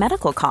unexpected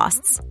medical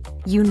costs?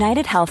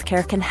 United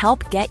Healthcare can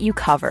help get you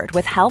covered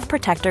with Health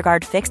Protector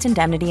Guard fixed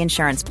indemnity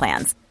insurance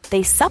plans.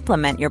 They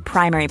supplement your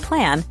primary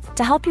plan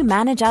to help you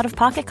manage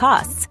out-of-pocket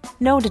costs.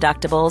 No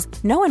deductibles,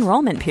 no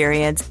enrollment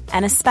periods,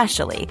 and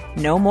especially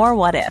no more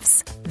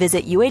what-ifs.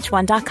 Visit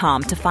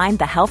uh1.com to find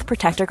the Health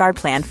Protector Guard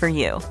plan for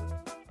you.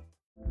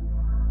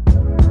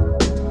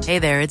 Hey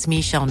there, it's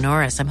Michelle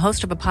Norris. I'm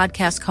host of a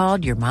podcast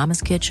called Your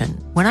Mama's Kitchen.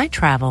 When I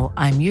travel,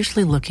 I'm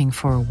usually looking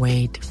for a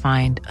way to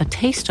find a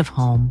taste of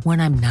home when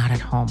I'm not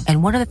at home.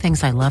 And one of the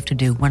things I love to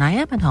do when I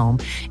am at home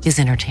is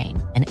entertain.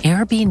 And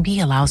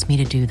Airbnb allows me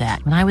to do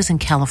that. When I was in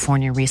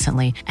California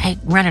recently, I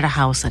rented a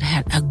house that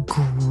had a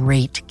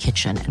great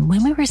kitchen. And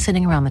when we were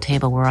sitting around the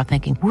table, we were all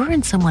thinking, we're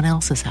in someone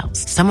else's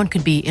house. Someone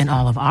could be in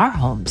all of our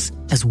homes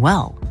as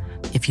well.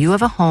 If you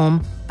have a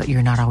home, but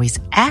you're not always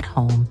at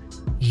home,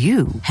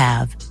 you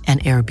have an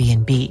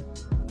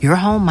Airbnb. Your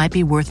home might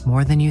be worth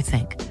more than you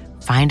think.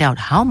 Find out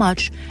how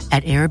much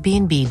at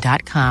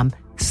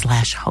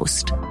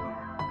airbnb.com/host.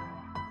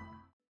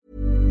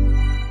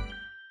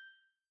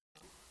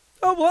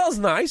 Oh, well, that was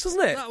nice,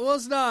 wasn't it? That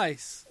was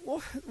nice.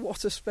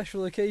 What a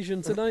special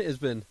occasion tonight has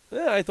been.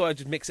 Yeah, I thought I'd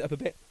just mix it up a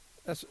bit.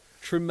 That's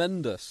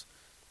tremendous.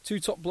 Two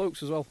top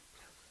blokes as well.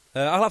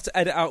 I'll have to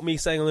edit out me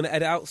saying I'm going to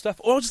edit out stuff,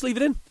 or I'll just leave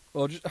it in.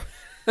 Or just...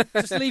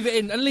 Just leave it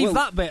in and leave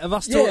that bit of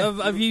us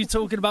of you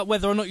talking about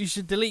whether or not you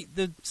should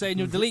saying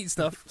you'll delete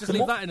stuff. Just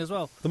leave that in as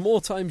well. The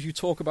more times you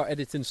talk about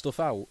editing stuff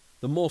out,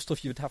 the more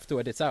stuff you'd have to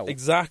edit out.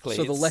 Exactly.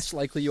 So the less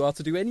likely you are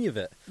to do any of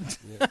it.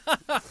 Yeah.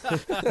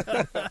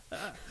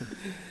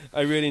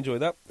 I really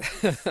enjoyed that.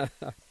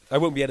 I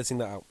won't be editing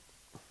that out.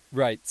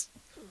 Right.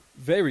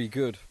 Very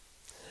good.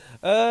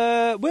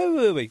 Where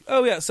were we?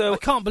 Oh, yeah, so... I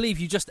can't believe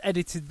you just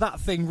edited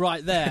that thing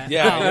right there.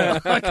 Yeah.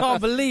 I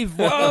can't believe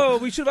what... Oh,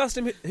 we should have asked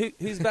him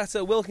who's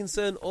better,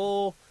 Wilkinson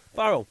or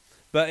Farrell.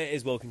 But it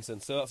is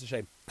Wilkinson, so that's a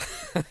shame.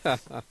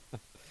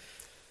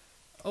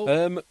 So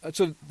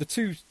the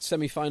two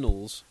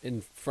semi-finals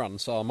in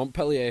France are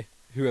Montpellier,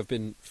 who have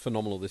been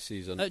phenomenal this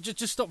season.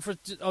 Just stop for...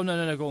 Oh,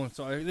 no, go on.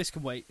 Sorry, this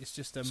can wait. It's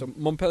just... So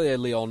Montpellier,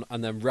 Lyon,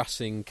 and then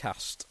Racing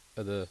Cast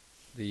are the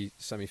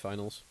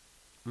semi-finals.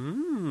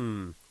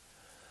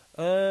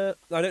 I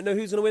don't know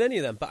who's going to win any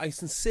of them, but I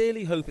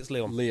sincerely hope it's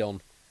Lyon.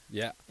 Lyon,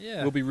 yeah.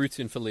 We'll be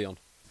rooting for Lyon.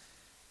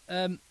 Do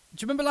you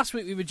remember last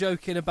week we were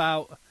joking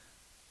about...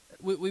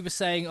 We were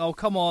saying, oh,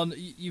 come on,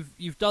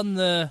 you've done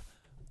the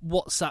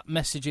WhatsApp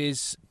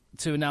messages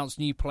to announce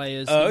new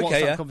players,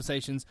 WhatsApp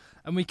conversations,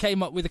 and we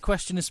came up with a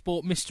Question of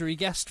Sport mystery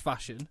guest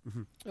fashion.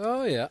 Mm-hmm.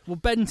 Oh, yeah. Well,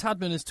 Ben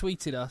Tadman has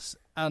tweeted us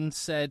and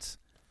said,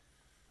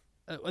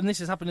 and this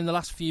has happened in the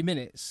last few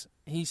minutes,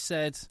 he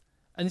said,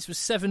 and this was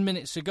 7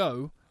 minutes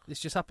ago, this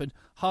just happened.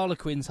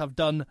 Harlequins have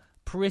done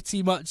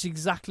pretty much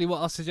exactly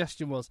what our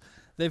suggestion was.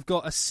 They've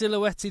got a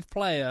silhouetted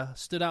player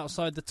stood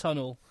outside the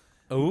tunnel.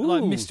 Ooh.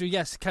 Like mystery,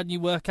 yes. Can you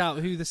work out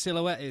who the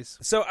silhouette is?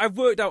 So I've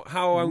worked out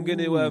how I'm going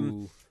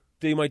to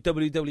do my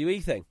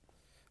WWE thing.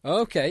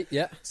 Okay,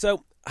 yeah.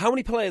 So how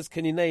many players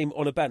can you name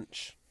on a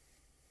bench?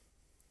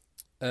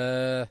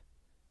 What?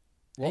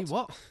 Hey,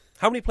 what?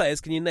 How many players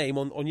can you name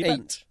on your 8.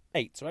 bench?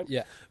 8, right?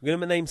 Yeah. I'm going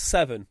to name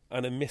 7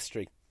 and a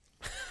mystery.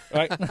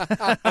 Right?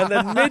 And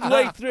then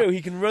midway through,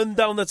 he can run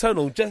down the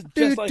tunnel just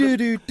like...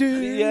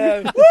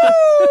 Yeah.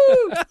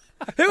 Woo!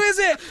 Who is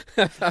it?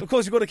 Of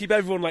course, you've got to keep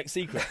everyone, like,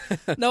 secret.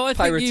 No, I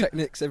think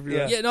Pyrotechnics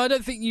everywhere. Yeah, no, I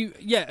don't think you...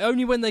 Yeah,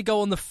 only when they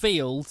go on the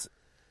field,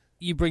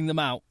 you bring them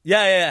out.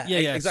 Yeah,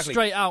 Exactly.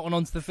 Straight out and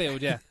onto the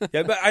field, yeah.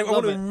 Yeah, but I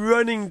want him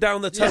running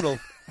down the tunnel.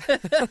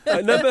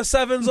 Like, number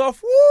 7's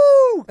off.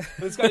 Woo!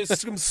 This guy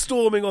just comes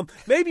storming on.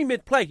 Maybe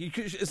mid-play.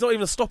 It's not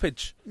even a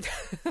stoppage.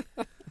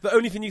 But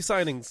only for new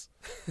signings.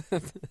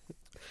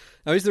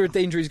 Now, is there a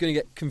danger he's going to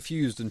get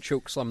confused and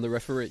choke slam the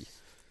referee?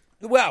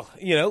 Well,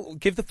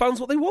 give the fans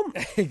what they want.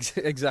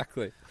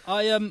 Exactly.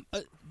 Do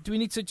we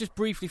need to just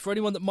briefly, for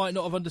anyone that might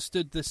not have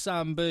understood the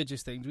Sam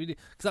Burgess thing, because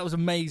that was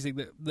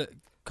amazing that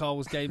Carl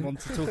was game on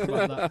to talk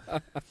about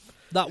that.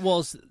 That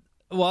was...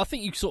 Well, I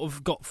think you sort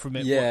of got from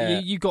it. Yeah.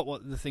 You got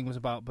what the thing was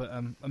about, but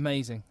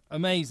amazing.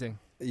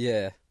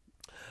 Yeah.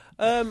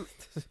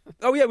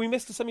 We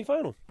missed the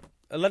semi-final.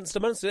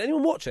 Leinster-Munster. Did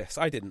anyone watch this?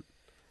 I didn't.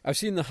 I've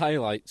seen the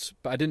highlights,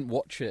 but I didn't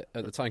watch it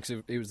at the time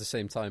because it was the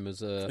same time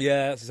as...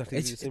 Yeah, that's exactly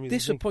the same. It's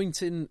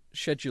disappointing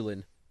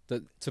scheduling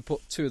to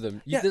put 2 of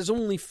them. Yeah. There's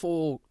only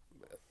 4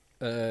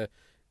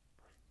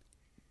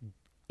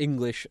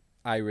 English,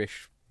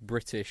 Irish,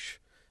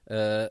 British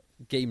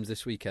games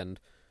this weekend.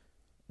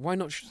 Why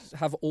not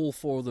have all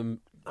 4 of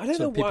them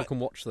so people can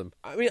watch them?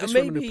 I mean, This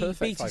maybe would have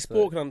been BT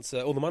Sport can answer,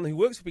 or the man who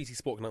works for BT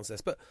Sport can answer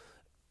this, but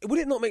would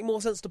it not make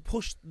more sense to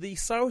push the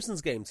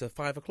Saracens game to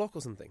 5 o'clock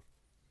or something?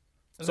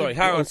 Sorry.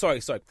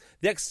 The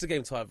Exeter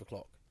game to 5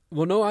 o'clock.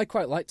 Well, no, I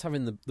quite liked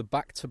having the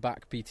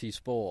back-to-back BT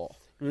Sport.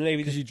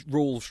 Maybe because you'd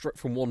roll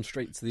from one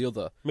straight to the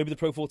other. Maybe the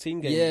Pro 14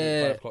 game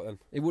at 5 o'clock then.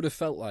 It would have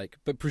felt like,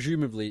 but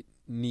presumably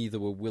neither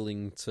were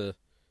willing to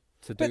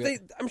do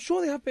it. I'm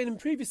sure they have been in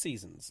previous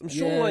seasons. I'm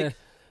sure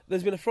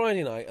there's been a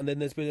Friday night and then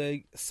there's been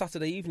a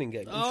Saturday evening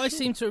game. I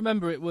seem to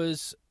remember it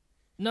was...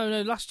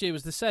 No, last year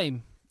was the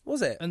same.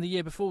 Was it? And the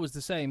year before was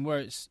the same, where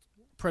it's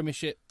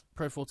Premiership,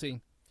 Pro 14.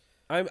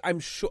 I'm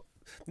sure...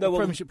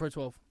 Premiership, Pro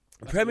 12.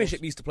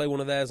 Premiership used to play one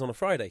of theirs on a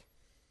Friday.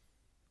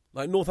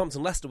 Like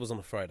Northampton-Leicester was on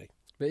a Friday.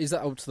 But is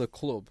that up to the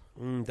club?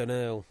 Don't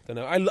know.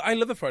 I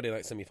love a Friday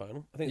night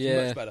semi-final. I think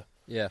it's much better.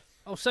 Yeah.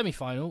 Oh,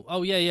 semi-final?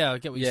 Oh, yeah, I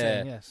get what you're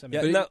saying. Yeah,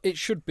 semi-final. But it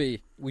should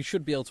be. We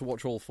should be able to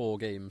watch all 4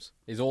 games.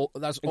 That's all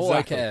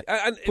I care.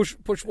 And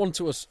push one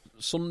to a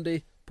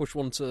Sunday, push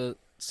one to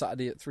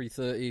Saturday at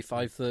 3:30,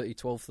 5:30,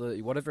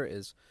 12:30, whatever it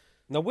is.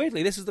 Now,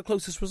 weirdly, this is the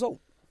closest result.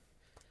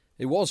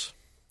 It was.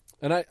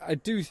 And I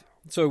do...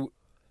 So,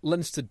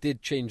 Leinster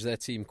did change their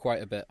team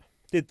quite a bit.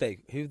 Did they?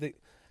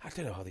 I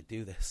don't know how they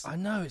do this. I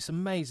know, it's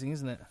amazing,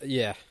 isn't it?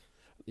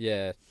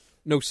 Yeah.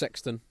 No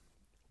Sexton.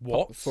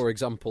 What? For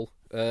example.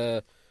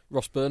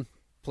 Ross Byrne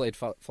played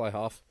fly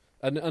half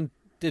and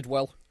did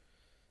well.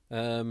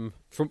 From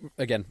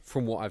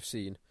what I've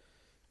seen.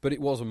 But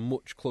it was a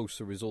much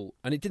closer result.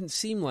 And it didn't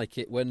seem like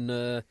it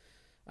when,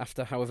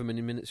 after however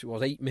many minutes it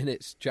was, 8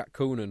 minutes, Jack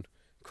Conan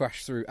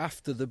crashed through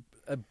after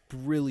a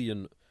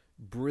brilliant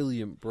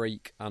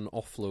break and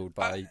offload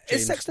by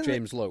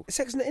James Lowe. Is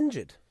Sexton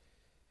injured?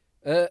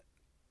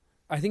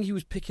 I think he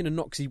was picking a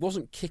knock because he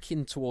wasn't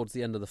kicking towards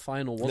the end of the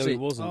final, was he? No, he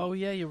wasn't. Oh,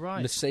 yeah, you're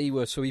right.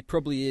 Nasewa, so he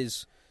probably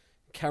is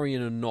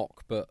carrying a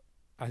knock, but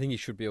I think he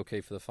should be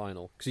okay for the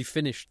final because he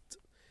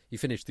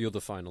finished the other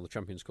final, the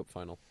Champions Cup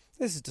final.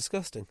 This is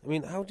disgusting. I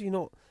mean, how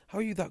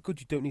are you that good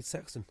you don't need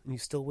Sexton and you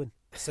still win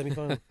a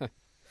semi-final?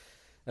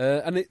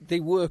 And they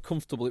were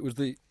comfortable. It was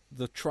the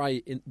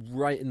try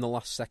right in the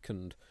last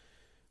second,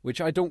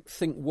 which I don't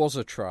think was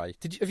a try.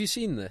 Have you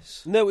seen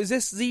this? No, is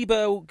this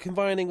Zebo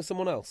combining with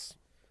someone else?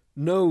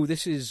 No,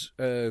 this is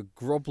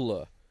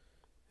Grobler,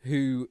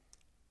 who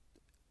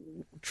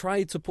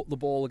tried to put the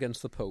ball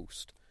against the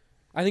post.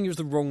 I think it was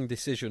the wrong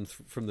decision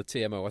from the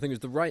TMO. I think it was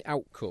the right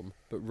outcome,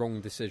 but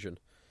wrong decision.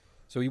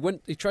 So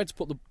he tried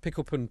to pick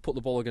up and put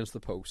the ball against the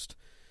post.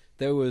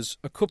 There was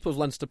a couple of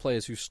Leinster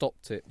players who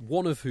stopped it,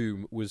 one of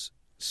whom was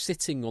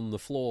sitting on the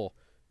floor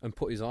and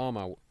put his arm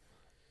out.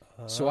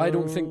 So I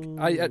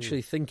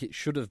actually think it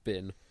should have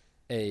been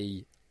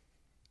a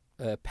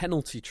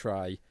penalty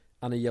try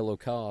and a yellow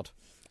card,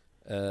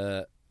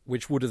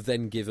 which would have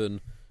then given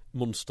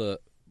Munster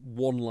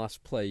one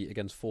last play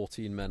against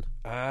 14 men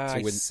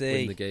to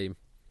win the game.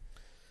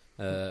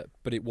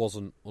 But it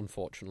wasn't,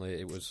 unfortunately.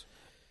 It was.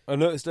 I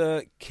noticed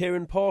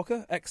Kieran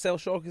Parker, ex-Sale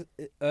Shark,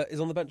 is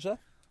on the bench there.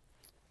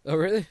 Oh,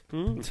 really?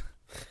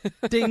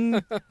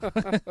 Ding!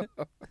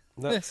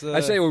 That's, I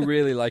say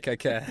really like I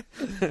care.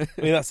 I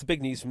mean, that's the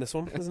big news from this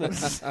one, isn't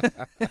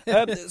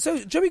it?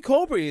 So Joey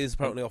Carberry is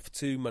apparently off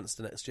to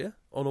Munster next year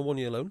on a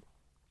 1-year loan.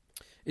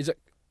 Is it?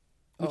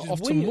 which is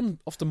off weird.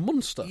 off to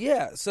Munster.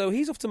 Yeah, so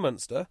he's off to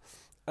Munster,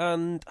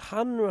 and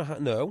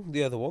no,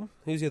 the other one.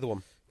 Who's the other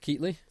one?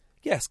 Keatley.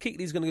 Yes,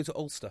 Keatley's going to go to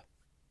Ulster.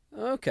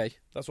 Okay.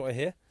 That's what I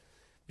hear.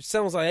 Which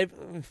sounds like,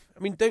 I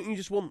mean, don't you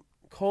just want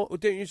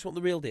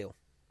the real deal?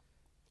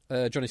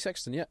 Johnny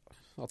Sexton. Yeah,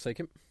 I'll take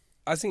him.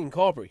 I was thinking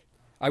Carberry.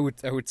 I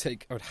would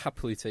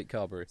happily take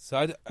Carberry. So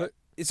I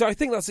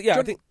think that's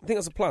I think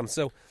that's a plan.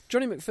 So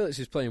Johnny McPhillips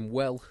is playing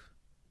well.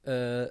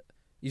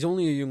 He's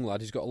only a young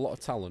lad. He's got a lot of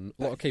talent,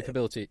 a lot of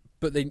capability.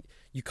 But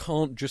you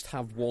can't just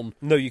have one.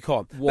 No, you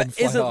can't. But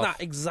fly isn't half.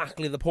 that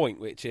exactly the point?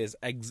 Which is,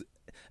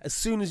 as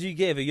soon as you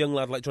give a young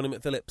lad like Johnny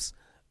McPhillips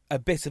a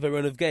bit of a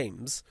run of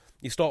games,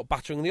 you start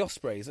battering the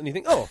Ospreys, and you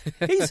think, oh,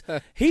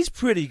 he's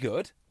pretty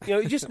good. You know,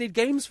 you just need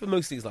games for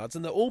most of these lads,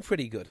 and they're all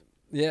pretty good.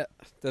 Yeah,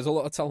 there's a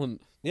lot of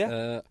talent.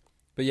 Yeah.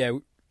 But yeah,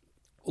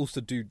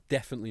 Ulster do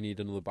definitely need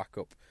another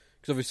backup.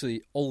 Because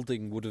obviously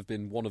Olding would have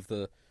been one of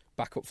the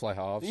backup fly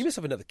halves. You must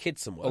have another kid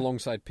somewhere.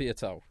 Alongside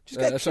Piatau. Just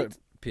get a kid.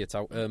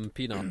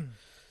 Pinar.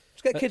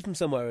 Just get a kid from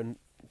somewhere and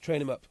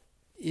train him up.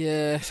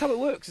 Yeah. That's how it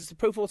works. It's the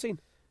Pro 14.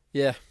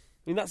 Yeah. I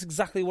mean, that's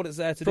exactly what it's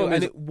there to Problem do,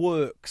 and is- it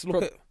works.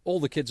 Look at, All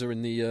the kids are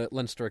in the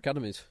Leinster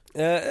academies.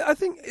 I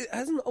think,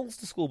 hasn't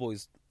Ulster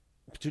schoolboys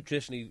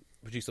traditionally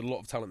produced a lot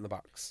of talent in the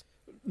backs?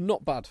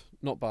 Not bad,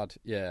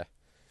 yeah.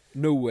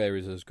 Nowhere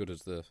is as good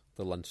as the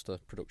Leinster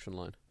production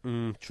line.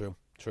 True.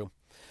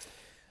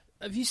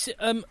 Have you seen,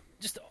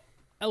 just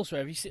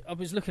elsewhere, have you seen, I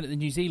was looking at the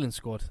New Zealand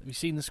squad. Have you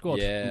seen the squad?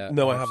 Yeah.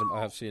 No, I haven't.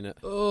 I have seen it.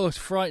 Oh, it's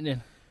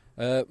frightening.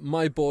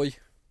 My boy,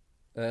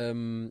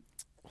 Pearson.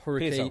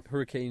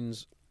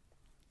 Hurricanes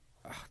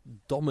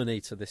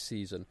dominator this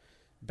season,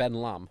 Ben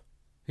Lamb,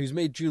 who's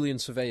made Julian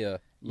Surveyor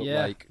look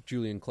like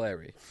Julian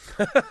Clary.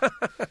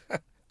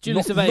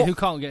 Julian Surveyor, who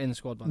can't get in the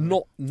squad. By the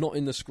way. Not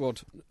in the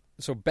squad.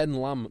 So Ben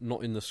Lamb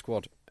not in the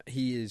squad.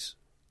 He's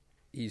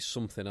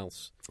something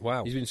else.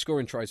 Wow. He's been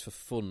scoring tries for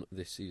fun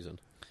this season.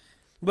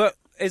 But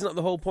isn't that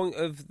the whole point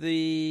of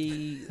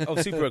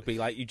Super Rugby?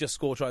 Like, you just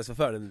score tries for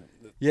fun. And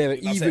Yeah,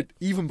 but that's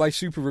even by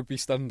Super Rugby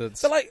standards.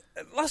 So, like,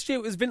 last year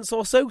it was Vince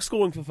Orso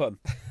scoring for fun.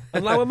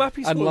 And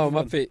Lauamapi scoring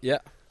for fun. yeah.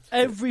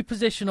 Every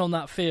position on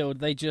that field,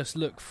 they just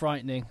look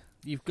frightening.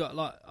 You've got,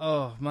 like,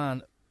 oh,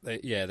 man. They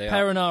are.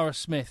 Perenara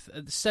Smith.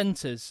 At the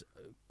centres,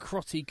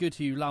 Crotty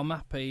Goodhue,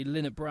 Laumapi,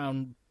 Lynette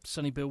Brown,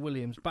 Sonny Bill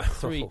Williams. Back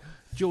three,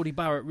 Geordie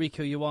Barrett,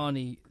 Rico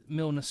Ioane,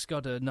 Milner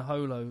Scudder,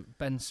 Naholo,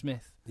 Ben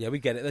Smith. Yeah, we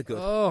get it. They're good.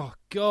 Oh,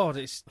 God,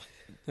 it's...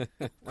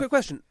 Quick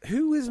question.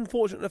 Who is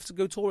unfortunate enough to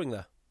go touring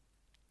there?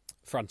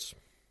 France.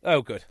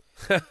 Oh, good.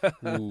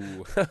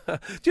 Ooh. Do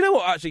you know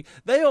what, actually?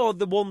 They are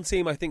the one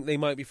team I think they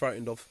might be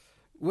frightened of.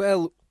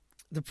 Well,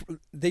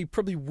 they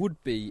probably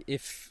would be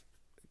if...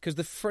 Because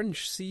the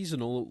French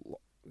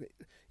seasonal...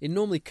 It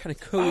normally kind of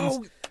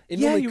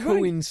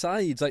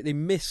coincides. Like, they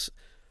miss...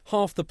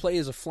 Half the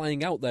players are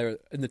flying out there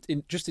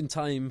just in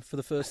time for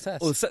the first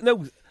test. Last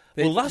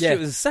year it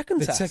was the second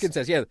test. The second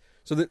test, yeah.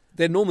 So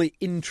they're normally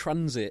in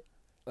transit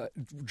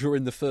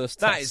during the first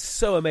test. That is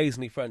so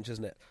amazingly French,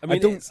 isn't it? I mean,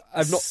 it's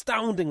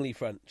astoundingly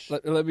French.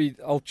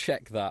 I'll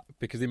check that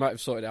because they might have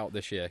sorted it out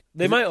this year.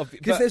 They might have.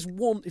 Because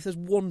if there's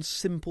one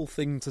simple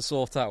thing to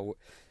sort out,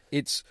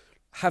 it's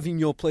having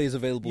your players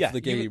available for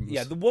the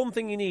games. The one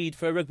thing you need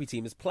for a rugby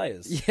team is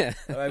players. Yeah,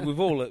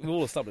 we've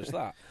all established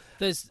that.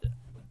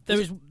 There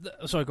is.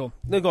 Sorry, go on.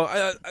 No, go on.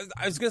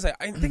 I was going to say,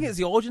 I think it's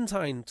the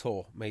Argentine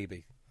tour,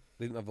 maybe.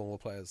 They didn't have all the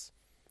players.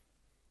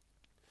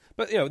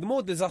 But, the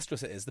more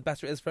disastrous it is, the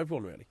better it is for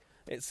everyone, really.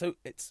 It's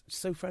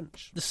so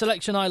French. The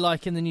selection I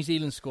like in the New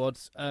Zealand squad,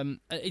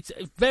 it's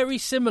a very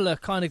similar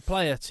kind of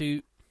player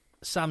to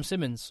Sam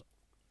Simmons,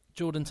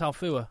 Jordan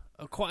Taufua.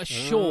 Quite a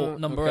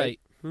short number 8.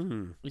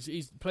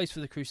 He's plays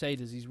for the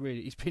Crusaders. He's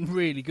been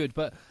really good,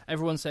 but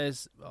everyone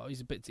says,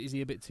 is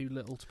he a bit too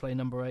little to play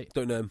number 8?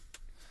 Don't know him.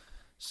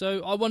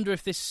 So I wonder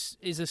if this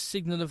is a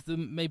signal of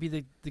maybe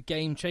the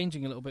game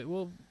changing a little bit.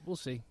 We'll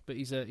see. But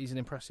he's an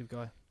impressive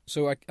guy.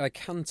 So I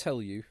can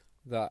tell you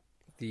that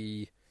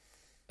the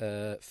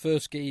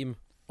first game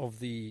of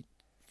the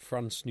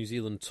France-New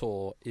Zealand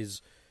tour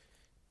is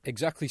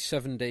exactly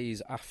 7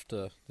 days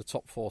after the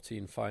top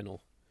 14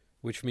 final,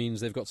 which means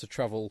they've got to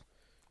travel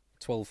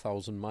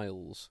 12,000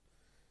 miles.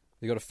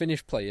 They've got to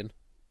finish playing,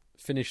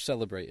 finish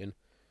celebrating,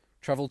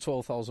 travel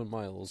 12,000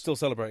 miles. Still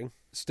celebrating.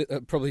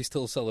 Probably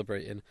still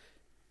celebrating.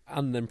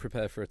 And then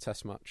prepare for a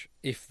test match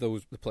if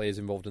the players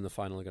involved in the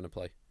final are going to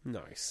play.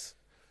 Nice.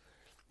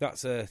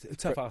 That's a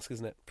tough ask,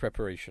 isn't it?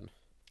 Preparation.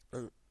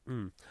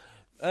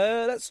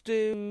 Let's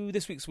do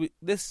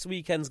this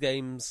weekend's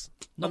games.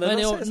 Not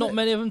many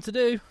of them to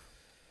do.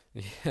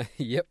 Yeah,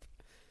 yep.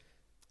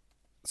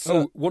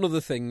 So, one other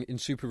thing in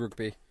Super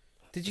Rugby.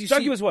 Did you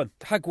Jaguars see won?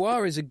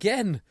 Jaguares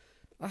again?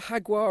 The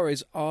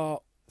Jaguares are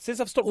since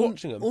I've stopped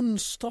watching them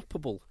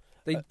unstoppable.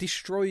 They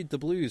destroyed the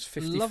Blues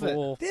 54. Love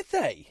it. Did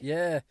they?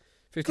 Yeah.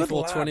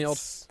 54-20 odd.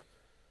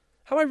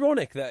 How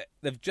ironic that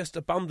they've just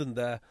abandoned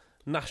their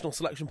national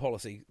selection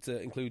policy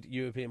to include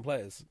European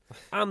players.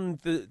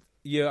 And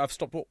year I've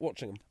stopped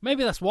watching them.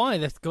 Maybe that's why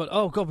they've got.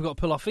 Oh God, we've got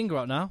to pull our finger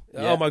out now.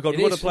 Oh my God,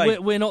 what a play!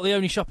 We're not the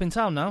only shop in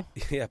town now.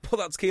 Yeah, put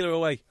that tequila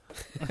away.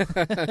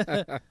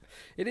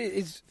 It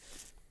is.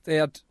 They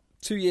had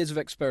 2 years of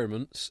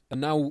experiments,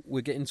 and now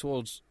we're getting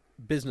towards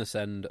business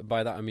end.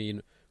 By that I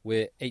mean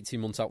we're 18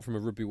 months out from a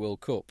Rugby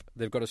World Cup.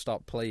 They've got to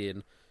start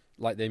playing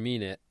like they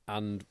mean it,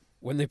 and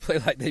when they play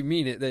like they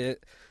mean it, they're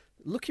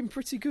looking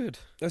pretty good.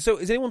 So,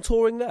 is anyone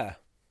touring there?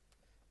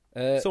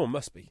 Someone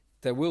must be.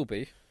 There will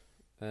be.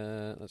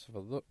 Let's have a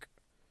look.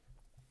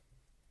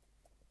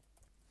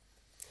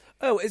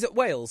 Oh, is it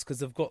Wales? Because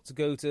they've got to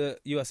go to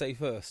USA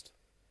first.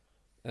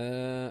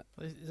 Is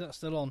that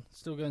still on?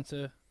 Still going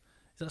to?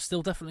 Is that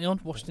still definitely on?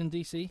 Washington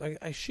DC.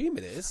 I assume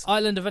it is.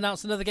 Ireland have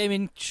announced another game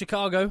in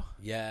Chicago.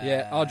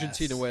 Yeah,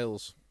 Argentina,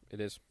 Wales. It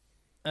is.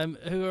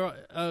 Who are?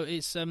 Oh,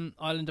 it's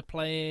Ireland are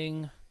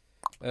playing.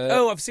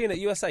 I've seen it.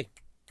 USA.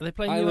 Are they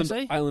playing Ireland,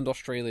 USA? Ireland,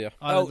 Australia.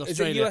 Ireland, Is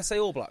Australia. it USA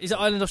All Blacks? Is it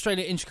Ireland,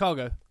 Australia in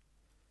Chicago?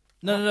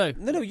 No.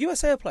 No,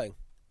 USA are playing.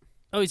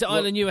 Oh, is it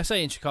Ireland,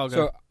 USA in Chicago?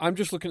 So I'm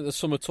just looking at the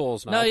summer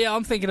tours now. No, yeah,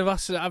 I'm thinking of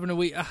us having a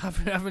week,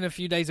 having a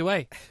few days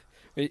away.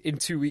 In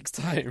 2 weeks'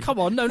 time. Come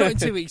on, no, not in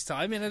 2 weeks'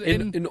 time.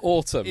 In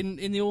autumn.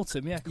 In the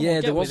autumn, yeah. Come yeah,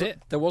 on,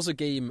 there was a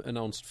game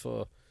announced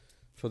for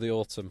the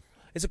autumn.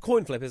 It's a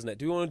coin flip, isn't it?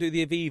 Do we want to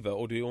do the Aviva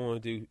or do we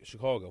want to do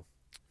Chicago?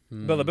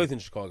 Well, they're both in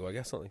Chicago, I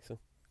guess, aren't they? So.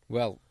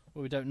 Well,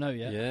 we don't know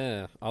yet.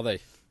 Yeah, are they?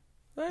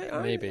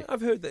 Maybe.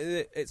 I've heard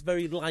that it's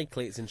very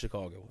likely it's in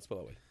Chicago. Let's put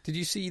it that way. Did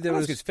you see there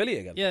was Philly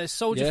again? Yeah,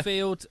 Soldier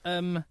Field.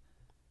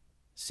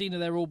 Seen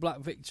their All Black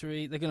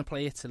victory. They're going to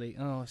play Italy.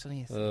 Oh, it's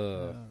only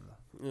Italy.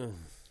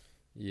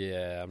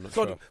 Yeah, I'm not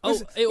God,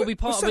 sure. It will be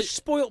part of such it.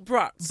 Spoilt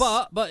brats.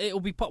 But it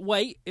will be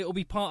it will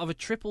be part of a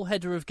triple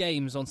header of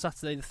games on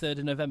Saturday the 3rd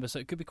of November. So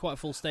it could be quite a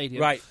full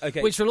stadium. Right.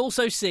 Okay. Which will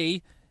also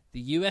see the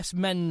US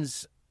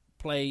men's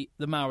play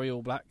the Maori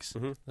All Blacks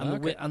and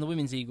the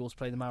women's Eagles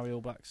play the Maori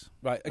All Blacks.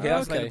 Right.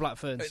 Okay. Play the Black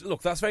Ferns.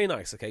 Look, that's very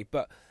nice. Okay,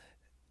 but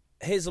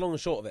here's the long and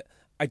short of it.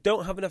 I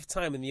don't have enough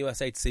time in the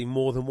USA to see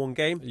more than one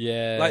game.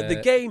 Yeah. Like the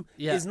game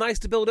is nice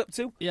to build up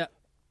to. Yeah.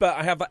 But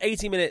I have like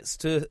 80 minutes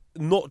to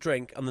not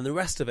drink, and then the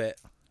rest of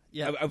it,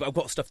 yeah, I've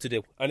got stuff to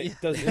do, and it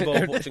does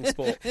involve watching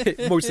sport.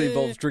 It mostly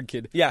involves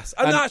drinking. Yes,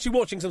 and actually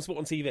watching some sport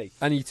on TV.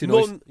 And eating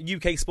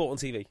non-UK sport on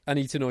TV. And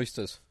eating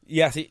oysters.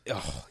 Yes,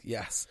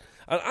 yes.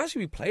 And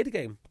actually, we played a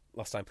game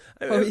last time.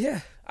 Oh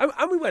yeah,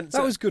 and we went.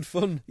 That was good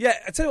fun. Yeah,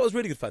 I tell you what was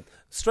really good fun.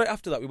 Straight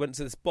after that, we went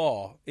to this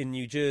bar in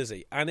New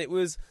Jersey, and it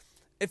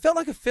felt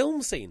like a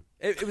film scene.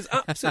 It was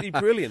absolutely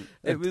brilliant.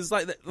 It was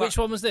like which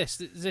one was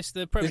this? Is this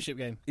the Premiership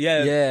game?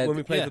 Yeah, when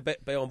we played the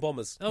Bayonne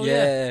Bombers. Oh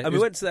yeah. And we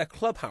went to their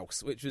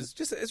clubhouse, which was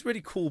just it's a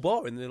really cool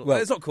bar.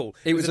 It's not cool.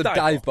 It was a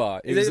dive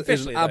bar. It was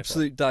an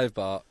absolute dive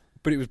bar,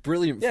 but it was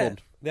brilliant fun.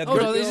 Oh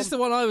no, is this the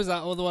one I was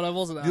at or the one I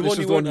wasn't at? This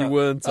was the one you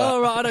weren't at.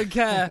 Oh right, I don't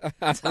care.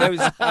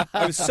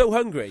 I was so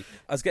hungry.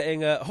 I was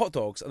getting hot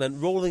dogs and then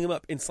rolling them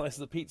up in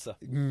slices of pizza.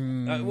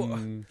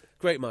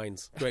 Great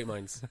minds.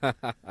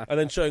 And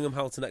then showing them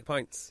how to neck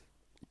pints.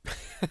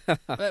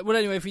 Well,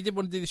 anyway, if you did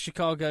want to do the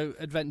Chicago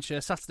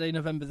adventure, Saturday,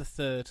 November the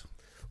 3rd.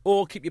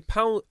 Or keep your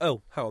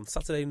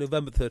Saturday,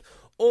 November 3rd.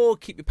 Or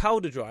keep your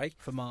powder dry.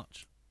 For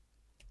March.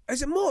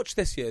 Is it March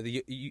this year?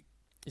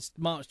 It's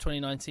March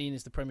 2019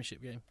 is the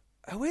Premiership game.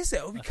 Oh, is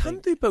it? Oh, we can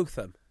do both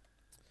then.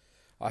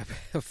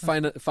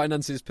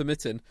 Finances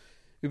permitting,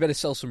 we better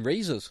sell some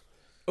razors.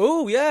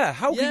 Oh, yeah.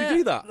 How can you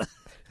do that?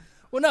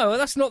 Well, no,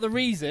 that's not the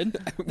reason.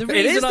 The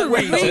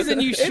reason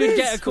you should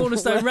get a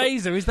Cornerstone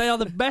razor is they are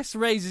the best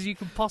razors you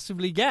can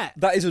possibly get.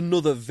 That is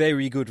another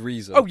very good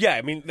reason. Oh, yeah.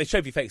 I mean, they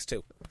shave your face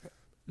too.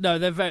 No,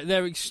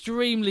 they're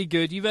extremely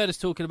good. You've heard us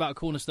talking about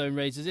Cornerstone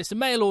razors. It's a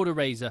mail order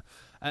razor.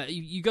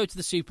 You go to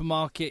the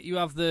supermarket, you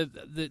have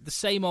the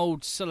same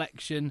old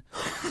selection.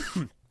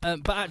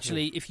 But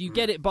actually, if you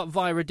get it but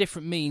via a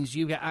different means,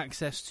 you get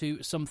access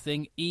to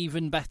something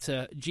even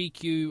better.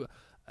 GQ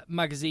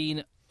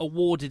magazine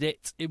awarded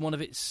it in one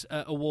of its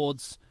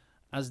awards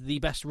as the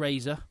best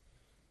razor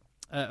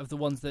of the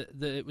ones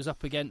that it was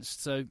up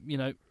against. So,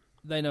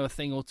 they know a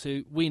thing or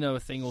two, we know a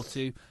thing or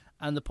two,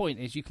 and the point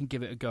is you can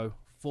give it a go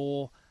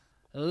for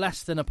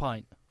less than a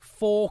pint.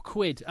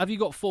 £4. Have you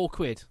got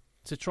 £4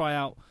 to try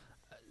out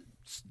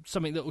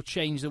something that will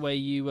change the way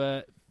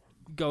you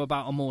go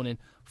about a morning?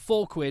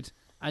 £4,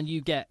 and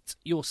you get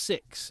your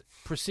 6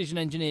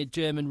 precision-engineered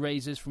German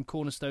razors from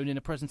Cornerstone in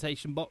a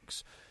presentation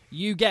box.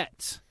 You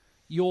get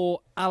your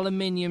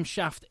aluminium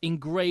shaft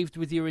engraved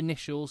with your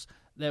initials.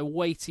 They're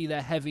weighty,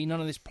 they're heavy, none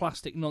of this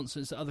plastic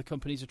nonsense that other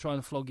companies are trying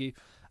to flog you.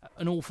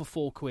 And all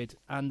for £4,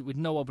 and with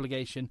no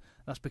obligation.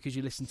 That's because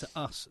you listen to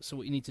us. So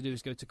what you need to do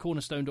is go to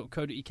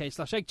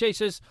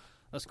cornerstone.co.uk/eggchasers.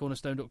 That's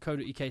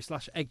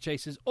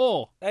cornerstone.co.uk/eggchasers,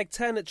 or Egg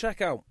 10 at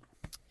checkout.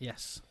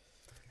 Yes.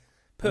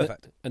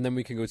 Perfect. And then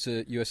we can go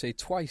to USA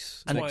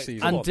twice next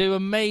season. And do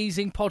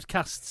amazing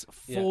podcasts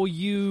for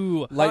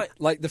you.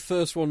 Like the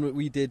first one that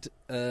we did,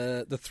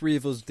 the three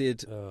of us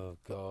did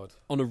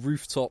on a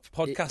rooftop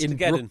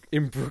Podcast-ageddon.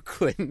 in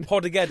Brooklyn.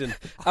 Podageddon.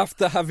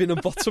 After having a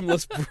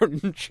bottomless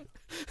brunch.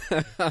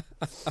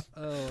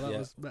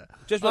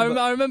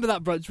 I remember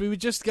that brunch. We were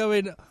just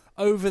going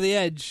over the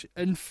edge,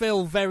 and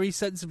Phil very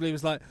sensibly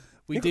was like,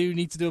 we do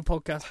need to do a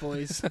podcast,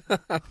 boys.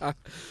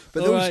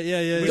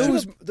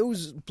 But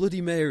those Bloody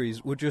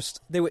Marys were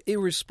they were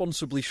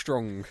irresponsibly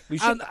strong.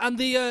 And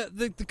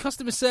the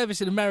customer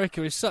service in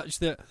America is such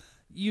that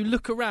you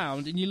look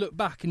around and you look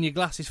back and your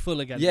glass is full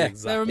again. Yeah,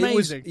 exactly. They're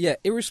amazing.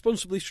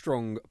 Irresponsibly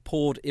strong,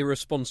 poured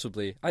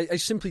irresponsibly. I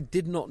simply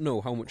did not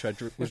know how much I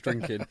was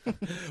drinking.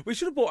 We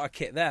should have bought our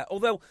kit there.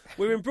 Although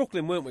we were in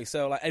Brooklyn, weren't we?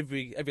 So like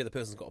every other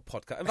person's got a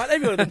podcast. In fact,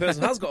 every other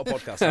person has got a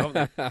podcast,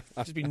 haven't they?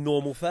 Just be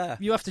normal fare.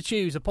 You have to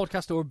choose a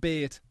podcast or a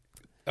beard.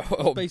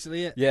 That's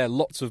basically it. Yeah,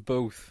 lots of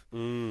both.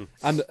 And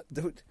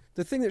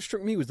the thing that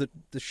struck me was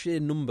the sheer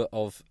number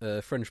of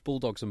French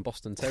Bulldogs and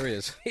Boston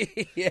Terriers.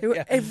 They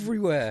were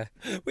everywhere.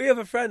 We have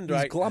a friend, These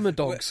right? glamour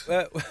dogs.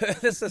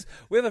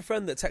 We have a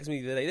friend that texted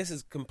me the other day. This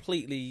is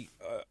completely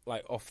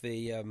off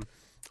the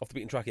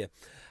beaten track here.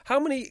 How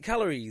many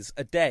calories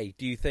a day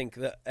do you think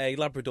that a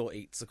Labrador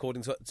eats,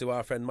 according to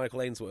our friend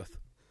Michael Ainsworth?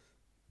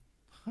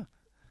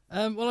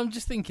 Well, I'm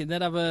just thinking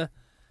they'd have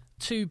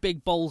 2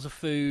 big bowls of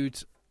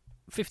food.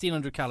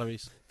 1,500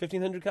 calories.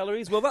 1,500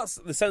 calories? Well, that's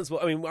the sensible...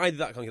 I mean, I did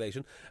that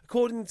calculation.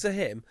 According to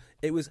him,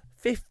 it was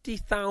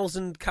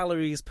 50,000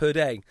 calories per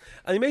day.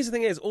 And the amazing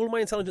thing is, all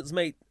my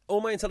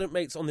intelligent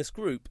mates on this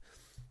group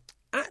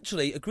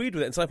actually agreed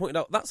with it until I pointed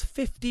out that's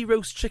 50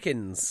 roast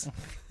chickens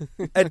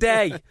a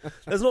day.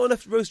 There's not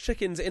enough roast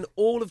chickens in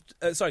all of...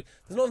 there's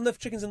not enough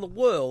chickens in the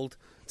world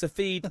to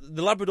feed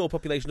the Labrador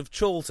population of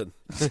Chorlton.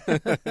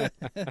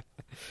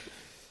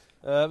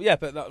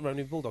 But that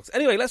running Bulldogs.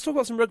 Anyway, let's talk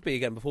about some rugby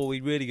again before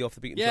we really go off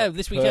the beaten track. Yeah,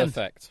 this weekend.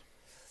 Perfect.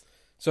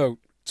 So,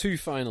 2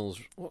 finals.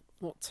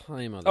 What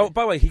time are they? Oh,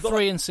 by the way, he got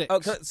 3 and 6.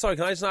 Oh,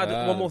 can I just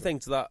add one more thing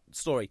to that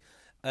story?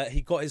 He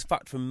got his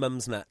fact from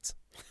Mumsnet.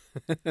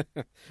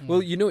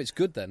 Well, you know it's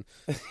good then.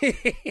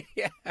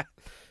 Yeah.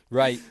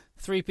 Right.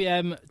 3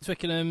 p.m.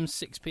 Twickenham,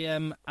 6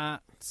 p.m.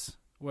 at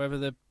wherever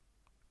the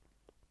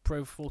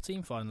Pro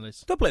 14 final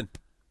is. Dublin.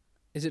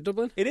 Is it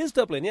Dublin? It is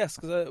Dublin, yes,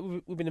 because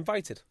we've been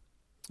invited.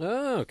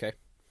 Oh, okay.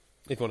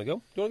 If you want to go.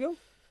 Do you want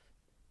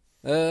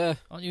to go?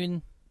 Aren't you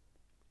in...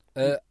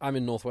 I'm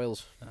in North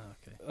Wales. Oh,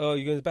 okay. Oh,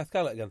 you're going to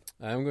Bethgelert again?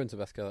 I am going to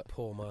Bethgelert.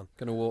 Poor man.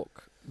 Going to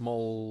walk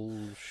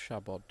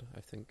Molshabod,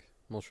 I think.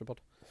 Molshabod.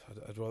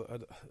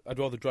 I'd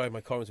rather drive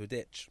my car into a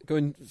ditch.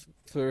 Going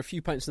for a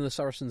few pints in the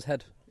Saracen's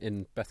Head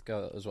in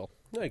Bethgelert as well.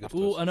 No, good.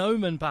 Ooh, an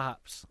omen,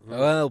 perhaps.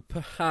 Well,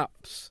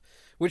 perhaps.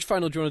 Which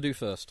final do you want to do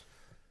first?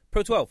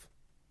 Pro 12.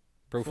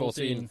 Pro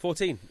 14.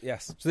 14,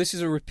 yes. So this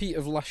is a repeat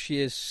of last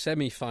year's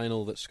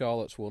semi-final that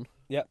Scarlets won.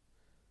 Yep.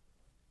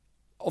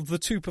 Of the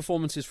 2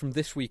 performances from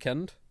this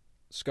weekend,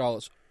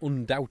 Scarlets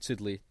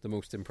undoubtedly the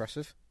most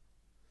impressive.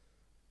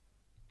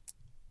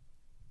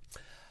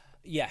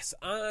 Yes.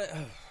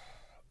 I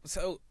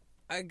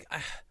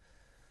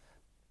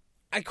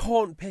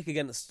can't pick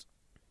against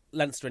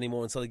Leinster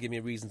anymore until they give me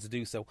a reason to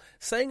do so.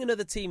 Saying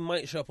another team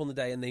might show up on the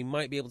day and they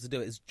might be able to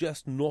do it is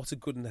just not a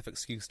good enough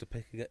excuse to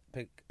pick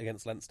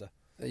against Leinster.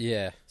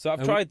 Yeah. So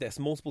I've tried this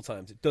multiple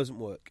times. It doesn't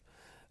work.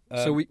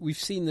 So we've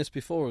seen this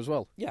before as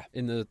well. Yeah.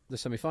 In the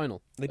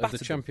semi-final of the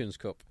Champions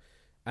Cup.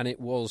 And it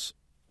was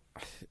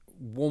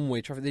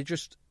one-way traffic.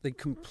 They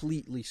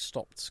completely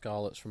stopped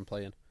Scarlets from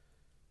playing.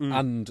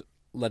 And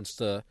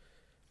Leinster,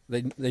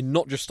 they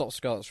not just stopped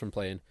Scarlets from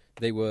playing,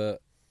 they were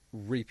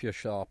rapier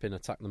sharp in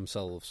attack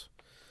themselves.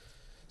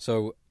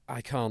 So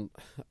I can't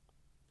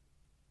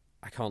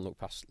look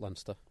past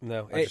Leinster.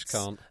 No, I just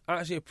can't.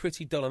 Actually a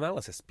pretty dull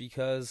analysis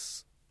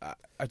because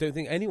I don't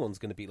think anyone's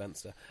going to beat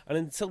Leinster. And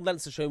until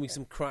Leinster show me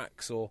some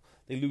cracks or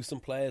they lose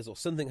some players or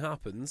something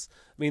happens,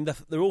 I mean,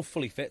 they're all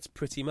fully fit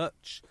pretty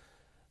much.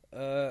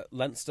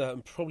 Leinster,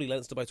 and probably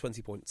Leinster by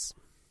 20 points.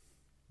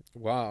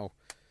 Wow.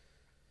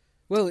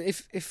 Well,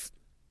 if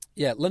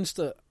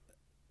Leinster,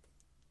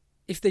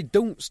 if they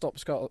don't stop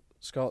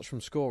Scarlets from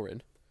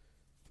scoring,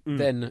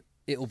 then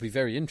it'll be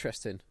very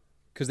interesting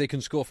because they can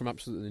score from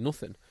absolutely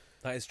nothing.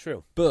 That is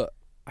true. But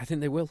I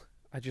think they will.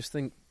 I just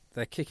think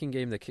their kicking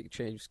game, their kick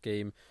change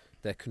game,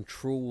 their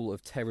control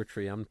of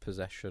territory and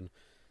possession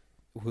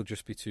will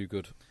just be too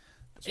good.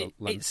 So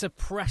it's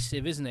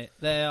oppressive, isn't it?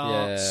 They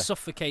are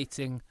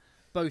suffocating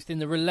both in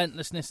the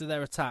relentlessness of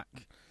their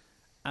attack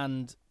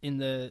and in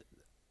the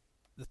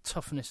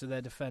toughness of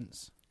their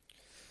defence.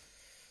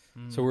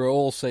 So we're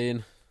all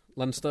saying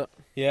Leinster?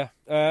 Yeah.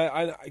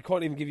 I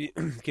can't even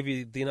give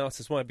you the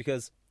analysis why,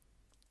 because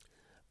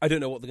I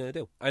don't know what they're going to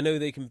do. I know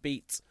they can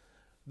beat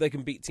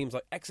teams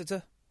like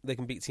Exeter, they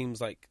can beat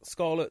teams like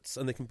Scarlets,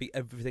 and they can beat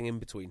everything in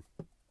between.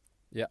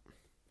 Yeah.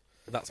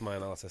 That's my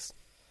analysis.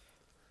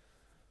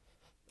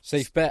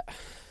 Safe bet.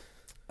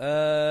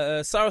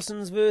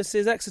 Saracens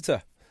versus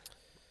Exeter.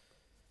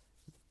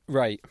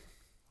 Right.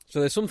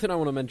 So there's something I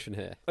want to mention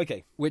here.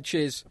 Okay. Which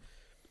is,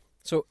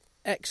 So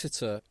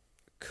Exeter,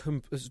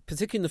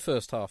 particularly in the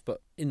first half,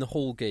 but in the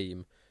whole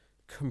game,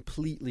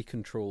 completely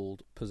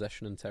controlled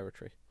possession and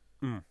territory.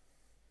 Mm.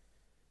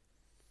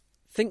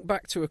 Think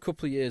back to a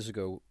couple of years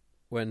ago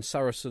when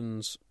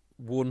Saracens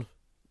won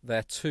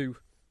their 2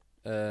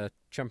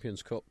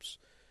 Champions Cups.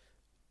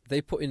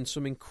 They put in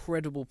some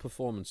incredible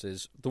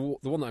performances. The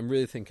one that I'm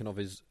really thinking of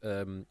is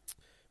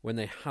when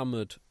they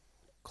hammered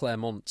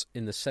Clermont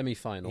in the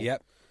semi-final.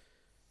 Yep.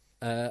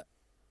 The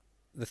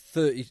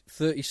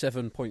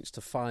 37 points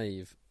to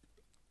 5,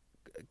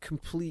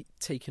 complete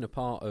taking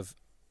apart of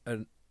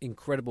an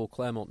incredible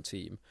Clermont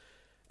team.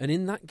 And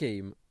in that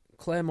game,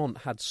 Clermont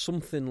had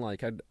something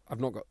like, I've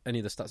not got any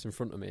of the stats in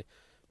front of me,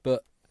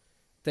 but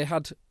they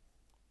had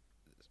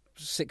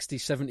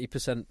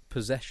 60-70%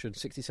 possession,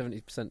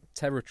 60-70%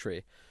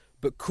 territory,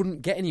 but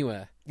couldn't get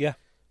anywhere. Yeah.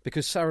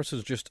 Because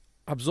Saracens just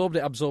absorbed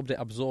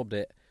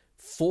it,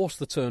 forced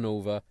the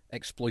turnover,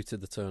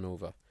 exploited the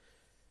turnover.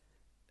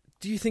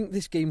 Do you think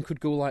this game could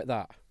go like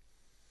that?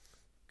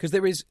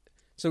 Because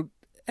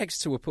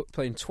Exeter were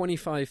playing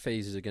 25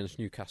 phases against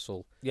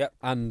Newcastle,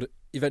 and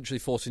eventually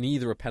forcing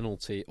either a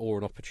penalty or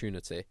an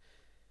opportunity.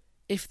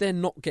 If they're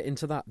not getting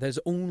to that, there's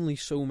only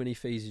so many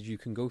phases you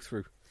can go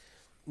through.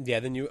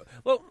 Yeah,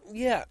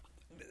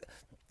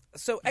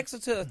 So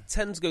Exeter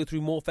tend to go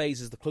through more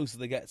phases the closer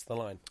they get to the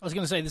line. I was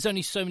going to say, there's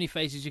only so many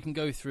phases you can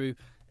go through.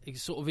 It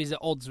sort of is at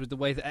odds with the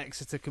way that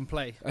Exeter can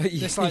play.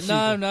 It's like,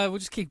 no, we'll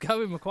just keep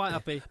going. We're quite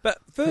happy. But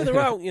further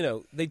out,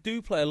 they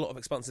do play a lot of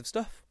expansive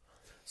stuff.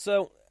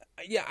 So,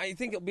 yeah, I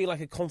think it'll be like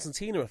a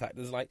Constantina effect.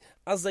 There's like,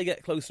 as they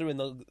get closer in,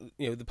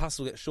 the passes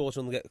will get shorter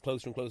and they'll get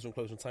closer and closer and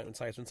closer and tighter and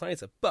tighter and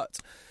tighter. But,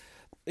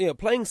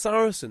 playing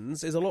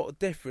Saracens is a lot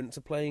different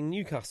to playing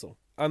Newcastle.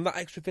 And that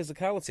extra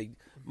physicality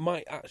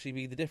might actually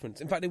be the difference.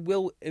 In fact, it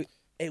will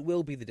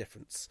be the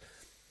difference.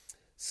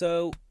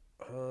 So,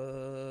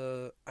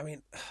 the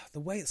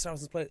way that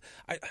Saracens play,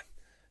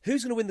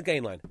 who's going to win the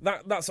gain line?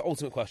 That's the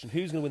ultimate question.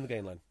 Who's going to win the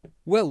gain line?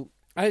 Well,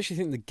 I actually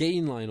think the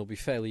gain line will be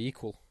fairly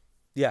equal.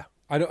 Yeah.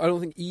 I don't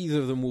think either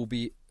of them will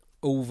be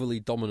overly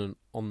dominant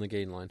on the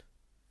gain line.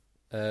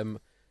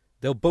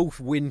 They'll both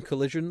win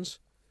collisions,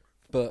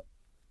 but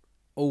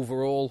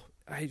overall,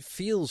 it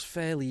feels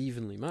fairly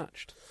evenly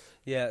matched.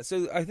 Yeah,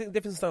 so I think the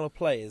different style of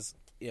play is,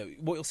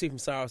 what you'll see from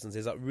Saracens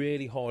is that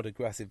really hard,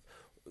 aggressive,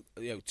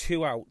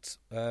 2-out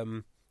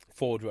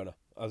forward runner.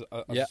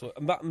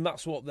 And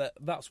that's what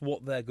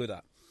they're good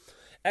at.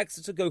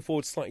 Exeter go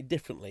forward slightly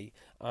differently,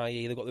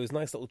 i.e. they've got those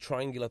nice little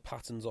triangular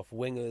patterns off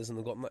wingers, and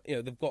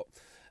they've got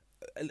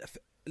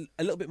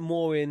a little bit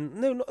more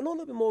in not a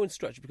little bit more in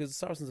stretch, because the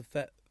Saracens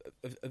are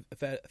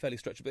fairly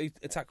stretchy, but they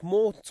attack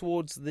more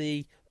towards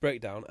the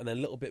breakdown and then a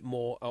little bit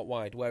more out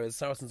wide, whereas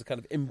Saracens are kind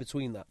of in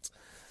between that.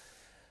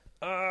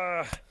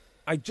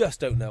 I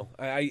just don't know.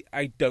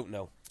 I don't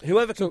know.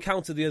 Whoever can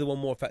counter the other one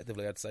more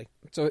effectively, I'd say.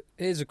 So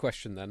here's a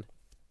question then.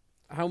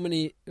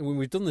 When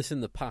we've done this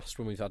in the past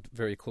when we've had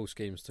very close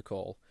games to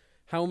call,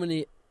 how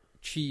many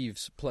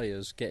Chiefs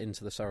players get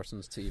into the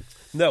Saracens team?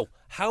 No.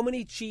 How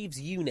many Chiefs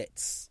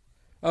units?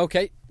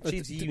 Okay.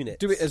 Chiefs units.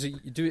 Do it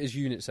as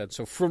units then.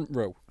 So front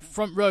row.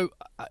 Front row.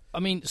 I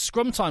mean,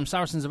 scrum time,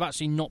 Saracens have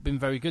actually not been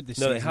very good this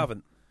season. No, they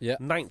haven't. Yeah.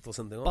 9th or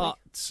something.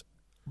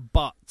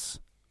 But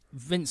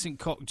Vincent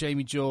Koch,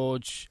 Jamie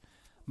George,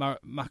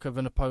 Mako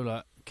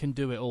Vanapola can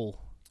do it all.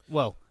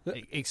 Well,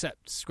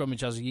 except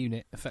scrummage as a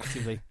unit,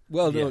 effectively.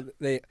 Well, no,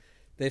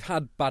 they've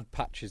had bad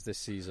patches this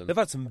season. They've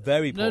had some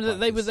very poor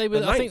patches. They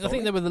were. I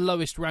think they were the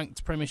lowest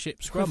ranked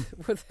Premiership scrum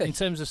were they? in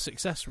terms of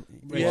success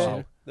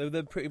ratio. Yeah,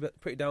 they're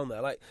pretty down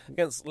there. Like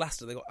against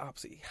Leicester, they got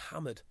absolutely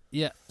hammered.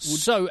 Yeah.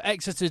 So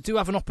Exeter do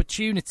have an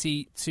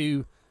opportunity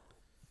to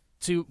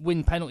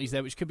win penalties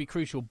there, which could be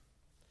crucial.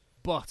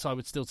 But I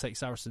would still take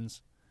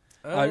Saracens.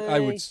 I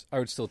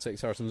would still take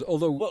Saracens.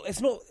 Although, well,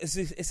 it's not. It's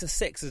a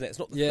 6, isn't it? It's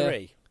not the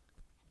 3.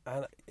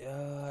 And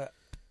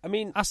I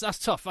mean, that's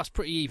tough. That's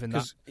pretty even.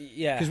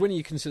 Because when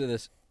you consider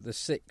the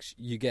 6,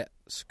 you get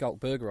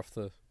Scout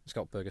Brits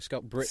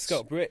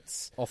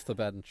off the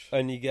bench,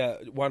 and you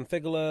get Juan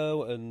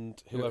Figolo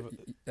and whoever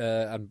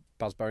and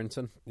Baz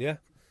Barrington. Yeah,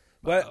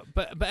 but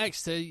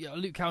Exeter,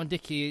 Luke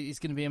Cowan-Dickey is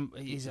going to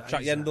be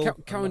Jack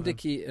Yendall,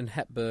 Cowan-Dickey and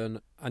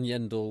Hepburn and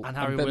Yendall and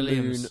Harry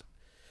Williams. Moon.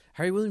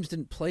 Harry Williams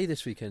didn't play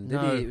this weekend,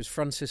 did he? It was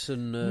Francis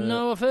and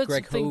I've heard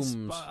Greg some things.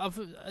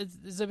 Holmes.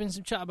 Has there been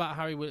some chat about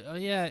Harry Williams?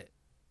 Yeah.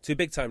 Too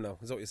big time now,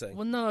 is that what you're saying?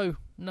 Well,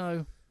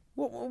 no.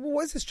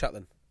 What is this chat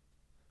then?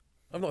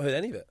 I've not heard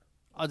any of it.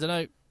 I don't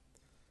know.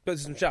 But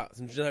some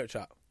generic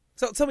chat.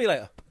 So tell me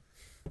later.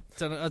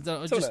 I don't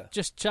know.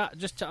 Just chat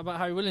about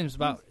Harry Williams,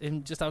 about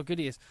him, just how good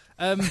he is.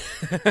 Do you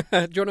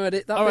want to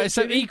edit that? All right,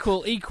 so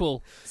equal.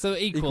 So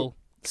equal.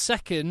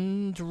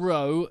 Second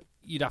row,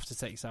 you'd have to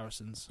take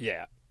Saracens.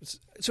 Yeah.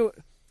 So,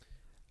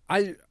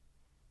 I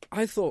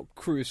thought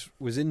Cruz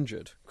was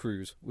injured.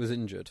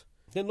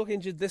 Didn't look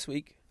injured this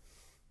week.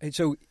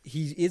 So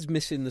he is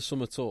missing the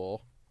summer tour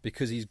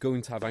because he's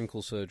going to have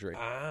ankle surgery.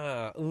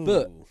 Ooh.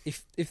 But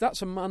if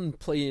that's a man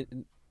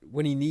playing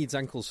when he needs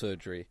ankle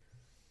surgery,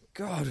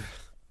 God,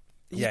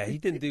 Yeah, he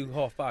didn't do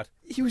half bad.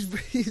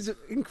 He's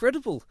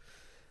incredible.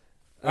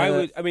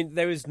 I mean,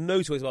 there is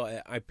no choice about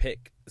it. I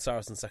pick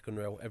Saracen second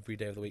row every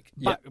day of the week.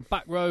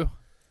 Back row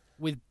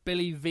with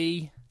Billy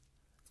V.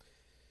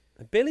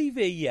 Billy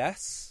V,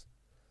 yes.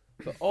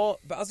 But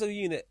as a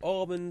unit,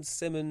 Armand,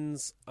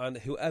 Simmons, and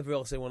whoever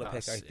else they want to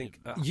pick, I think...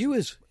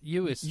 Ewers. Do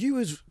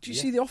you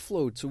see the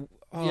offload to...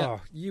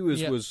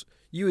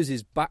 Ewers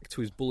is back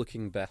to his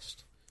bullocking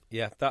best.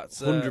 Yeah,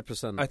 that's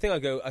 100%. I think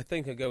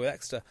I go with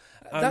Exeter.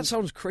 That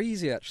sounds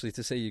crazy, actually,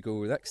 to say you go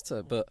with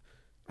Exeter, but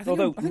I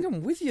think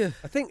I'm with you.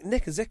 I think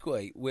Nick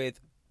Ezekwe with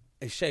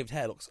his shaved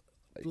hair looks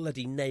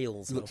bloody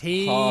nails. Looks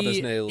hard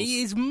as nails.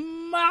 He is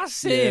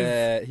massive.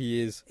 Yeah,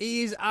 he is.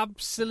 He is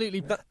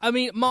absolutely... I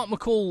mean, Mark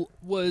McCall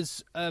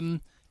was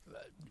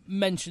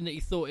mentioned that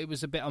he thought it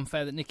was a bit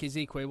unfair that Nick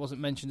Ezekwe wasn't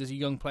mentioned as a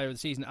young player of the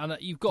season. And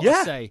you've got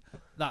to say,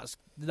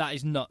 that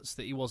is nuts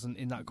that he wasn't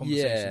in that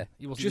conversation. Yeah.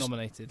 He wasn't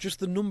nominated.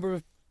 Just the number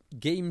of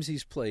games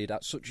he's played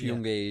at such a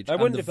young age, I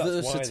and the if that's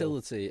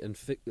versatility and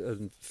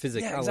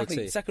physicality. Yeah,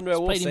 exactly. Second row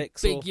or played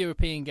six. in big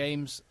European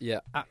games. Yeah.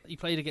 He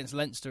played against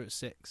Leinster at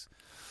 6.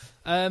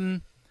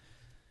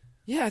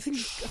 Yeah, I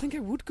think I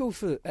would go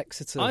for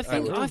Exeter.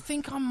 I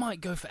think I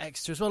might go for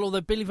Exeter as well, although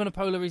Billy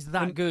Vunipola is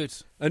that good.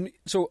 And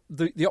so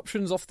the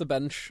options off the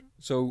bench,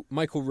 so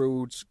Michael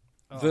Rhodes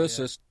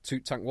versus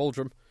Toot Tank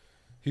Waldrum,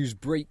 whose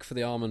break for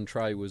the Armand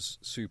try was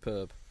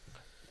superb.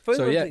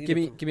 So yeah, give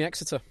me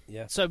Exeter.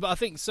 Yeah. So, but I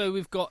think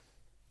we've got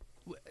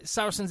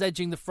Saracens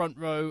edging the front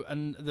row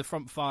and the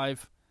front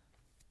 5.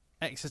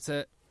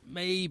 Exeter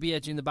maybe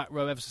edging the back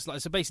row ever so slightly.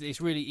 So basically,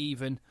 it's really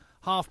even.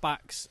 Half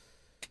backs,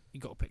 you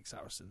got to pick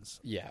Saracens.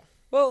 Yeah.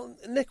 Well,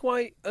 Nick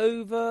White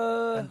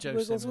over and Joe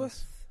Wigglesworth.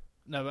 Simmons.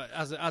 No, but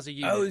as a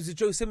unit. Oh, is it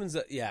Joe Simmons?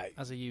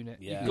 As a unit,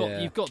 yeah.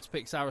 You've got to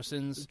pick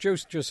Saracens. Joe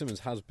Simmons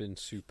has been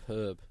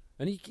superb,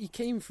 and he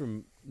came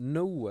from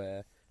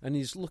nowhere, and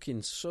he's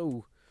looking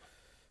so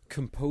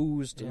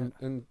composed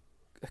and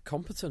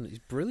competent. He's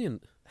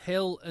brilliant.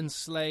 Hill and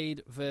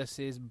Slade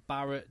versus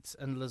Barrett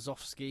and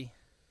Lazowski.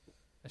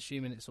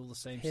 Assuming it's all the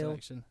same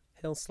selection.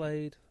 Hill,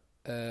 Slade,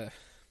 Barrett,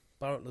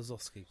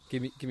 Lazowski.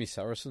 Give me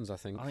Saracens. I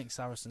think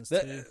Saracens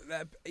too.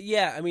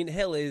 Yeah, I mean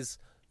Hill is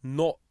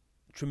not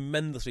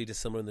tremendously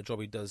dissimilar in the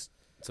job he does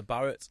to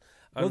Barrett.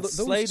 And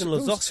Slade and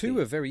Lazowski, those two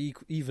are very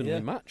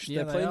evenly matched.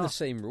 Yeah, They're playing the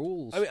same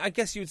roles. I mean, I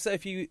guess you would say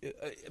if you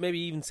maybe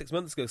even 6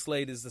 months ago,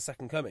 Slade is the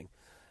second coming.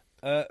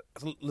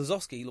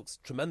 Lazowski looks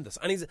tremendous,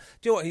 and do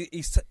you know what?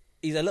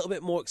 He's a little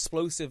bit more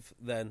explosive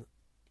than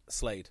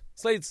Slade.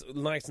 Slade's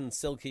nice and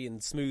silky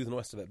and smooth and the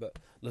rest of it, but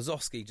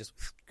Lazowski just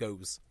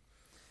goes.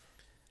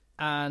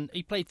 And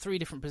he played 3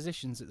 different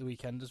positions at the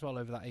weekend as well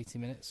over that 80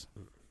 minutes,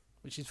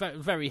 which is very,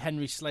 very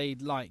Henry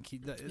Slade-like.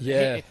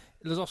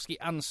 Lazowski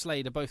and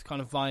Slade are both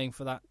kind of vying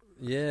for that.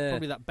 Yeah,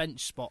 probably that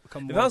bench spot. If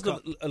I was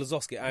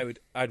Lazowski,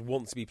 I'd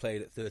want to be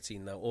played at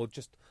 13 now, or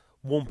just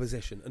one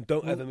position, and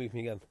don't ever move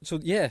me again.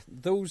 So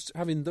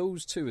having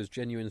those two as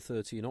genuine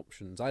 13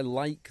 options, I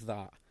like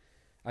that.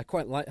 I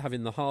quite like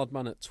having the hard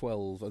man at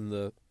 12 and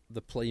the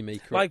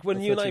playmaker. Like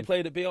when you 13. and I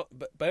played at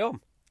Bayonne.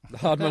 The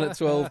hard man at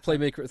 12,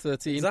 playmaker at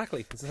 13.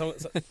 Exactly. So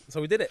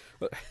we did it.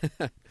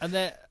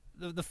 And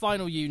the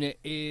final unit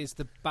is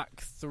the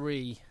back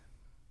 3.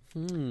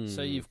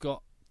 So you've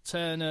got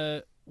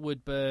Turner,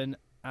 Woodburn,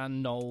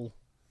 and Knoll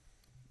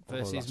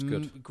versus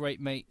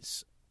great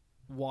mates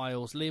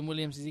Wiles. Liam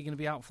Williams, is he going to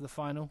be out for the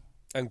final?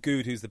 And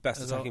Good, who's the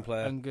best attacking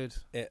player. And Good.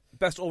 Yeah,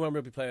 best all-round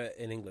rugby player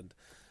in England.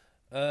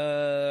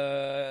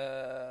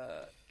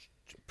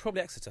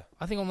 Probably Exeter.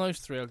 I think on those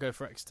 3 I'll go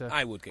for Exeter.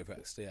 I would go for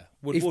Exeter, yeah.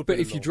 But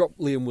if you drop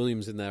Liam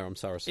Williams in there, I'm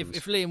Saracens.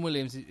 If Liam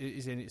Williams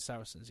is in, it's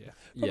Saracens, yeah.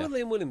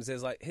 Liam Williams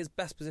is like, his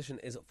best position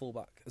is at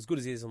fullback, as good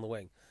as he is on the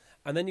wing.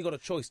 And then you've got a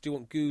choice, do you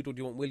want Good or do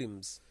you want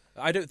Williams?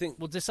 I don't think...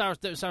 Well, don't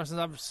Saracens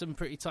have some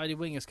pretty tidy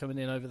wingers coming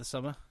in over the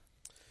summer?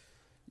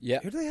 Yeah.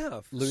 Who do they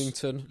have?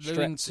 Lewington.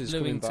 Stretz is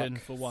coming back.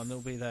 for one,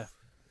 they'll be there.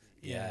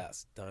 Yeah,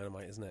 that's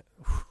dynamite, isn't it?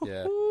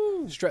 Yeah.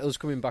 Strettler's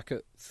coming back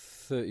at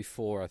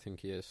 34, I think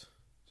he is.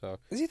 So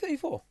is he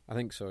 34? I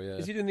think so, yeah.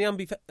 Is he doing the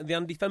Andy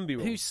Femby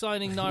role? Who's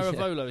signing Naira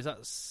Volo?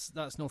 That's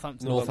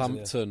Northampton.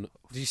 Northampton.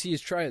 Did you see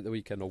his try at the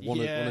weekend, or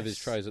one of his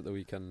tries at the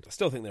weekend? I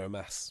still think they're a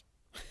mess.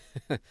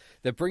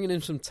 They're bringing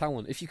in some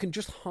talent. If you can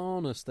just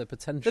harness their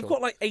potential. They've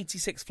got like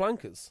 86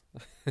 flankers.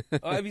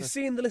 Have you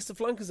seen the list of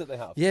flankers that they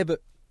have? Yeah,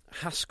 but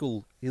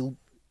Haskell,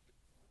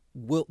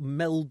 will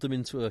meld them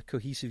into a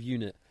cohesive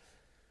unit.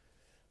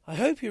 I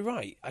hope you're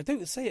right. I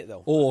don't say it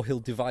though. Or he'll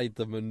divide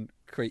them and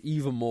create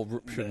even more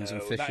ruptions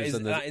and fissures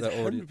than that is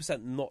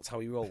 100% not how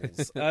he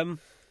rolls.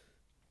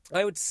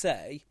 I would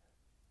say,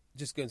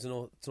 just going to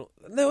no,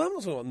 I'm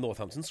not talking about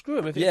Northampton. Screw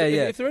them.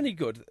 If they're any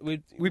good,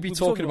 we'd be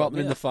talking about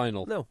them in the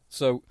final. No,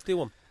 so do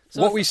one.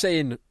 So what are we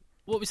saying?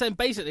 What we're saying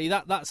basically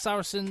that the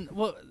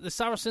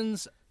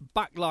Saracens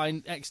back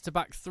line Exeter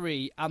back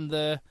 3 and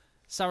the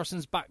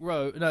Saracens back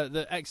row,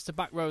 the Exeter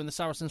back row and the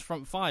Saracens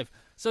front 5.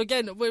 So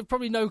again, we're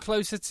probably no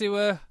closer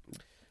to.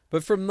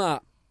 But from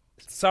that,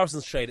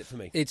 Saracens shade it for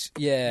me. It's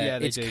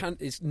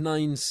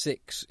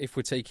 9-6 if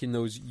we're taking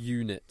those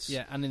units.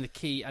 Yeah, and in the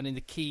key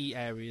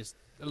areas,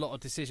 a lot of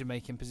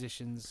decision-making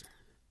positions.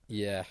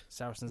 Yeah.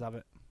 Saracens have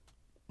it.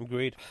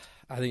 Agreed.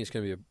 I think it's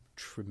going to be a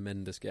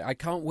tremendous game. I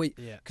can't wait,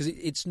 Yeah. because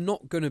it's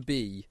not going to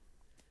be...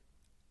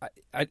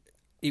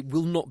 It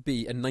will not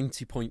be a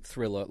 90-point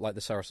thriller like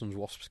the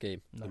Saracens-Wasps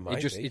game. No.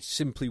 It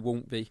simply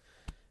won't be.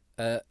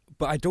 But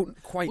I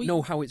don't quite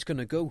know how it's going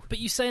to go. But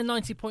you say a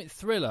 90-point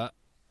thriller,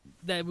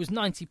 there was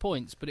 90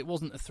 points, but it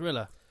wasn't a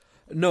thriller.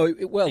 No,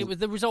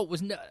 the result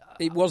was...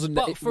 it wasn't...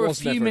 But it for was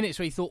a few never, minutes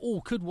where you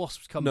thought, could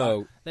Wasps come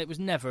No. back? It was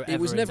never, ever It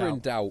was never in in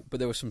doubt, but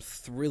there were some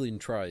thrilling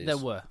tries. There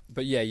were.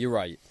 But yeah, you're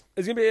right.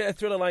 It's going to be a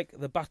thriller like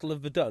the Battle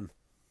of Verdun.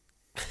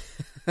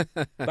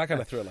 That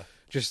kind of thriller.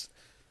 Just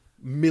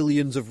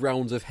millions of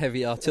rounds of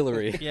heavy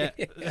artillery. Yeah.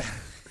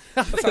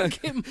 I think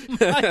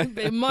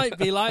it might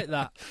be like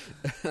that.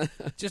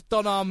 Just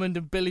Don Armand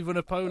and Billy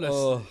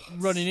Vunipolas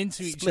running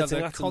into each Splitting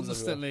other atoms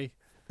constantly.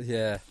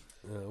 Yeah.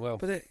 Well,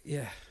 But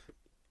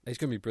it's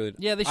going to be brilliant.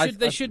 Yeah,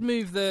 they should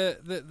move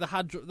the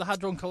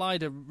Hadron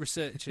Collider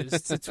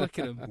researchers to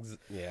Twickenham.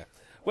 yeah.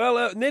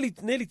 Well, nearly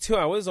 2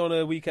 hours on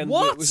a weekend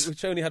What?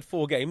 which only had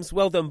 4 games.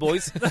 Well done,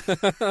 boys.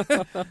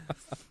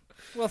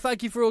 Well,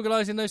 thank you for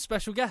organising those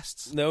special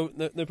guests. No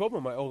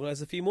problem. I might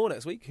organise a few more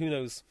next week. Who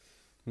knows?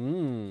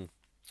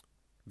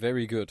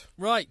 Very good.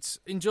 Right,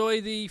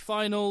 enjoy the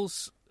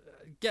finals.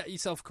 Get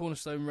yourself a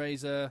Cornerstone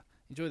razor.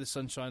 Enjoy the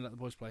sunshine. Let the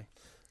boys play.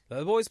 Let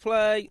the boys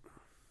play.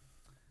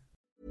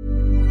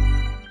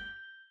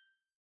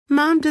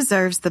 Mom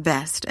deserves the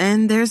best,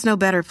 and there's no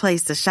better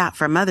place to shop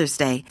for Mother's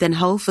Day than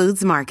Whole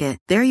Foods Market.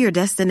 They're your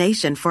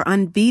destination for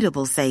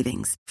unbeatable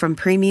savings, from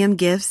premium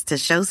gifts to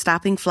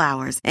show-stopping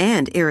flowers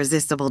and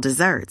irresistible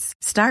desserts.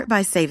 Start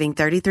by saving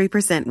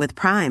 33% with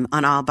Prime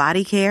on all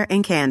body care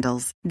and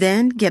candles.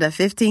 Then get a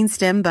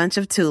 15-stem bunch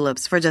of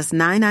tulips for just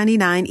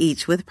 $9.99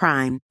 each with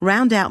Prime.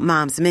 Round out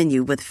Mom's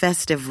menu with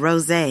festive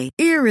rosé,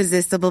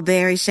 irresistible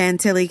berry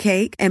chantilly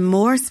cake, and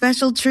more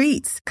special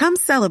treats. Come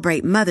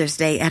celebrate Mother's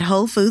Day at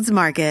Whole Foods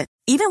Market.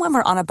 Even when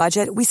we're on a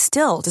budget, we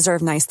still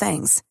deserve nice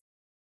things.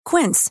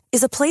 Quince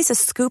is a place to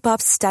scoop up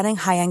stunning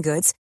high-end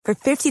goods for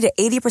 50 to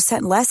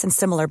 80% less than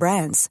similar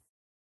brands.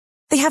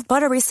 They have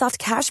buttery soft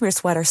cashmere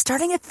sweaters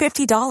starting at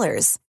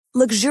 $50,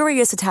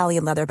 luxurious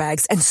Italian leather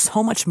bags, and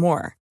so much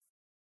more.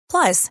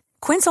 Plus,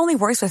 Quince only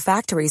works with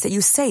factories that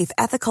use safe,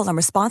 ethical, and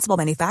responsible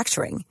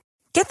manufacturing.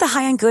 Get the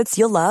high-end goods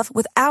you'll love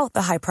without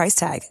the high price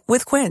tag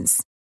with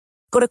Quince.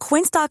 Go to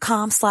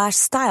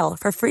quince.com/style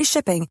for free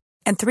shipping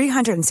and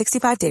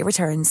 365-day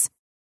returns.